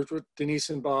worked with Denise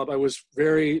and Bob. I was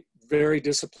very, very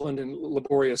disciplined and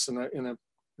laborious in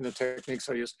the techniques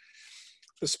I used,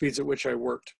 the speeds at which I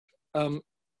worked.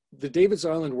 The David's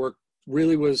Island work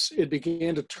really it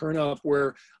began to turn up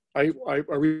where I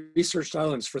researched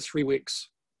islands for 3 weeks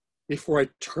before I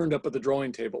turned up at the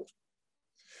drawing table.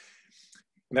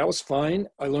 And that was fine.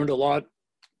 I learned a lot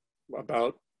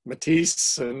about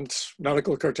Matisse and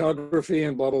nautical cartography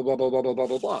and blah, blah, blah, blah, blah, blah, blah,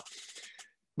 blah, blah.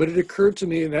 But it occurred to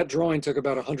me that drawing took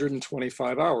about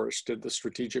 125 hours, did the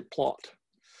strategic plot,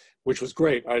 which was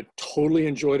great. I totally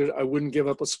enjoyed it. I wouldn't give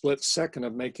up a split second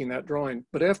of making that drawing.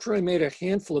 But after I made a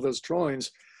handful of those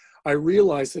drawings, I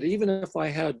realized that even if I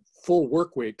had full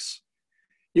work weeks,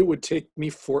 it would take me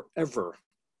forever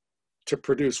to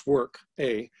produce work,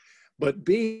 A, but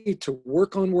B, to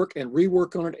work on work and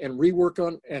rework on it and rework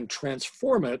on it and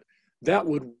transform it, that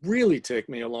would really take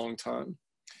me a long time.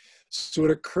 So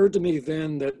it occurred to me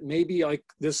then that maybe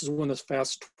this is when this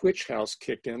fast twitch house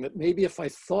kicked in, that maybe if I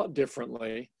thought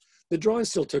differently, the drawing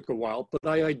still took a while, but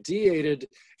I ideated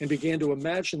and began to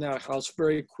imagine that house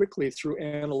very quickly through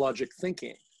analogic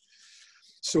thinking.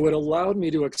 So it allowed me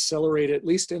to accelerate, at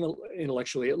least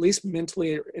intellectually, at least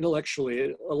mentally, intellectually.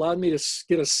 It allowed me to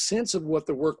get a sense of what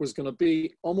the work was going to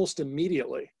be almost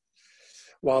immediately,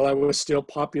 while I was still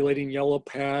populating yellow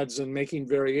pads and making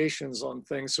variations on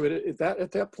things. So at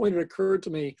that point, it occurred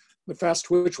to me, the fast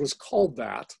twitch was called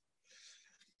that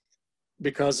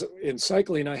because in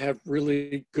cycling, I have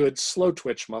really good slow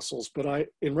twitch muscles, but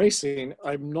in racing,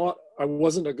 I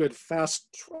wasn't a good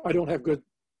I don't have good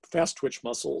fast twitch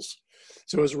muscles.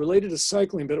 So it was related to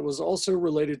cycling, but it was also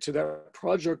related to that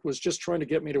project was just trying to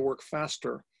get me to work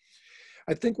faster.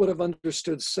 I think what I've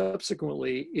understood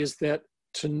subsequently is that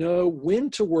to know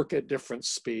when to work at different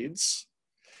speeds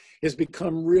has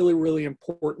become really, really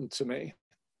important to me.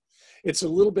 It's a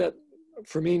little bit,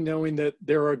 for me, knowing that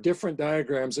there are different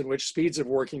diagrams in which speeds of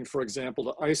working, for example,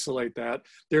 to isolate that,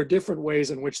 there are different ways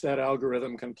in which that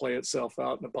algorithm can play itself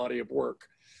out in a body of work.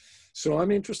 So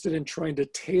I'm interested in trying to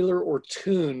tailor or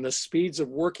tune the speeds of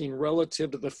working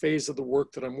relative to the phase of the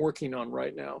work that I'm working on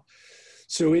right now.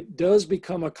 So it does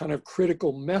become a kind of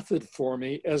critical method for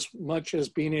me as much as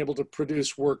being able to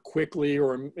produce work quickly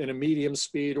or in a medium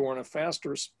speed or in a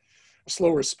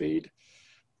slower speed.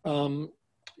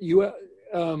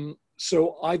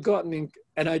 So I've gotten in,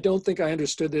 and I don't think I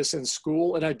understood this in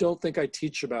school, and I don't think I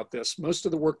teach about this. Most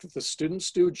of the work that the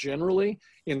students do generally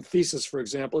in thesis, for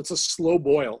example, it's a slow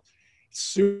boil.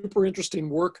 Super interesting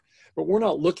work, but we're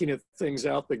not looking at things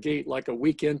out the gate like a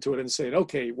week into it and saying,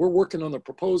 okay, we're working on the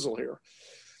proposal here.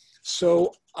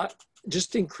 So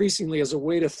just increasingly as a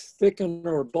way to thicken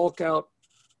or bulk out,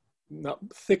 not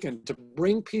thicken, to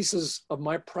bring pieces of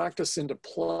my practice into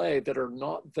play that are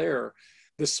not there,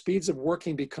 the speeds of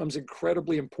working becomes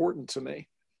incredibly important to me.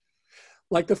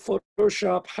 Like the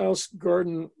Photoshop house,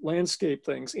 garden, landscape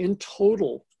things, in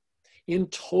total,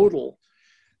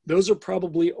 those are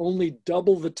probably only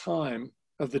double the time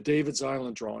of the David's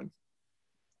Island drawing.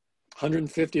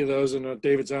 150 of those in a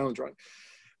David's Island drawing.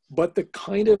 But the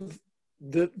kind of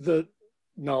the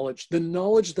knowledge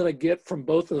that I get from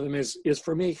both of them is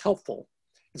for me helpful.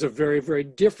 It's a very, very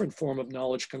different form of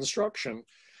knowledge construction.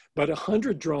 But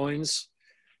 100 drawings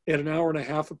at an hour and a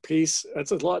half a piece,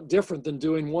 that's a lot different than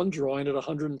doing one drawing at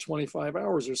 125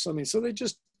 hours or something. So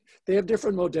they have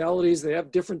different modalities, they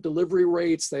have different delivery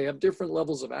rates, they have different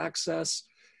levels of access.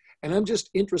 And I'm just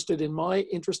interested in my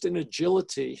interest in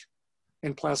agility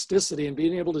and plasticity and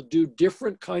being able to do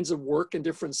different kinds of work in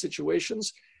different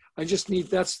situations. I just need,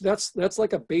 that's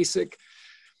like a basic,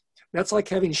 that's like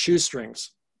having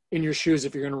shoestrings in your shoes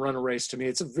if you're going to run a race. To me,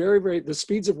 it's a the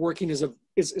speeds of working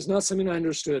is not something I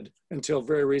understood until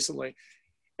very recently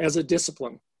as a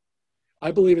discipline.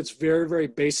 I believe it's very, very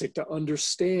basic to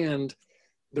understand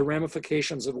the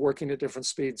ramifications of working at different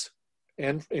speeds.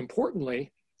 And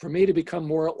importantly, for me to become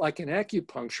more like an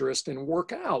acupuncturist and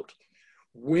work out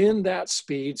when that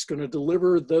speed's going to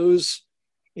deliver those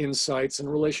insights in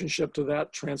relationship to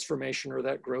that transformation or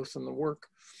that growth in the work.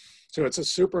 So it's a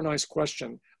super nice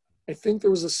question. I think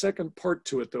there was a second part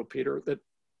to it though, Peter, that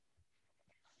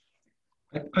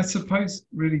I suppose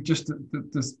really just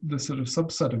the sort of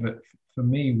subset of it for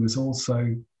me was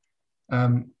also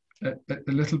a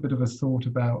little bit of a thought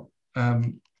about,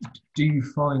 do you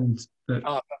find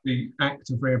that the act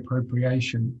of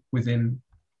reappropriation within,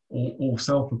 or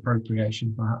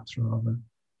self-appropriation perhaps rather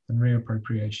than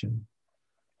reappropriation?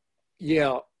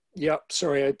 Yeah,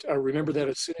 sorry, I remember that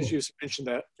as soon as you mentioned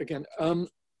that again.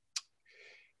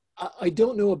 I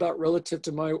don't know about relative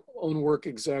to my own work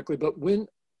exactly, but when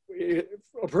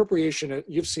appropriation,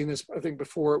 you've seen this, I think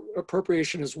before,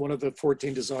 appropriation is one of the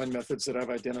 14 design methods that I've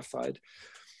identified.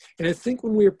 And I think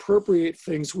when we appropriate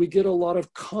things, we get a lot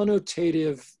of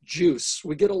connotative juice.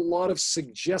 We get a lot of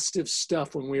suggestive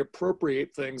stuff when we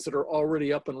appropriate things that are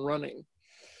already up and running.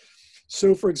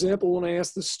 So for example, when I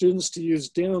ask the students to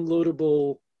use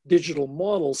downloadable digital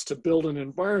models to build an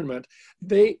environment,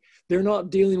 they're not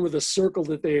dealing with a circle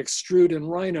that they extrude in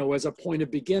Rhino as a point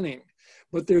of beginning,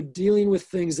 but they're dealing with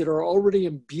things that are already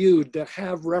imbued that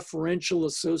have referential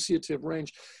associative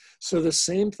range. So the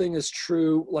same thing is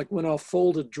true, like when I'll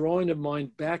fold a drawing of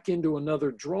mine back into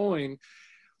another drawing,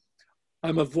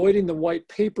 I'm avoiding the white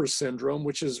paper syndrome,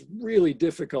 which is really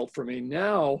difficult for me.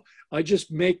 Now, I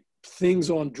just make things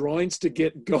on drawings to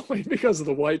get going because of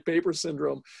the white paper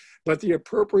syndrome. But the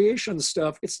appropriation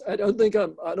stuff, I don't think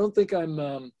I'm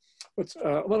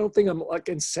like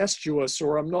incestuous,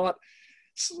 or I'm not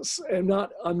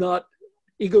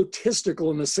egotistical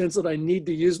in the sense that I need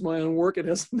to use my own work. It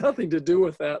has nothing to do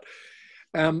with that.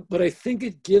 But I think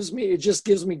it just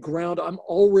gives me ground. I'm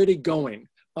already going,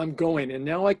 and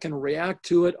now I can react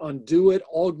to it, undo it,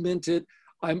 augment it.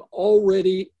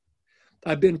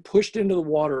 I've been pushed into the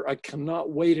water. I cannot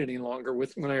wait any longer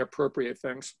when I appropriate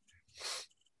things.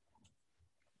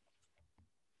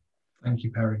 Thank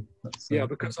you, Perry. Yeah,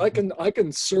 because I can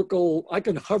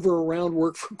hover around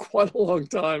work for quite a long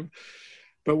time.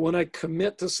 But when I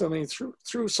commit to something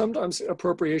through sometimes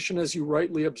appropriation, as you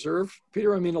rightly observe,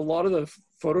 Peter, I mean, a lot of the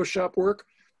Photoshop work,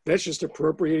 that's just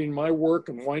appropriating my work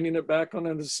and winding it back on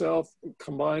itself,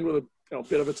 combined with a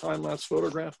bit of a time-lapse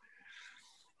photograph.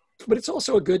 But it's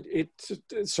also to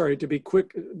be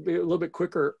a little bit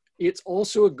quicker, it's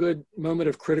also a good moment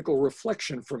of critical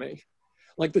reflection for me.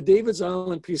 Like the David's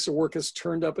Island piece of work has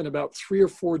turned up in about 3 or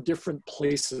 4 different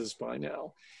places by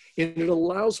now. And it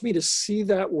allows me to see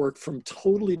that work from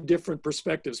totally different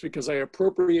perspectives because I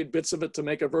appropriate bits of it to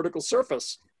make a vertical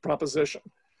surface proposition.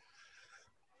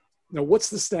 Now, what's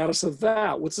the status of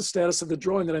that? What's the status of the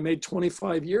drawing that I made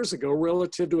 25 years ago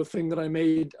relative to a thing that I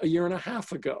made a year and a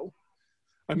half ago?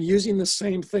 I'm using the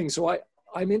same thing. So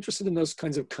I'm interested in those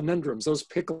kinds of conundrums, those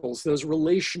pickles, those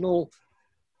relational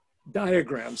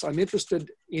diagrams. I'm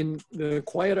interested in the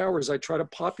quiet hours. I try to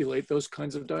populate those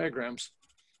kinds of diagrams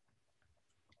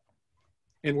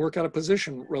and work out a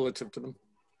position relative to them.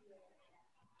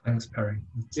 Thanks, Perry.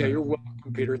 Yeah, you're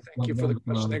welcome, Peter. Thank you for the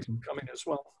question. Thanks for coming as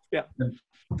well. Yeah.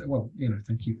 Well,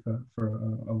 thank you for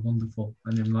a wonderful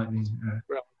and enlightening.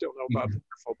 Well, I don't know about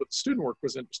wonderful, but the student work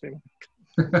was interesting.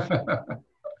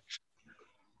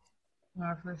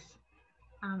 Marvelous.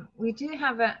 We do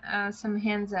have some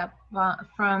hands up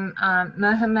from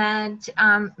Mohammed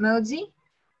Modi.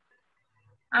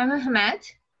 Hi, Mohammed.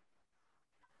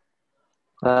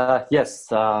 Yes,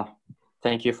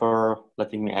 thank you for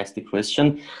letting me ask the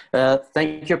question.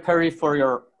 Thank you, Perry, for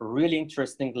your really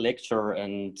interesting lecture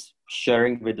and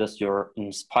sharing with us your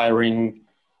inspiring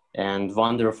and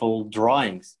wonderful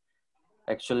drawings.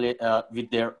 Actually, with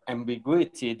their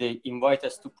ambiguity, they invite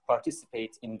us to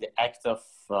participate in the act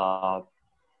of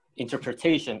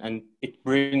interpretation, and it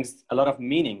brings a lot of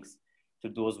meanings to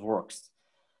those works.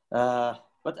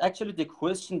 But actually, the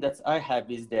question that I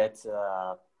have is that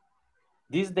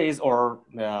these days, or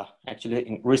actually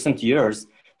in recent years,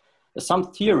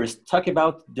 some theorists talk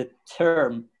about the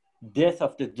term death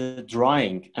of the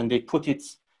drawing, and they put it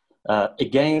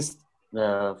against,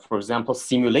 for example,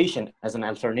 simulation as an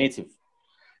alternative.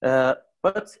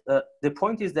 But the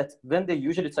point is that when they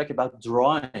usually talk about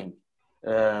drawing,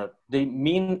 they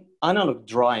mean analog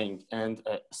drawing and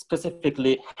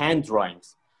specifically hand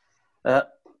drawings.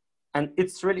 And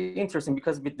it's really interesting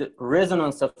because with the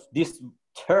resonance of this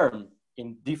term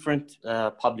in different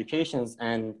publications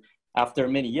and after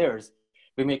many years,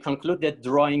 we may conclude that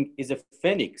drawing is a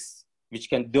phoenix, which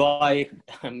can die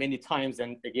many times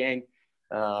and again.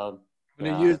 I'm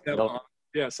going to use that one.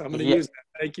 Yes, I'm going to use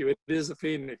that. Thank you. It is a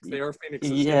phoenix. They are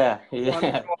phoenixes. Yeah.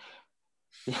 Yeah,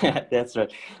 that's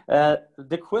right.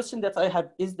 The question that I have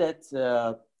is that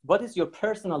what is your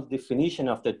personal definition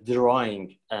of the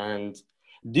drawing? And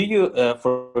do you,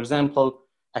 for example,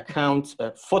 account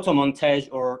photo montage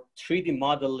or 3D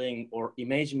modeling or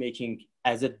image making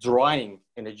as a drawing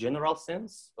in a general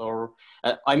sense? Or,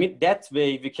 I mean, that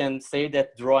way we can say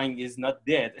that drawing is not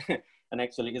dead and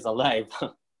actually is alive.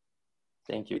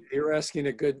 Thank you. You're asking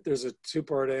there's a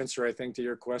two-part answer, I think, to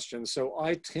your question. So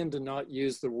I tend to not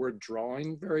use the word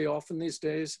drawing very often these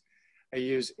days. I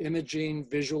use imaging,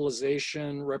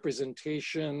 visualization,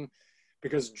 representation,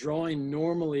 because drawing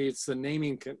normally, it's the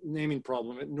naming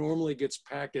problem. It normally gets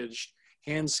packaged,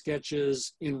 hand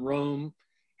sketches in Rome,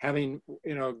 having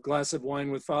a glass of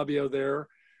wine with Fabio there,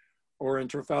 or in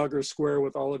Trafalgar Square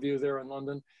with all of you there in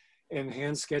London, and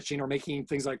hand sketching or making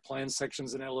things like plan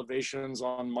sections and elevations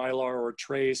on Mylar or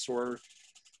Trace or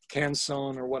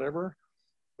Canson or whatever.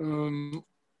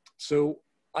 So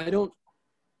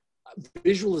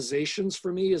visualizations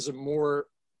for me is a more,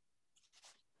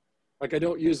 like I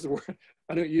don't use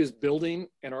building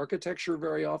and architecture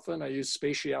very often. I use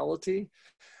spatiality.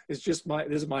 It's just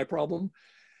this is my problem.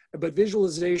 But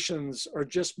visualizations are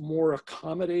just more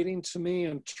accommodating to me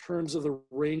in terms of the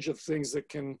range of things that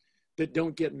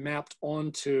don't get mapped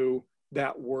onto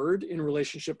that word in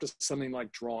relationship to something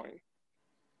like drawing.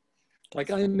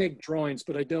 Like I make drawings,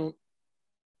 but I'm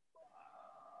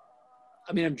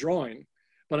drawing,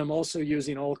 but I'm also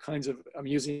using I'm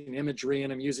using imagery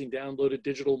and I'm using downloaded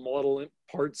digital model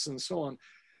parts and so on.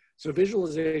 So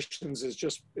visualizations is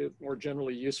just more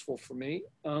generally useful for me.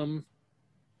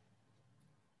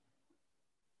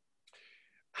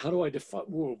 How do I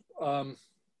define?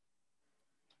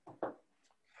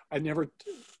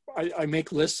 I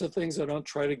make lists of things. I don't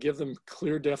try to give them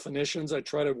clear definitions. I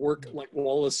try to work like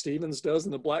Wallace Stevens does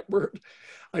in the Blackbird.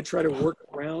 I try to work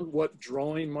around what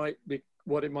drawing might be,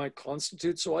 what it might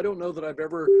constitute. So I don't know that I've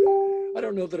ever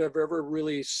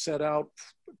really set out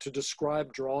to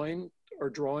describe drawing or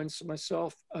drawings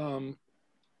myself.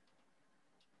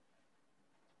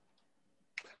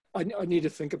 I need to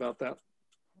think about that.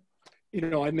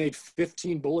 I made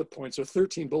 15 bullet points or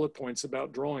 13 bullet points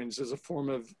about drawings as a form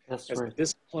of, a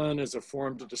discipline, as a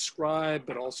form to describe,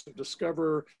 but also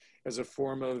discover, as a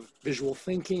form of visual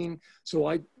thinking. So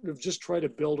I just try to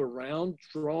build around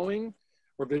drawing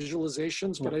or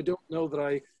visualizations, but I don't know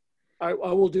that I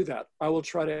will do that.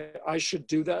 I should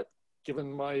do that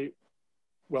given I'm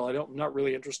not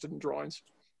really interested in drawings,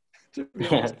 to be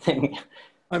honest.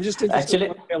 I'm just interested in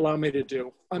what they allow me to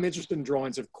do. I'm interested in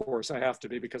drawings, of course. I have to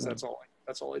be because that's all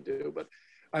I do. But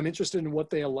I'm interested in what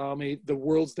they allow me, the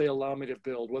worlds they allow me to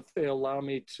build, what they allow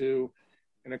me to,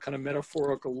 in a kind of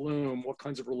metaphorical loom, what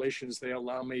kinds of relations they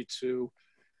allow me to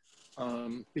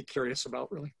be curious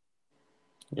about, really.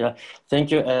 Yeah,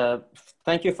 thank you.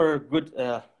 Thank you for a good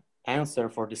answer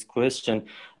for this question.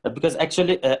 Because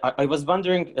actually, I was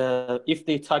wondering if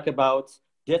they talk about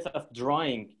death of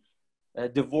drawing.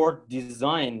 The word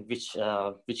design, which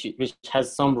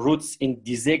has some roots in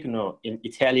disegno, in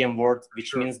Italian word,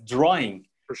 which means drawing.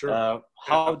 For sure.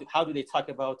 How do they talk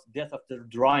about death of the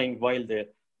drawing while the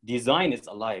design is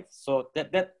alive? So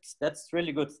that's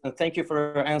really good. And thank you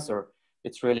for your answer.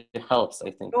 It really helps,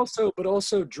 I think. But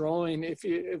also drawing.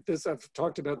 I've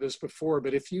talked about this before,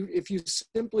 but if you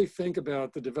simply think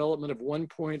about the development of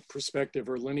one-point perspective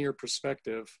or linear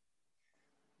perspective,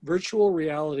 virtual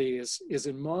reality is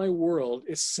in my world,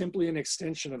 is simply an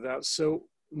extension of that. So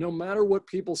no matter what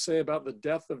people say about the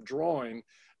death of drawing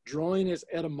is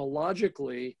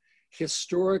etymologically,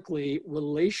 historically,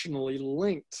 relationally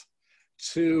linked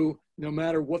to no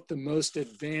matter what the most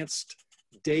advanced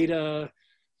data,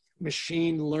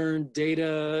 machine learned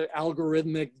data,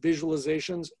 algorithmic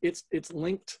visualizations, it's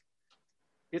linked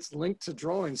to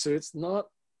drawing. So it's not,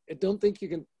 I don't think you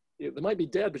can, they might be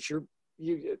dead, but you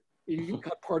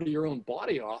cut part of your own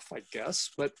body off, I guess.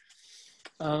 But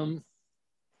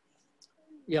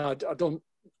yeah, I don't.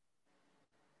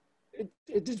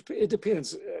 It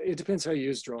depends. It depends how you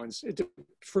use drawings.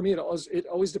 For me, it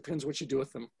always depends what you do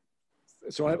with them.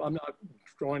 So I'm not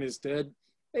drawing is dead,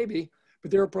 maybe,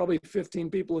 but there are probably 15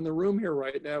 people in the room here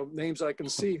right now, names I can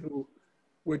see, who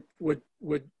would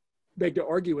beg to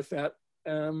argue with that.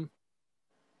 And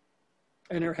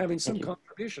they're having some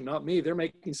contribution, not me. They're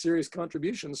making serious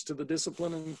contributions to the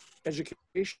discipline and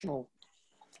educational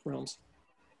realms.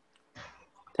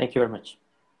 Thank you very much.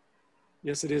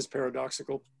 Yes, it is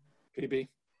paradoxical, PB.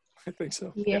 I think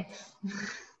so. Yes.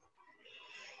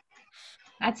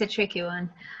 That's a tricky one.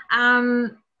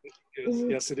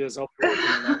 Yes, it is. I'll be working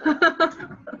on that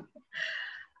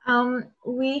one.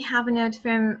 We have a note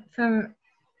from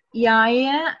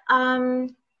Yaya.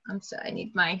 I'm sorry, I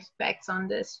need my specs on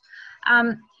this.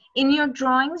 In your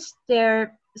drawings, there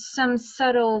are some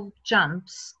subtle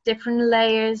jumps, different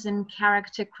layers and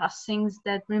character crossings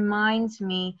that reminds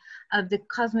me of the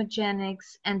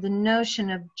cosmogenics and the notion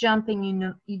of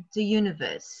jumping the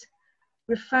universe.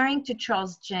 Referring to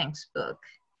Charles Jenks' book,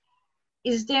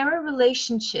 is there a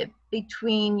relationship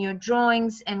between your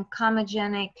drawings and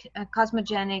cosmogenic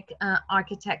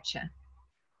architecture?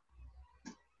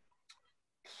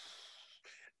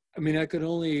 I mean, I could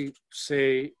only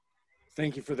say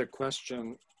thank you for the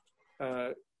question.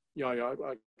 Yaya,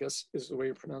 I guess is the way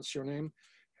you pronounce your name,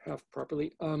 half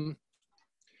properly.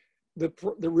 The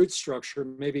root structure,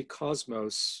 maybe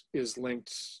cosmos, is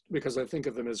linked because I think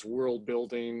of them as world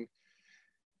building,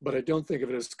 but I don't think of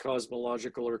it as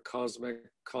cosmological or cosmic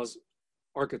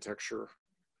architecture.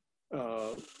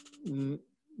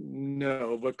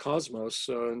 No, but cosmos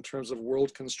in terms of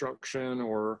world construction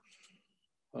or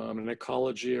an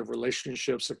ecology of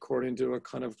relationships according to a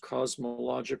kind of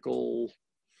cosmological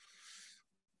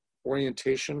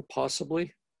orientation,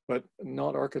 possibly, but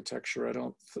not architecture.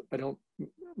 I'm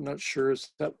not sure,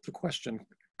 is that the question?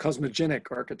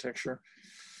 Cosmogenic architecture.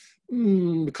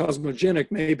 Cosmogenic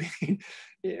maybe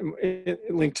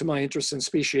linked to my interest in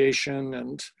speciation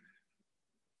and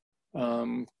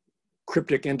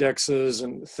cryptic indexes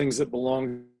and things that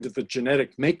belong to the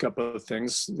genetic makeup of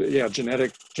things. Yeah,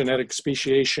 genetic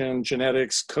speciation,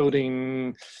 genetics,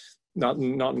 coding, not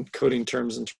in coding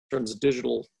terms, in terms of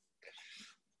digital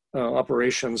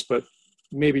operations, but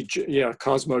maybe, yeah,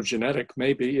 cosmogenetic,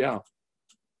 maybe, yeah.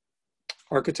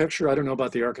 Architecture, I don't know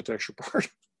about the architecture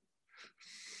part.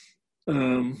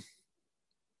 The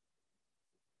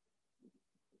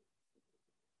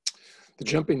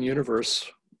jumping universe.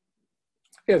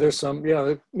 Yeah, there's some,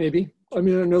 yeah, maybe. I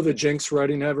mean, I know the Jenks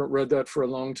writing, I haven't read that for a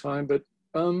long time, but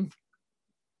I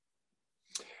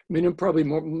mean,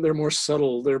 they're more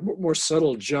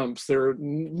subtle jumps. They're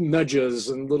nudges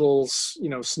and little,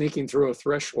 sneaking through a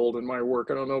threshold in my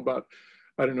work. I don't know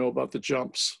about the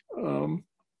jumps. I'm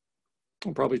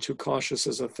probably too cautious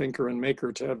as a thinker and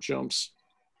maker to have jumps.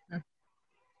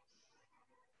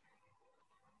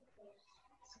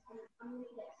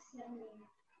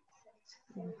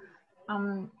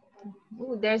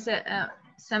 There's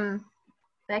some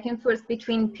back and forth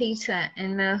between Peter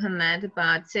and Mohammed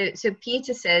about, so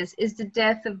Peter says, is the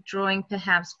death of drawing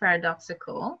perhaps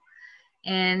paradoxical?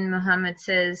 And Mohammed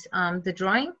says, the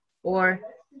drawing or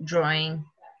drawing?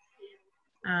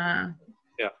 Yeah.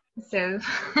 So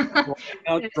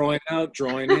drawing out,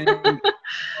 drawing in,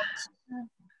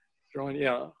 drawing,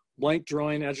 yeah. Blank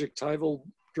drawing, adjectival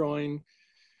drawing.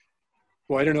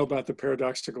 Well, I don't know about the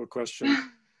paradoxical question.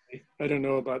 I don't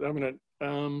know about, I'm gonna,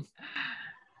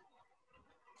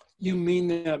 you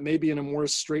mean that maybe in a more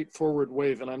straightforward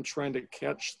way than I'm trying to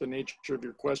catch the nature of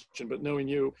your question, but knowing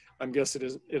you, I'm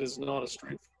guessing it is not a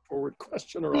straightforward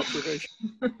question or observation.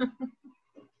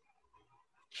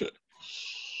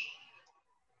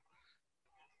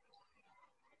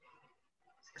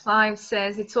 Clive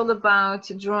says it's all about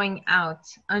drawing out,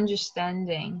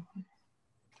 understanding.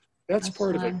 That's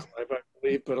part of it, Clive, I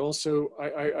believe, but also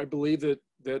I believe that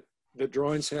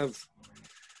drawings have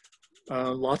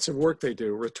lots of work they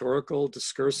do, rhetorical,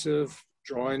 discursive,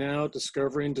 drawing out,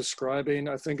 discovering, describing.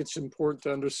 I think it's important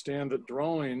to understand that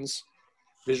drawings,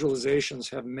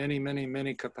 visualizations have many, many,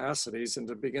 many capacities, and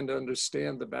to begin to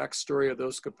understand the backstory of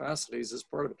those capacities is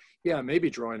part of it. Yeah,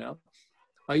 maybe drawing out.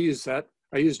 I use that.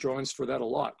 I use drawings for that a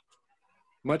lot,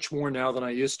 much more now than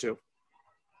I used to.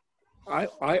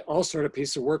 I'll start a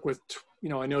piece of work with,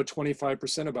 I know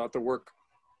 25% about the work,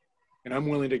 and I'm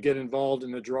willing to get involved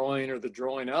in the drawing or the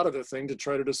drawing out of the thing to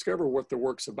try to discover what the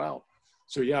work's about.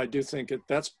 So yeah, I do think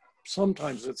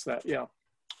sometimes it's that, yeah.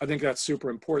 I think that's super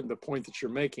important, the point that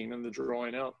you're making in the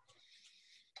drawing out.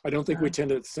 I don't think we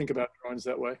tend to think about drawings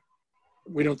that way.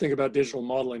 We don't think about digital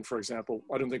modeling, for example.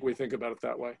 I don't think we think about it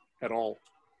that way at all.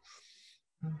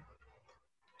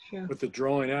 Sure. But the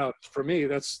drawing out, for me,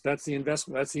 that's the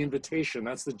investment, that's the invitation,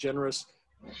 that's the generous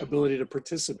ability to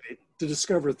participate, to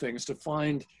discover things, to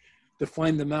find to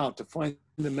find them out, to find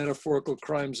the metaphorical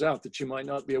crimes out that you might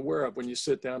not be aware of when you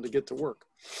sit down to get to work.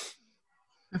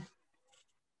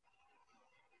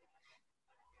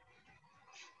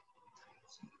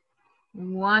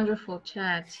 Wonderful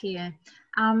chat here.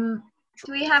 Do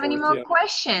we have any more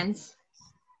questions?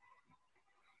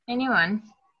 Anyone?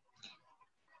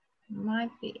 Might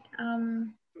be.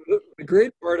 The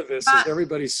great part of this is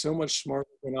everybody's so much smarter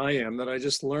than I am that I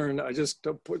just learned. I just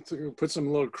put some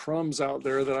little crumbs out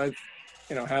there that I,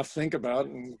 half think about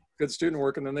and good student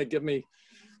work, and then they give me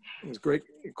these great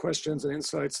questions and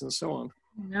insights and so on.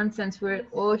 Nonsense. We're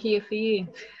all here for you.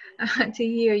 To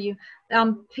hear you.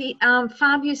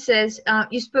 Fabio says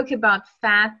you spoke about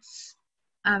fats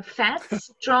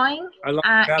drawing, I love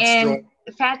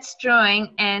fats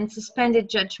drawing and suspended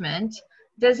judgment.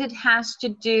 Does it has to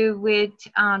do with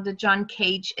the John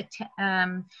Cage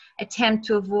attempt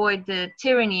to avoid the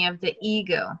tyranny of the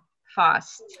ego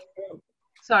fast?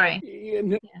 Sorry. It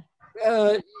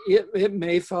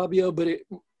may, Fabio, but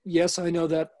yes, I know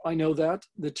that.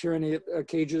 The tyranny of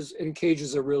Cage's, and Cage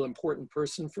is a real important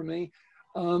person for me.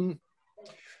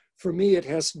 For me, it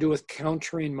has to do with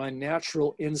countering my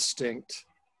natural instinct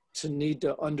to need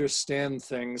to understand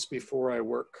things before I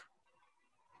work.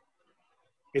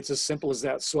 It's as simple as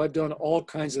that. So I've done all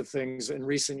kinds of things in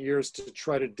recent years to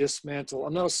try to dismantle.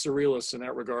 I'm not a surrealist in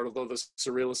that regard, although the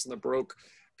surrealist and the Baroque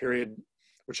period,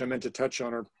 which I meant to touch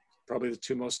on, are probably the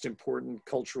two most important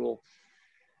cultural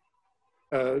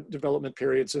development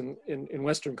periods in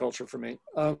Western culture for me.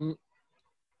 I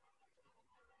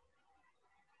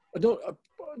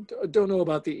don't know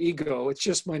about the ego. It's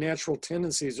just my natural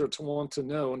tendencies are to want to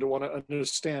know and to want to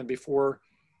understand before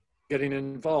getting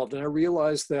involved. And I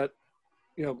realized that,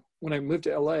 when I moved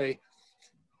to LA,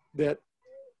 that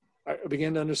I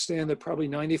began to understand that probably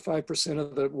 95%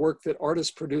 of the work that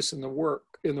artists produce in the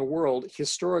world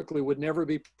historically would never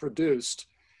be produced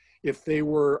if they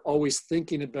were always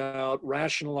thinking about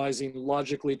rationalizing,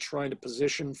 logically trying to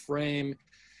position, frame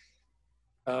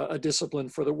a discipline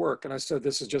for the work. And I said,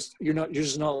 this is just, you're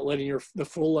just not letting the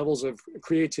full levels of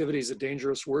creativity is a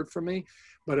dangerous word for me,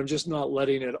 but I'm just not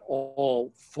letting it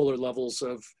all fuller levels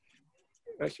of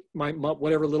my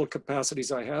whatever little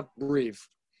capacities I have breathe.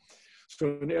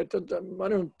 So I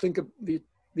don't think of the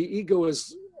ego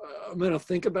as, I'm going to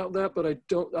think about that, but I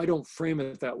don't frame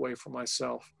it that way for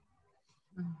myself.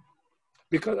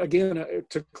 Because again,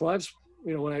 to Clive's,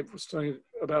 when I was talking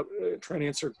about trying to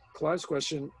answer Clive's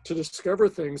question, to discover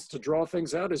things, to draw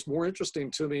things out is more interesting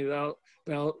to me now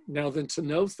than to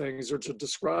know things or to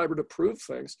describe or to prove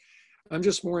things. I'm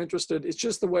just more interested. It's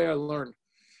just the way I learn.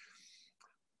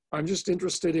 I'm just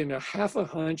interested in half a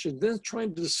hunch and then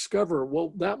trying to discover,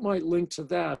 well, that might link to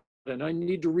that. And I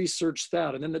need to research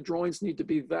that. And then the drawings need to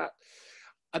be that.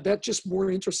 That's just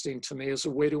more interesting to me as a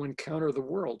way to encounter the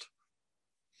world.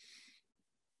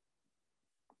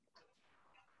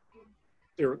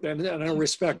 And I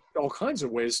respect all kinds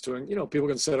of ways to, people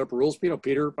can set up rules,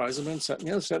 Peter Eisenman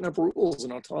setting up rules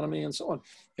and autonomy and so on.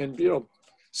 And,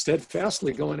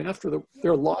 steadfastly going after there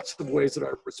are lots of ways that I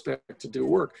respect to do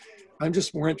work. I'm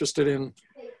just more interested in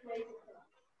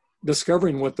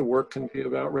discovering what the work can be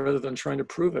about rather than trying to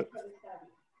prove it.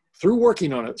 Through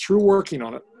working on it.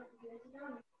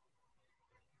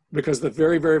 Because the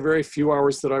very, very, very few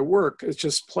hours that I work, it's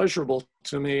just pleasurable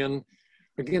to me. And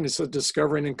again, it's a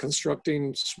discovering and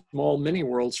constructing small mini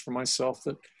worlds for myself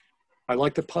that I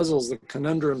like the puzzles, the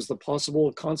conundrums, the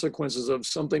possible consequences of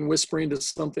something whispering to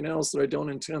something else that I don't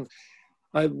intend.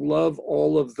 I love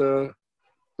all of the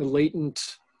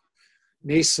latent,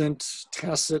 nascent,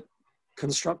 tacit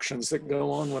constructions that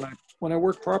go on when I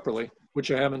work properly,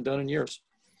 which I haven't done in years.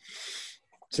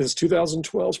 Since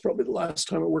 2012 is probably the last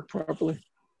time I worked properly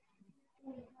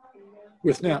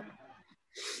with Nat.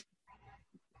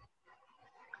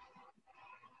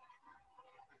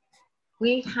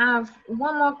 We have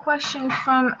one more question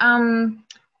from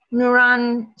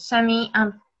Nuran Sami.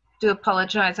 I do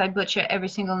apologize. I butcher every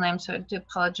single name, so I do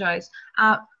apologize.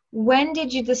 When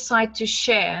did you decide to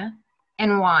share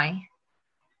and why?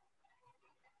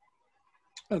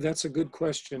 Oh, that's a good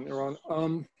question,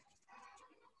 Nuran.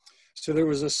 So there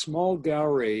was a small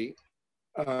gallery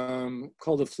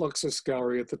called the Fluxus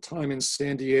Gallery at the time in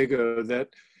San Diego that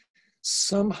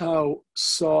somehow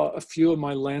saw a few of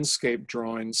my landscape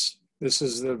drawings. This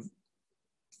is the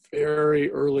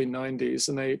very early 90s,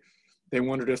 and they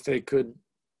wondered if they could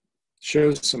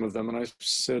show some of them, and I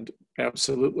said,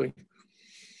 absolutely.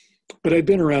 But I'd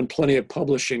been around plenty of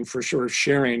publishing for sure,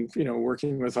 sharing,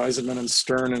 working with Eisenman and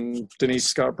Stern and Denise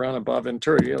Scott Brown and Bob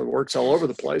Venturi, works all over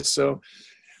the place. So,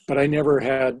 but I never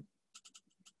had,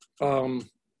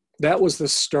 that was the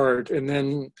start. And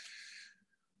then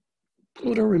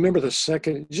I don't remember the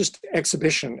second. Just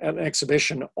exhibition. An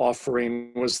exhibition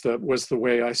offering was the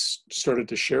way I started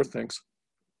to share things.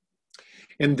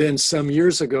 And then some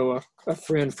years ago, a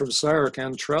friend from Syric,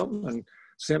 Ann Troutman,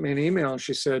 sent me an email, and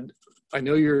she said, "I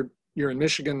know you're in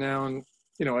Michigan now, and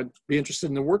I'd be interested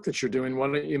in the work that you're doing. Why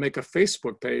don't you make a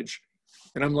Facebook page?"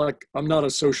 And I'm like, I'm not a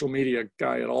social media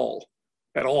guy at all.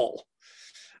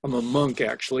 I'm a monk,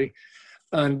 actually.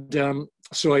 And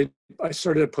so I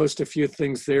started to post a few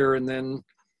things there. And then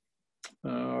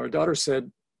our daughter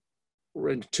said,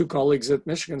 and two colleagues at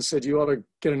Michigan said, you ought to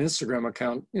get an Instagram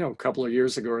account, a couple of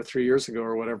years ago or 3 years ago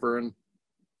or whatever. And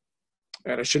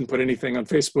I shouldn't put anything on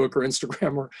Facebook or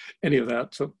Instagram or any of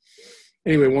that. So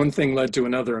anyway, one thing led to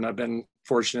another. And I've been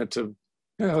fortunate to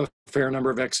a fair number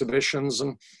of exhibitions.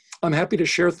 And I'm happy to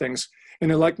share things.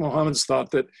 And I like Mohammed's thought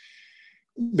that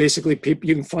basically people,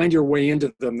 you can find your way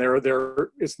into them.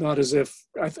 It's not as if,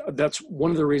 that's one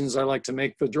of the reasons I like to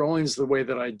make the drawings the way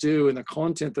that I do and the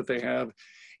content that they have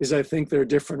is I think there are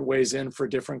different ways in for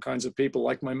different kinds of people.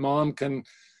 Like my mom can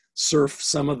surf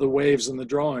some of the waves in the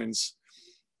drawings.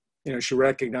 She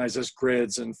recognizes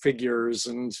grids and figures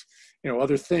and,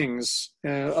 other things,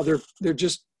 they're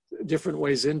just different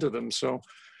ways into them. So,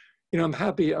 I'm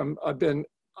happy. I've been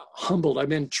humbled. I've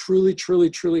been truly, truly,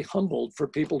 truly humbled for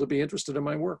people to be interested in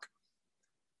my work.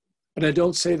 And I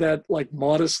don't say that like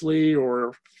modestly,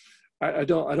 or I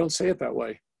don't say it that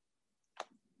way.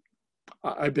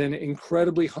 I've been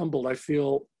incredibly humbled. I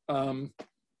feel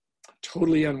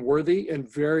totally unworthy and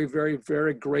very, very,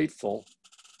 very grateful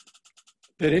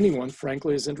that anyone,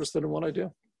 frankly, is interested in what I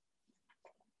do.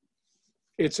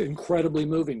 It's incredibly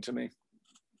moving to me.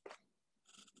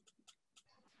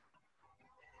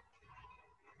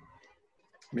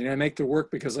 I mean, I make the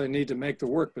work because I need to make the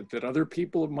work, but that other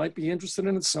people might be interested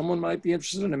in it, someone might be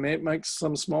interested in it, may make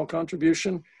some small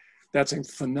contribution, that's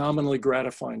phenomenally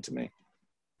gratifying to me.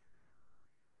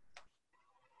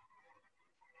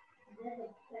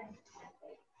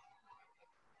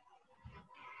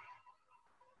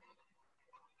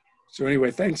 So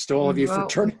anyway, thanks to all of you for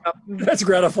turning up. That's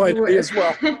gratifying to me as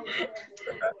well.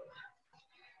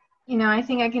 I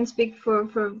think I can speak for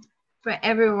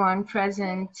everyone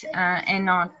present and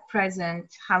not present,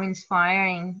 how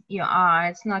inspiring you are.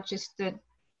 It's not just the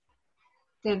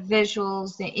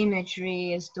visuals, the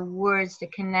imagery, it's the words, the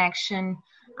connection,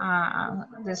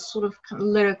 the sort of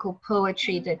lyrical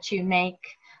poetry that you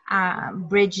make,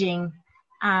 bridging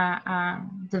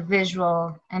the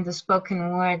visual and the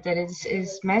spoken word that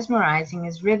is mesmerizing,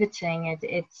 is riveting.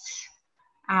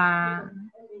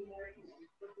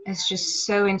 It's just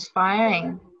so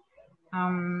inspiring.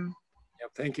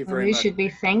 Thank you very much. We should be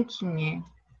thanking you.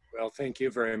 Well, thank you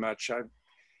very much.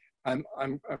 I'm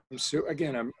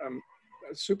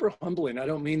super humbling. I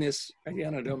don't mean this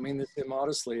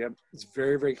immodestly. It's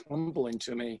very, very humbling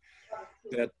to me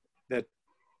that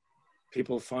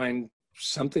people find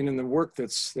something in the work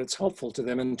that's helpful to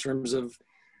them in terms of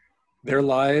their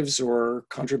lives or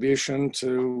contribution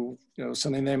to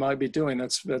something they might be doing.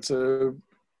 It's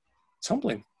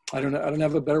humbling. I don't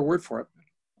have a better word for it.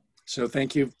 So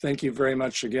thank you very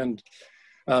much again,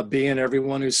 B, and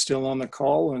everyone who's still on the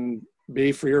call, and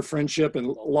B, for your friendship, and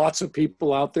lots of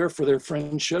people out there for their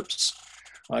friendships.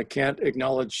 I can't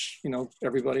acknowledge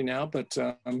everybody now, but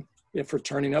for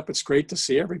turning up, it's great to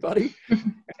see everybody.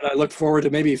 And I look forward to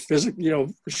maybe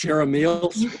share a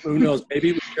meal. Who knows?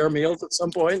 Maybe we share meals at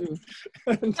some point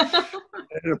and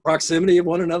in a proximity of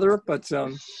one another. But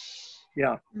so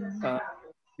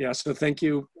thank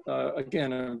you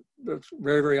again.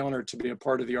 Very, very honored to be a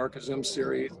part of the Archizum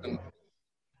series. And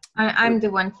I'm the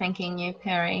one thanking you,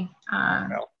 Perry,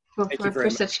 for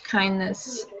such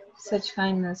kindness,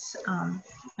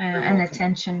 and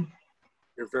attention.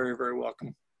 You're very, very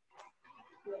welcome.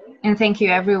 And thank you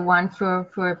everyone for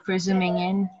zooming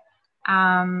in.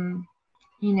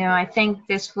 I think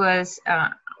this was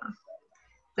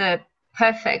the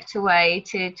perfect way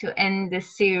to end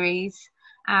this series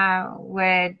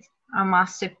with our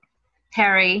master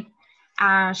Perry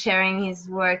sharing his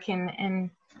work and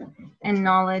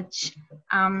knowledge.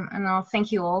 And I'll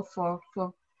thank you all for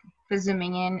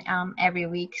zooming in every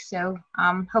week. So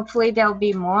hopefully there'll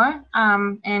be more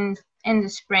in the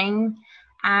spring.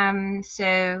 I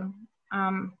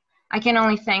can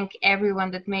only thank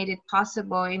everyone that made it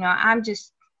possible. I'm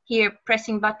just here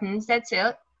pressing buttons, that's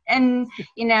it. And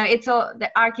it's all, the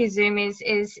Archizum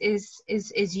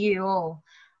is you all.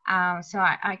 So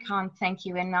I can't thank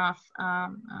you enough.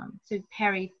 So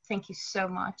Perry, thank you so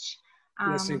much.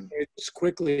 Yes, just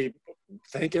quickly,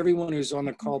 thank everyone who's on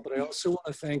the call, but I also want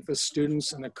to thank the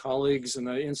students and the colleagues and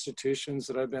the institutions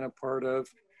that I've been a part of.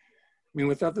 mean,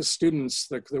 without the students,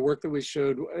 the work that we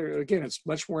showed, again, it's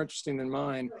much more interesting than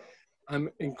mine. I'm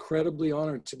incredibly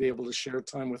honored to be able to share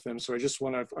time with them. So I just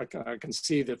want to, I can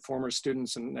see that former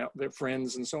students and now their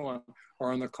friends and so on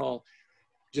are on the call.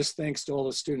 Just thanks to all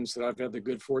the students that I've had the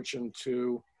good fortune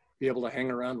to be able to hang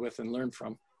around with and learn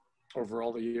from over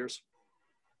all the years.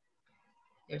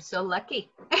 You're so lucky.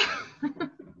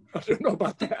 I don't know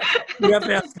about that. You have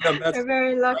to ask them. That's, You're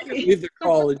very lucky. Leave the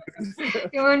call.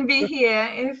 You wouldn't be here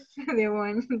if they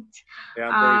weren't.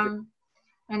 Yeah, very good.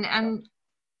 And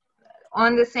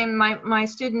on the same, my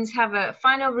students have a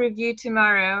final review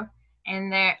tomorrow,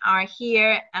 and they are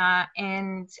here,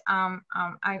 and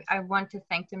I want to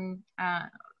thank them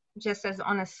just as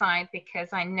on a side, because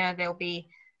I know they'll be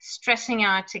stressing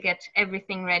out to get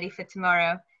everything ready for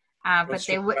tomorrow, but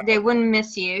they wouldn't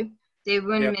miss you. They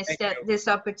wouldn't miss this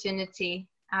opportunity.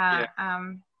 Yeah,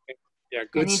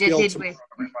 good skill tomorrow,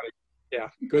 everybody. Yeah,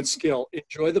 good skill.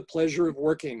 Enjoy the pleasure of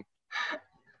working.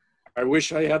 I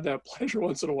wish I had that pleasure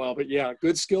once in a while, but yeah,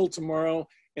 good skill tomorrow,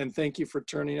 and thank you for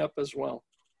turning up as well.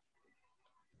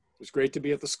 It was great to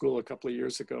be at the school a couple of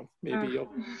years ago. Maybe you'll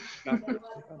not.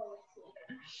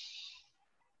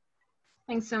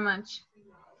 Thanks so much.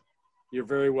 You're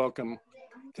very welcome.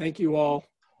 Thank you all.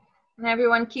 And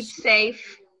everyone keep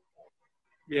safe.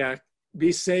 Yeah,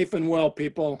 be safe and well,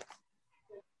 people.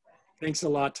 Thanks a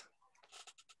lot.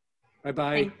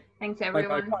 Bye-bye. Thanks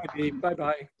everyone. Bye-bye.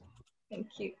 Bye-bye. Thank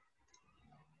you.